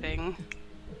sleeping?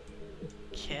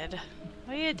 Kid,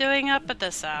 what are you doing up at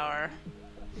this hour?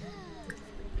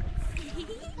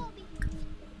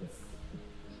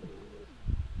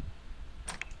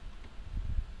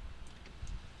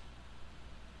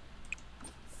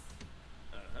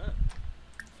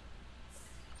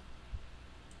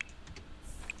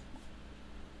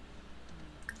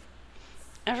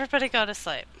 Everybody go to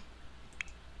sleep.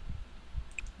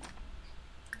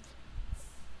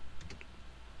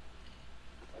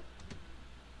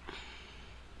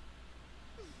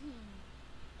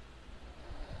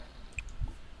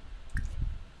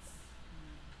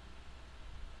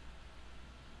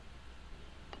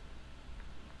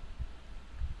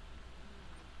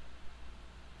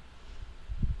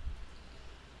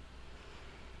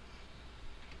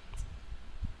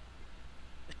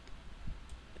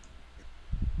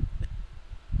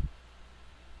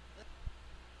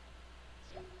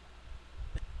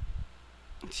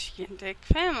 She can take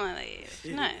family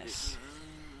leave. Nice.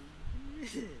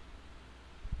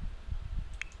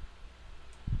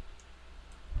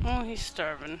 Oh, he's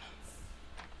starving.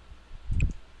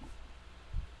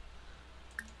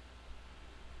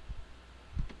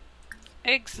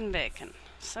 Eggs and bacon.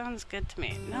 Sounds good to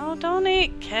me. No, don't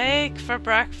eat cake for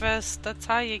breakfast. That's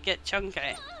how you get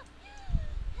chunky.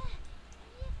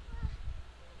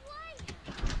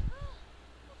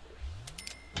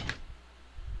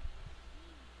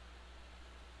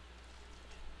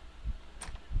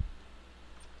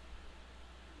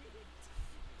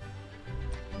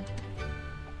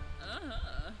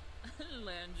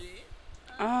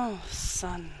 Oh,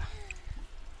 son.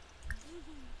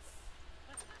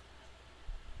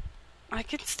 I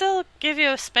can still give you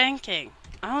a spanking.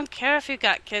 I don't care if you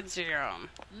got kids of your own.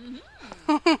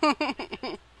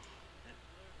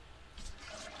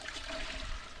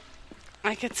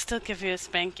 I could still give you a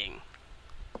spanking.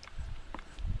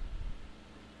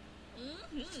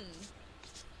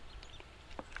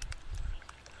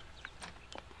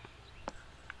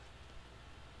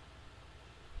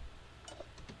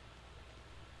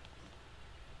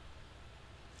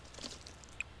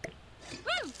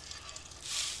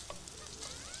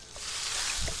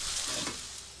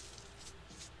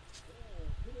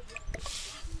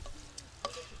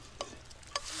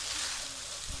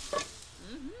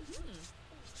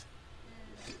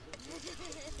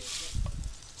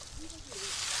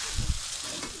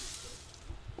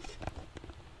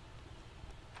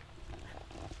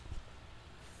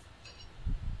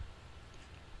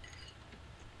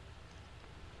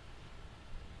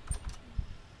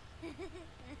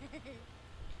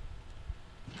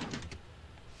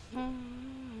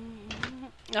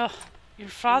 Oh, your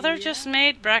father just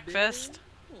made breakfast.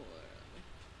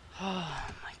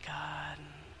 Oh my god.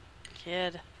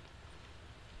 Kid.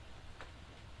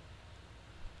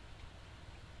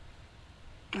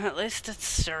 At least it's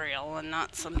cereal and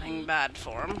not something bad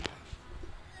for him.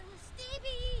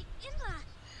 Stevie, Indra.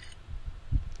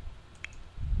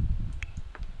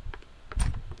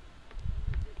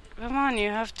 Come on,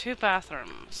 you have 2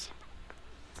 bathrooms.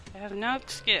 You have no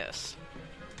excuse.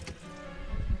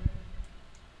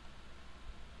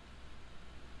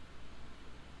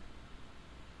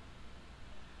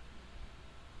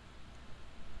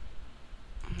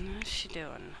 What's she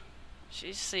doing?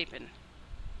 She's sleeping.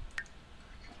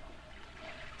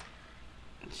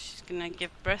 She's gonna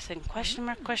give birth in question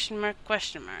mark, question mark,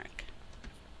 question mark.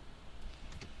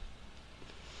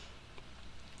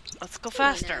 Let's go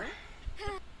faster.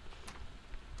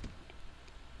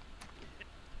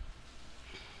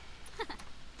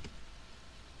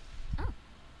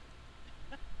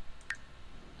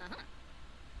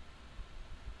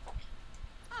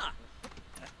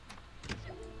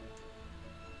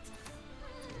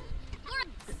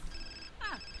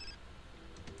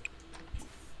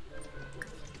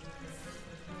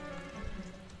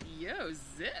 Yo,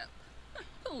 zip.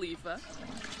 Khalifa.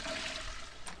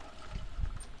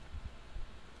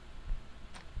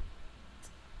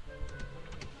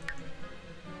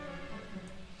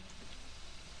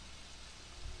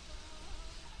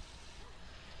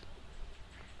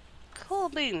 Cool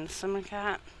beans, Summer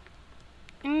Cat.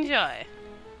 Enjoy.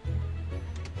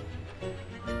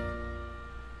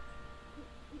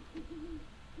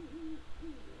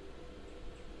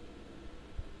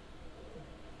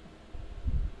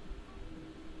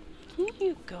 Can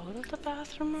you go to the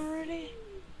bathroom already?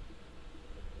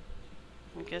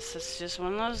 I guess it's just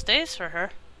one of those days for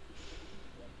her.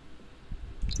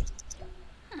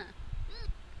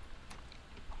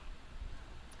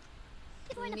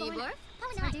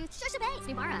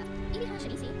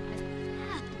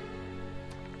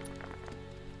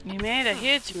 You made a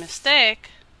huge mistake.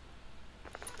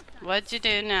 What'd you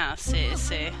do now,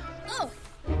 Cece? Oh.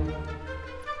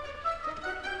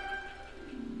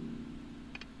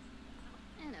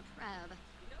 And a prob.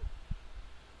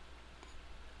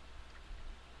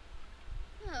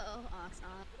 Oh, ox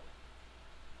off.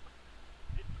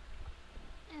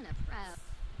 And a prob.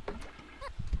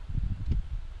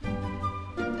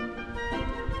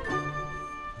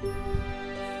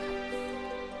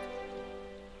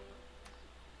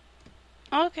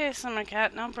 Okay, Summer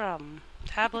Cat, no problem.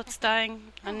 Tablet's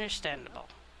dying, understandable.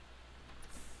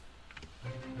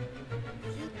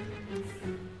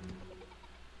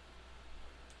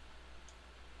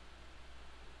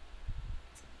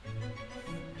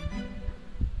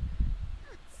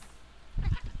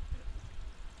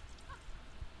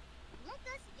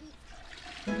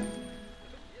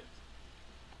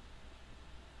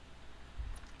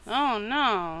 Oh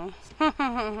no.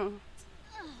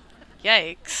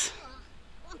 Yikes.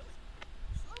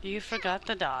 You forgot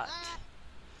the dot.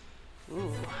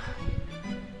 Ooh.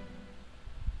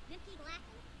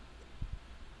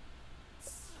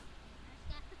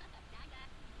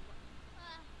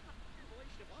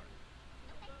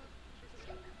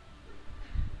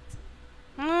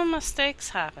 Well, mistakes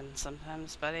happen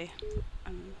sometimes, buddy.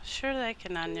 I'm sure they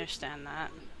can understand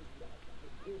that.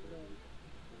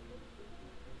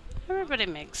 Everybody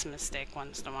makes a mistake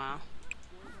once in a while.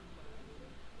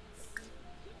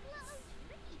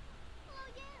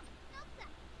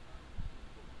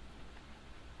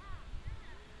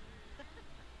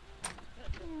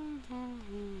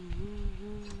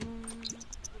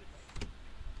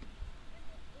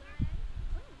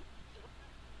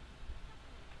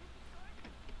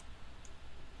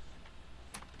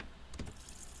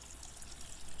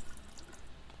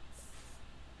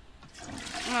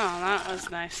 Oh, that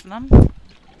was nice of them.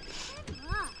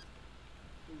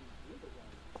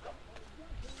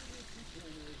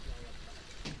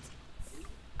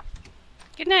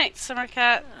 Good night, Summer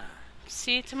Cat.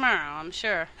 See you tomorrow, I'm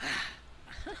sure.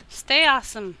 Stay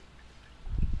awesome.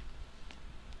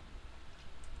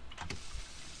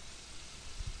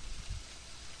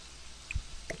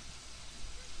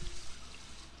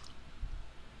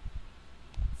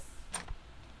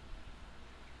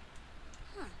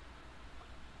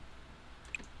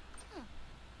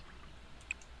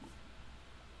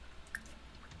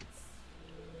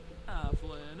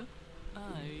 Avlin.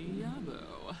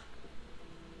 Ayabo.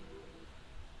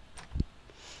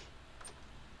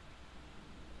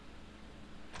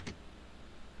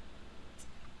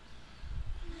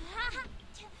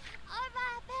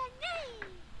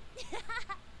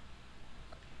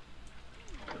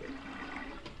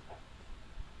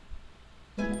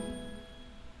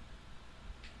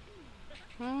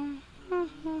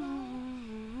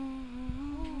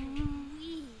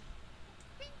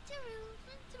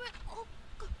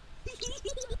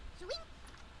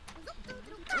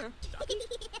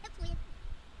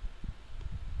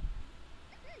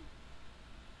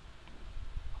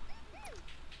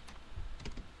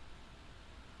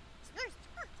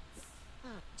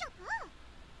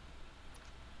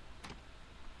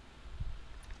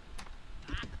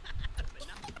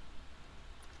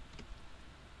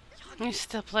 He's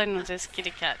still playing with his kitty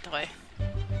cat toy.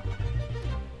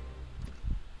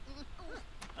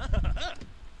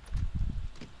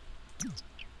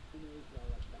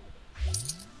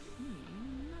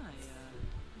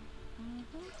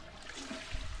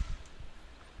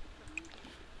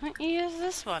 Why don't you use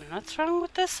this one? What's wrong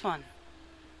with this one?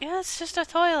 Yeah, it's just a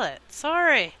toilet.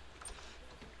 Sorry.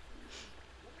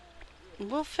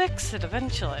 We'll fix it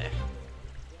eventually.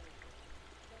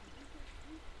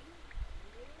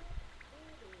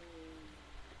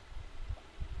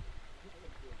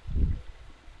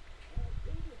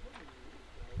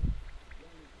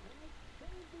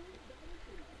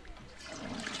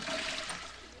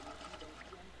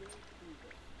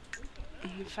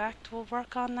 In fact, we'll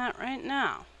work on that right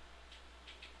now.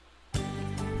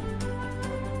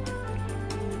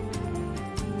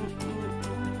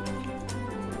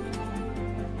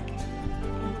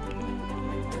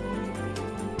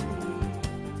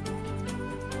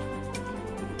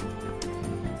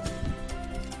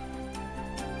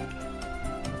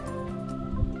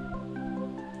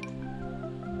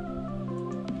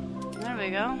 There we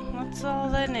go. That's all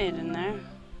they need in there.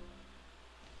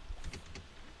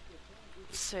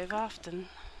 Save often.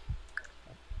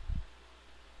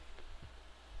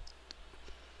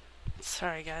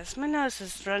 Sorry guys, my nose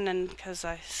is running because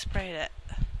I sprayed it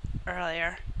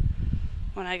earlier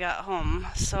when I got home,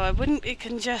 so I wouldn't be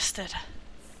congested.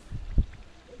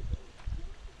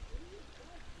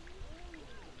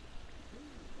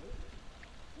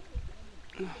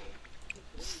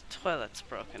 This toilet's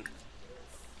broken.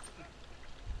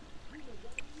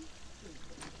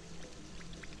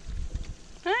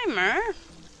 Hi, Mer.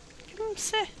 Come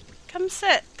sit. Come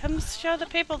sit. Come show the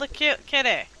people the cute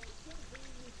kitty.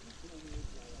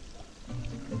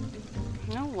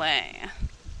 No way.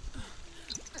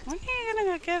 When are you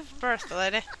gonna go give birth,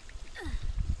 lady?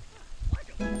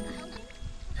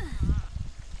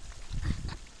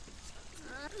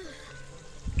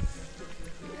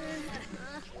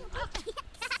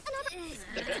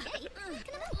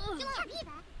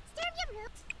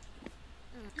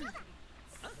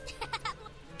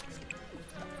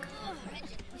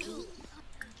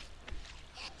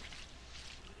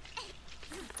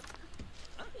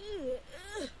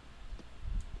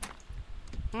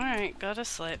 Alright, go to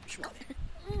sleep.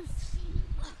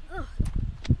 Oh,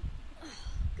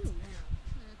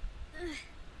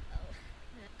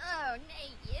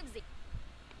 nay, Yibsy.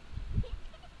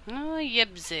 Oh,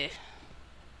 Yibsy.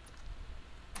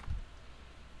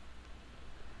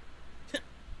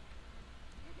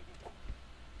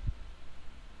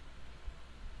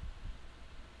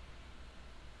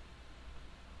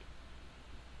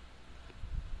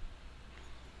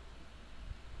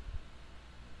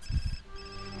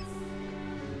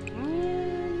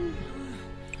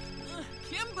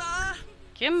 Kimba!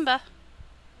 Kimba.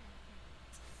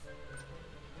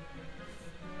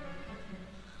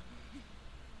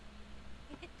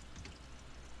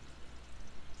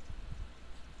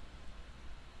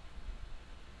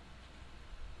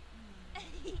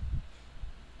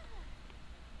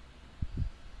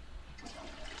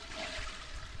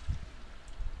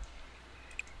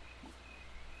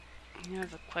 You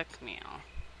have a quick meal.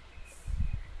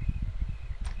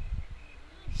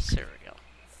 Cereal.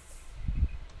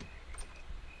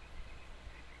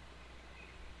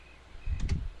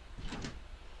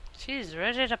 She's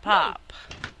ready to pop.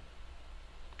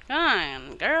 Come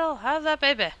on, girl, have that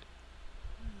baby.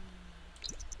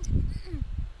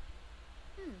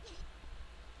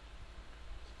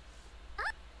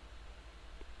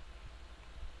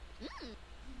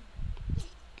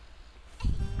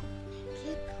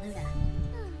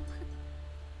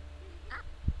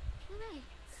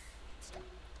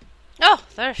 Oh,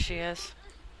 there she is.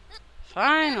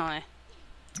 Finally.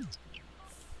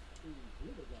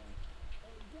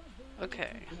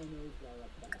 Okay.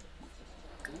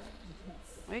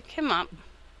 Wake him up.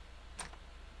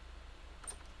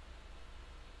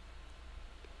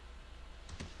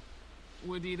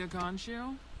 Wadida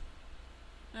Concho?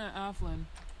 Aflin.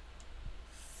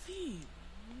 Fee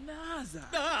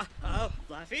Naza.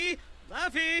 Fluffy!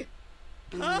 Fluffy!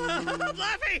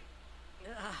 Fluffy!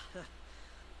 Yeah,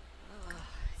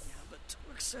 but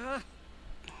Torxa.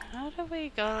 How do we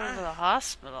go to the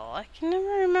hospital? I can never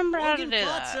remember how to do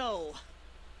that. Plazzo.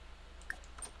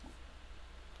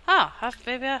 Oh, have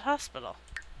baby at hospital.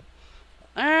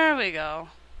 There we go.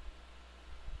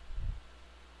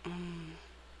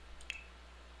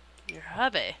 Your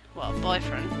hubby. Well,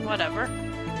 boyfriend. Whatever.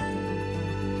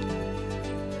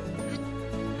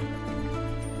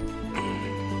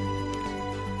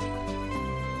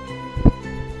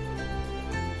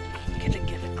 I'm gonna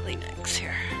get a Kleenex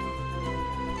here.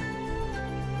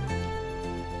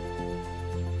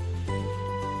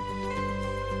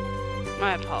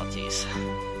 My apologies.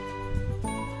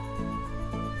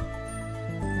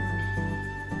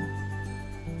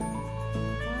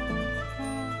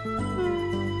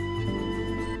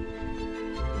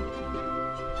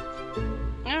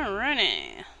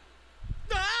 Alrighty.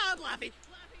 Ah, Bluffy!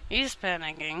 He's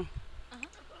panicking.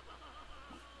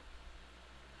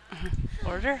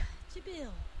 Order? Jibil.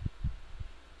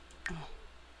 I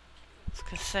was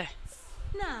gonna say.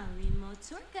 Narimo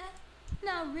Turka.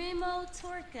 Narimo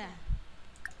Turka.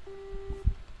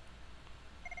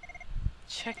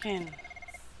 Chicken.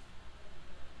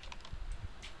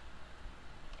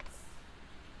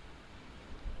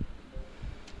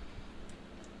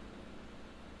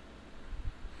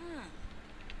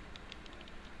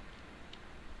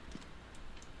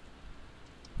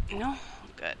 No?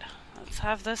 Good. Let's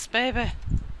have this baby.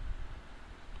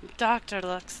 Doctor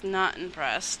looks not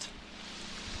impressed.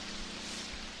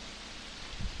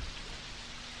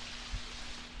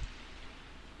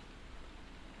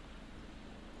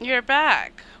 You're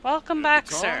back. Welcome back,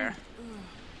 sir.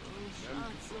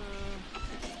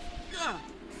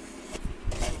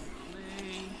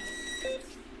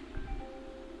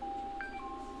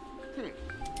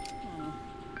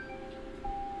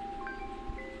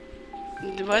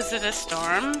 Was it a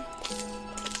storm?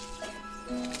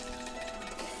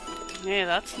 Hey,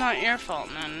 that's not your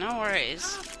fault, man. No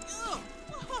worries.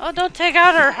 Oh, don't take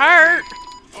out her heart!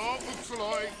 Oh,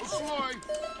 upsaloy, upsaloy.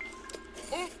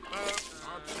 Oh,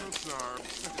 that's no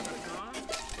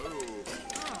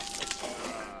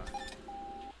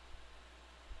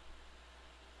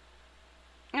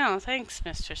Oh, thanks,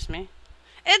 Mr. Smee.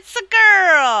 It's a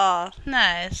girl!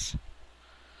 Nice.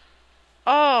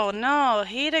 Oh, no,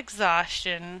 heat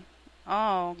exhaustion.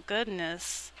 Oh,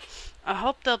 goodness. I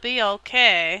hope they'll be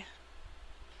okay.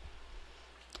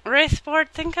 Wraithboard,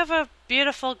 think of a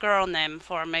beautiful girl name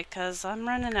for me, because I'm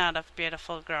running out of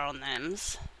beautiful girl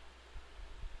names.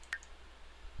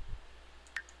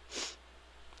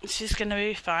 She's gonna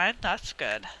be fine? That's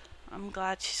good. I'm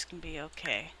glad she's gonna be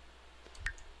okay.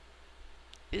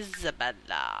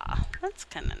 Isabella. That's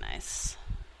kinda nice.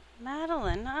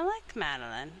 Madeline. I like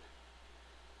Madeline.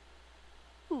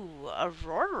 Ooh,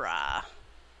 Aurora.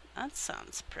 That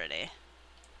sounds pretty.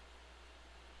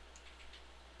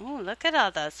 Ooh, look at all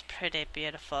those pretty,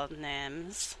 beautiful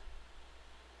names.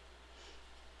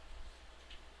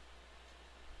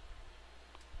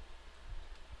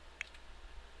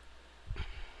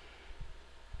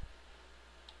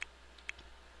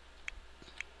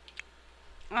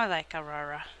 I like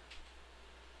Aurora.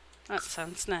 That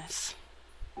sounds nice.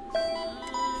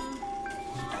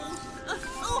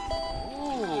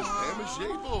 Oh,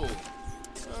 Pamajable.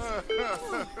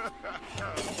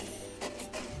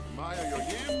 Maya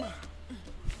Yoyim.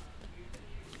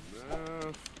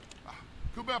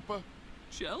 Kubepa.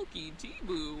 Chelky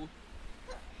T-Boo.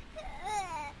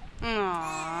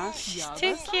 Aww, she's Yeah,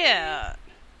 too that's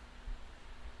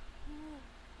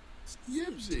cute.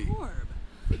 Yibsy. Orb.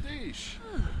 Fadish.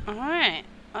 Alright,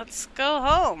 let's go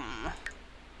home.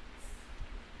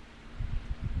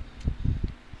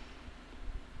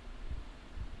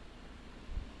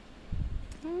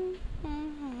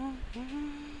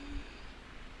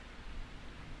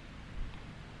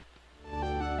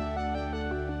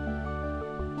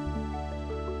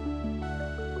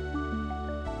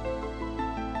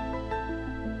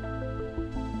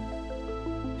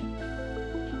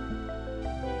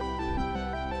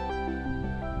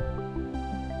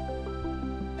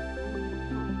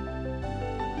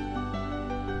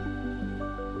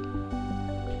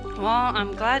 Well,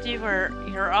 I'm glad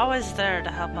you're always there to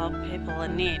help out people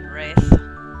in need, Wraith.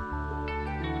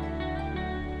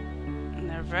 And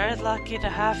they're very lucky to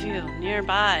have you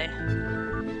nearby.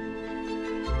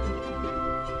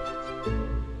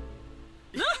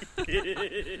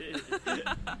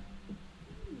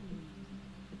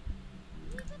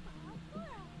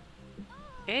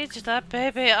 Age that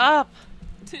baby up!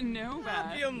 To know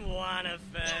that. You wanna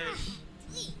fish?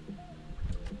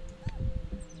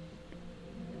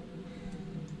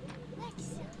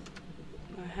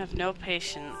 I have no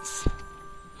patience.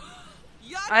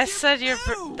 I said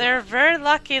they're very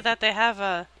lucky that they have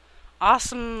a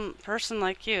awesome person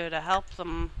like you to help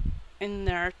them in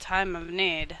their time of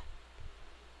need.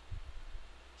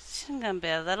 She's gonna be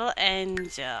a little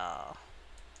angel.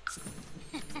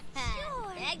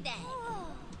 Baghdad.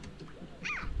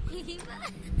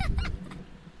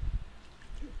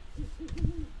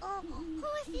 Oh, who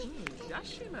is it?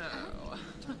 Yashimo.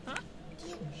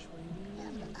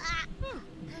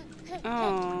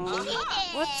 Oh,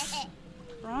 what's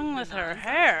wrong with her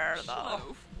hair,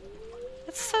 though?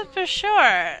 It's super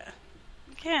short.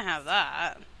 You can't have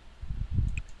that.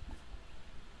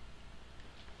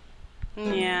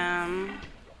 Yeah.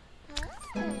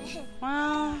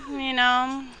 Well, you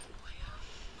know,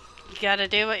 you gotta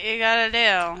do what you gotta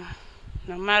do.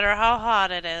 No matter how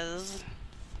hot it is.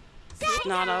 It's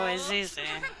not always easy.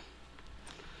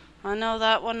 I know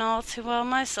that one all too well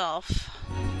myself.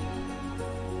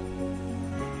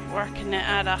 Working it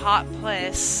at a hot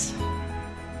place.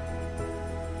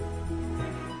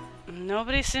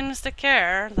 Nobody seems to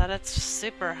care that it's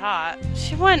super hot.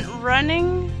 She went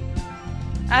running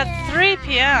at 3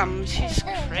 p.m. She's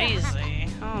crazy.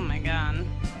 Oh my god.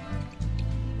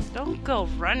 Don't go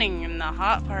running in the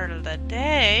hot part of the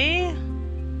day.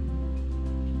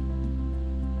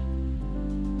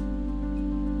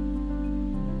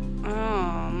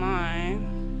 Oh my.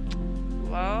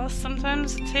 Well,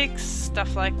 sometimes it takes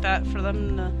stuff like that for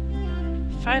them to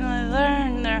finally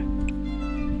learn their,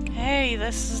 hey,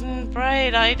 this isn't a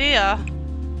bright idea.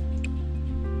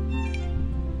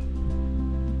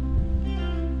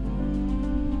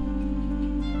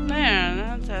 There,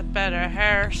 that's a better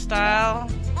hairstyle.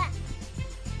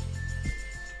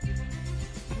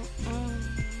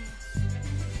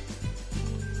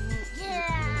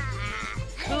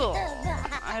 Cool.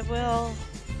 I will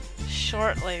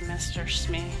shortly, Mr.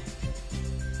 Smee.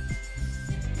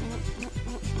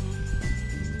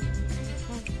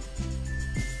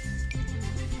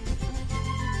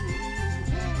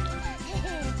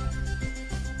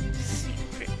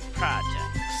 Secret projects.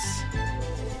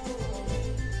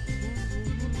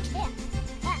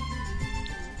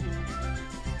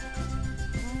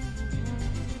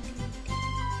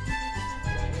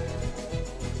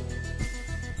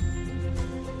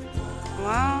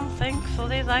 Well,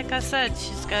 thankfully, like I said,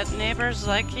 she's got neighbors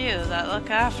like you that look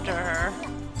after her.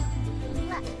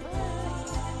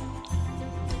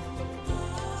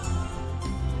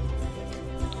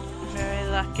 Very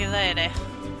lucky lady.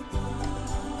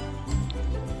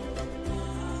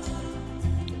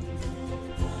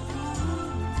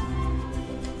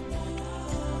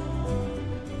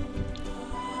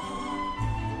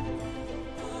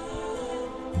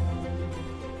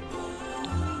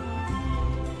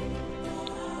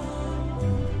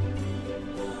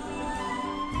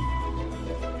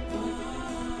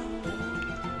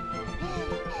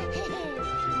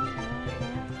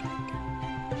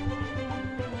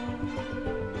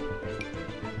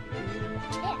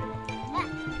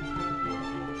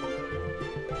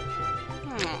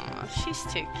 She's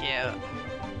too cute.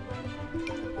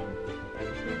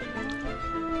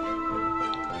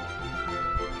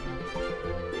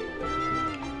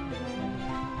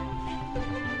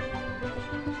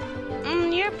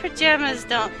 Your pajamas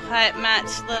don't quite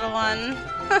match, little one.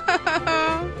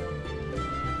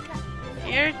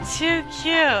 You're too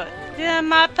cute. Yeah,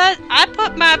 I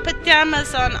put my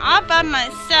pajamas on all by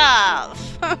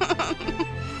myself.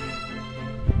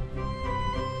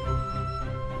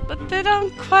 But they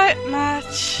don't quite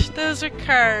match. Those are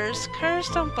Curs. Curs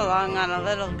don't belong on a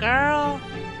little girl.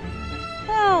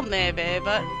 Well, maybe,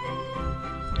 but,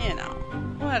 you know,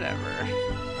 whatever.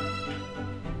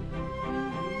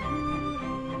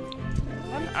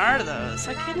 What are those?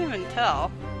 I can't even tell.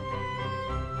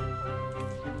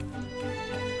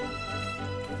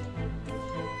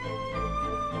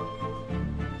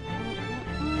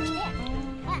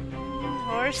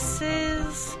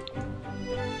 Horses.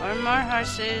 Or more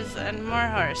horses and more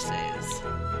horses.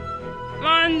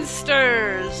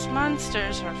 Monsters!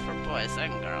 Monsters are for boys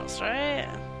and girls, right?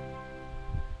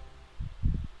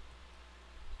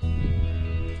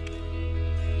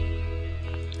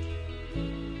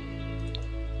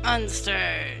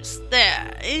 Monsters!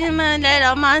 There! I'm a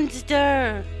little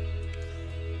monster!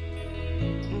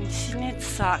 She needs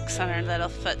socks on her little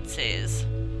footsies.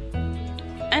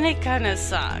 Any kind of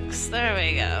socks. There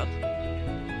we go.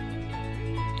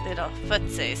 Little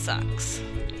footsie socks.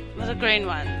 Little green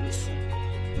ones.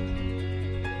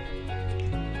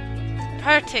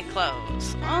 Party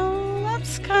clothes. Oh,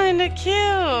 that's kinda cute.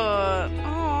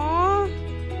 Aww.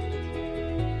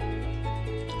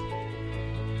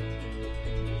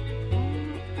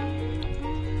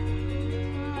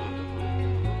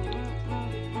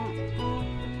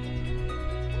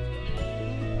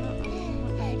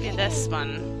 Maybe this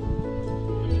one.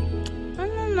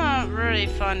 I'm not really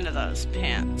fond of those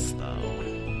pants, though.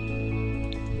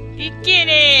 You get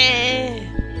it!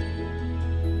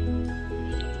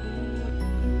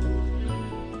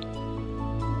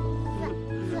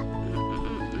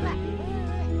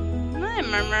 Hi,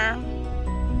 Murmur.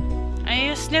 Are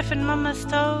you sniffing Mama's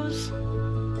toes?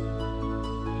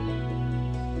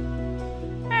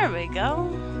 There we go.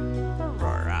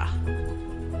 Aurora.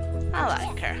 I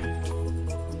like her.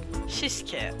 She's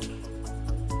cute.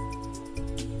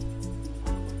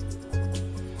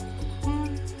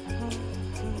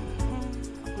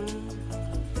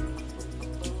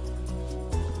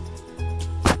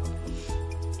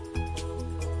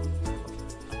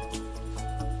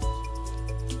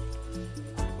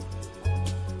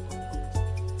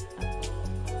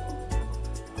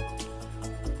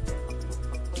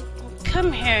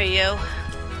 Come here, you.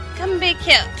 Come be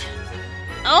cute.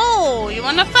 Oh, you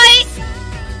wanna fight?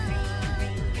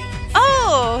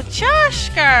 Oh,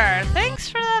 Joshgar! Thanks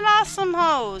for that awesome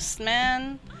host,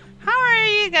 man. How are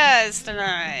you guys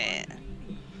tonight?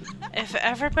 If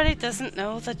everybody doesn't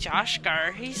know the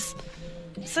Joshgar, he's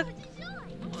a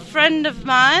friend of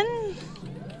mine.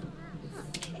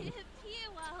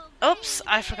 Oops,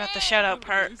 I forgot the shout out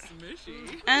part.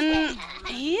 And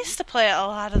he used to play a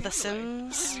lot of The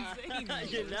Sims.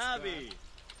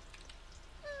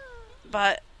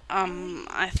 But,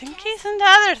 I think he's into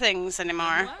other things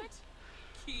anymore.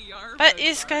 But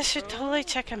you guys should totally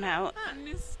check him out.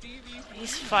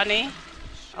 He's funny.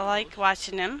 I like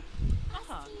watching him.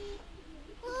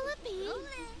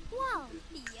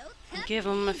 Give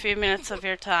him a few minutes of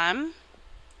your time.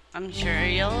 I'm sure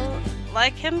you'll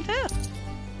like him too.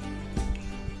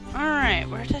 Alright,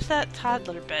 where did that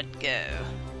toddler bed go?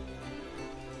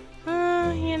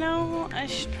 You know, I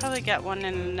should probably get one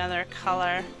in another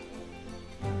color.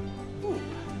 Ooh,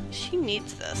 she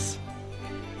needs this.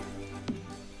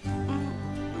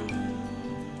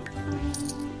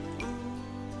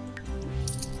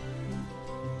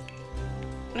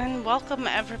 And welcome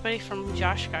everybody from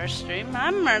Joshgar's stream.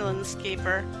 I'm Merlin's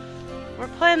Keeper. We're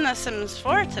playing The Sims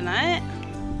 4 tonight.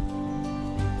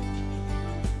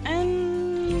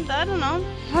 And I don't know.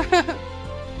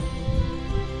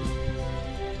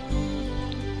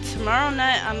 Tomorrow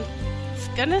night I'm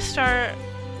gonna start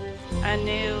a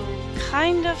new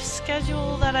kind of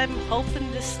schedule that I'm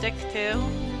hoping to stick to.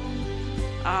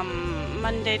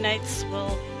 Monday nights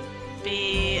will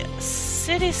be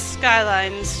City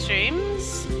Skylines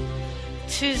streams.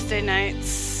 Tuesday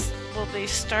nights will be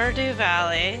Stardew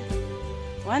Valley.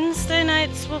 Wednesday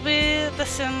nights will be The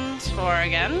Sims 4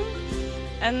 again.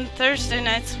 And Thursday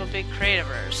nights will be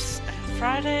Creativerse. And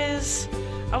Fridays,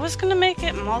 I was gonna make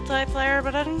it multiplayer,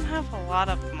 but I don't have a lot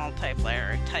of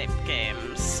multiplayer type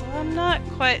games. So I'm not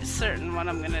quite certain what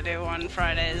I'm gonna do on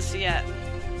Fridays yet.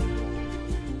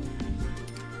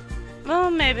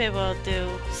 Well, maybe we'll do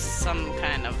some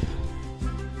kind of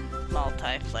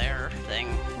multiplayer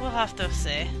thing. We'll have to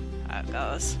see how it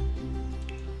goes.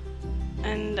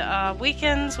 And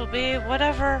weekends will be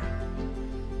whatever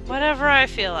I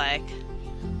feel like.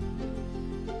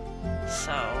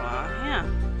 So, yeah.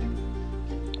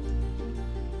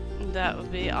 That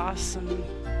would be awesome.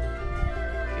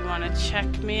 If you want to check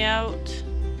me out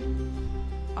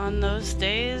on those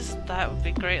days, that would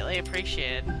be greatly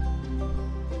appreciated.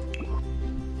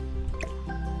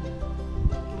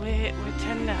 We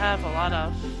tend to have a lot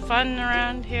of fun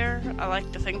around here. I like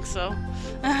to think so.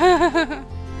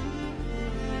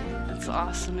 It's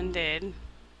awesome indeed.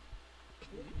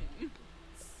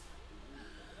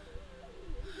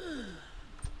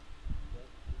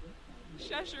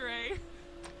 Sheshere,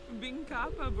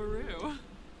 Binkapa Baru.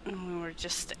 And we were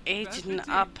just aging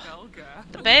up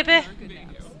the baby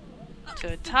to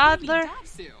a toddler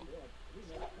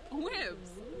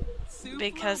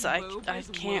because I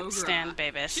can't stand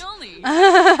babies.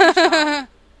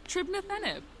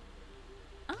 Tribnathenib.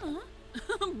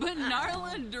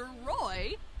 Benarla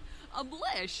Deroy.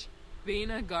 Ablish.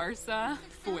 Vina Garza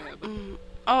Fwib.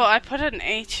 Oh, I put an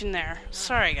H in there.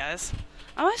 Sorry, guys.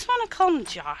 I always want to call him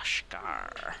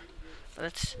Joshgar,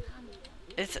 but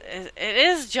it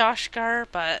is Joshgar,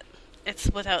 but it's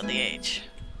without the H.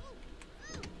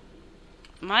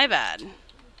 My bad.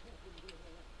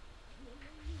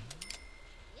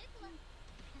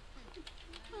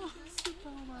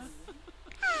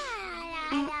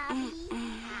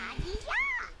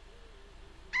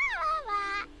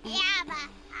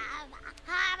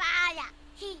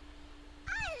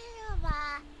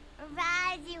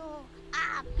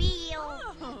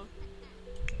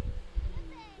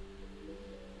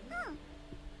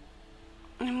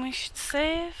 And we should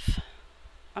save.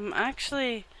 I'm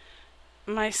actually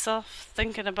myself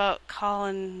thinking about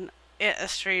calling it a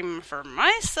stream for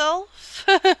myself.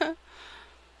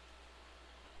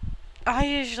 I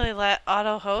usually let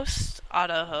auto host,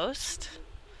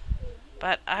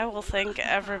 but I will thank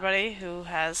everybody who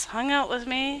has hung out with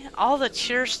me. All the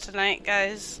cheers tonight,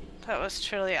 guys. That was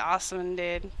truly awesome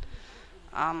indeed.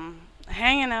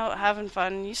 Hanging out, having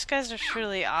fun. You guys are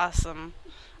truly awesome.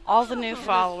 All the new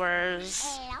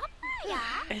followers.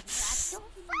 It's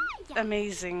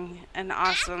amazing and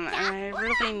awesome, and I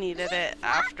really needed it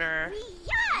after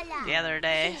the other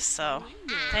day. So,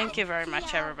 thank you very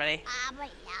much, everybody.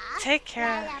 Take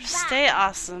care, stay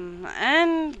awesome,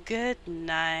 and good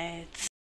night.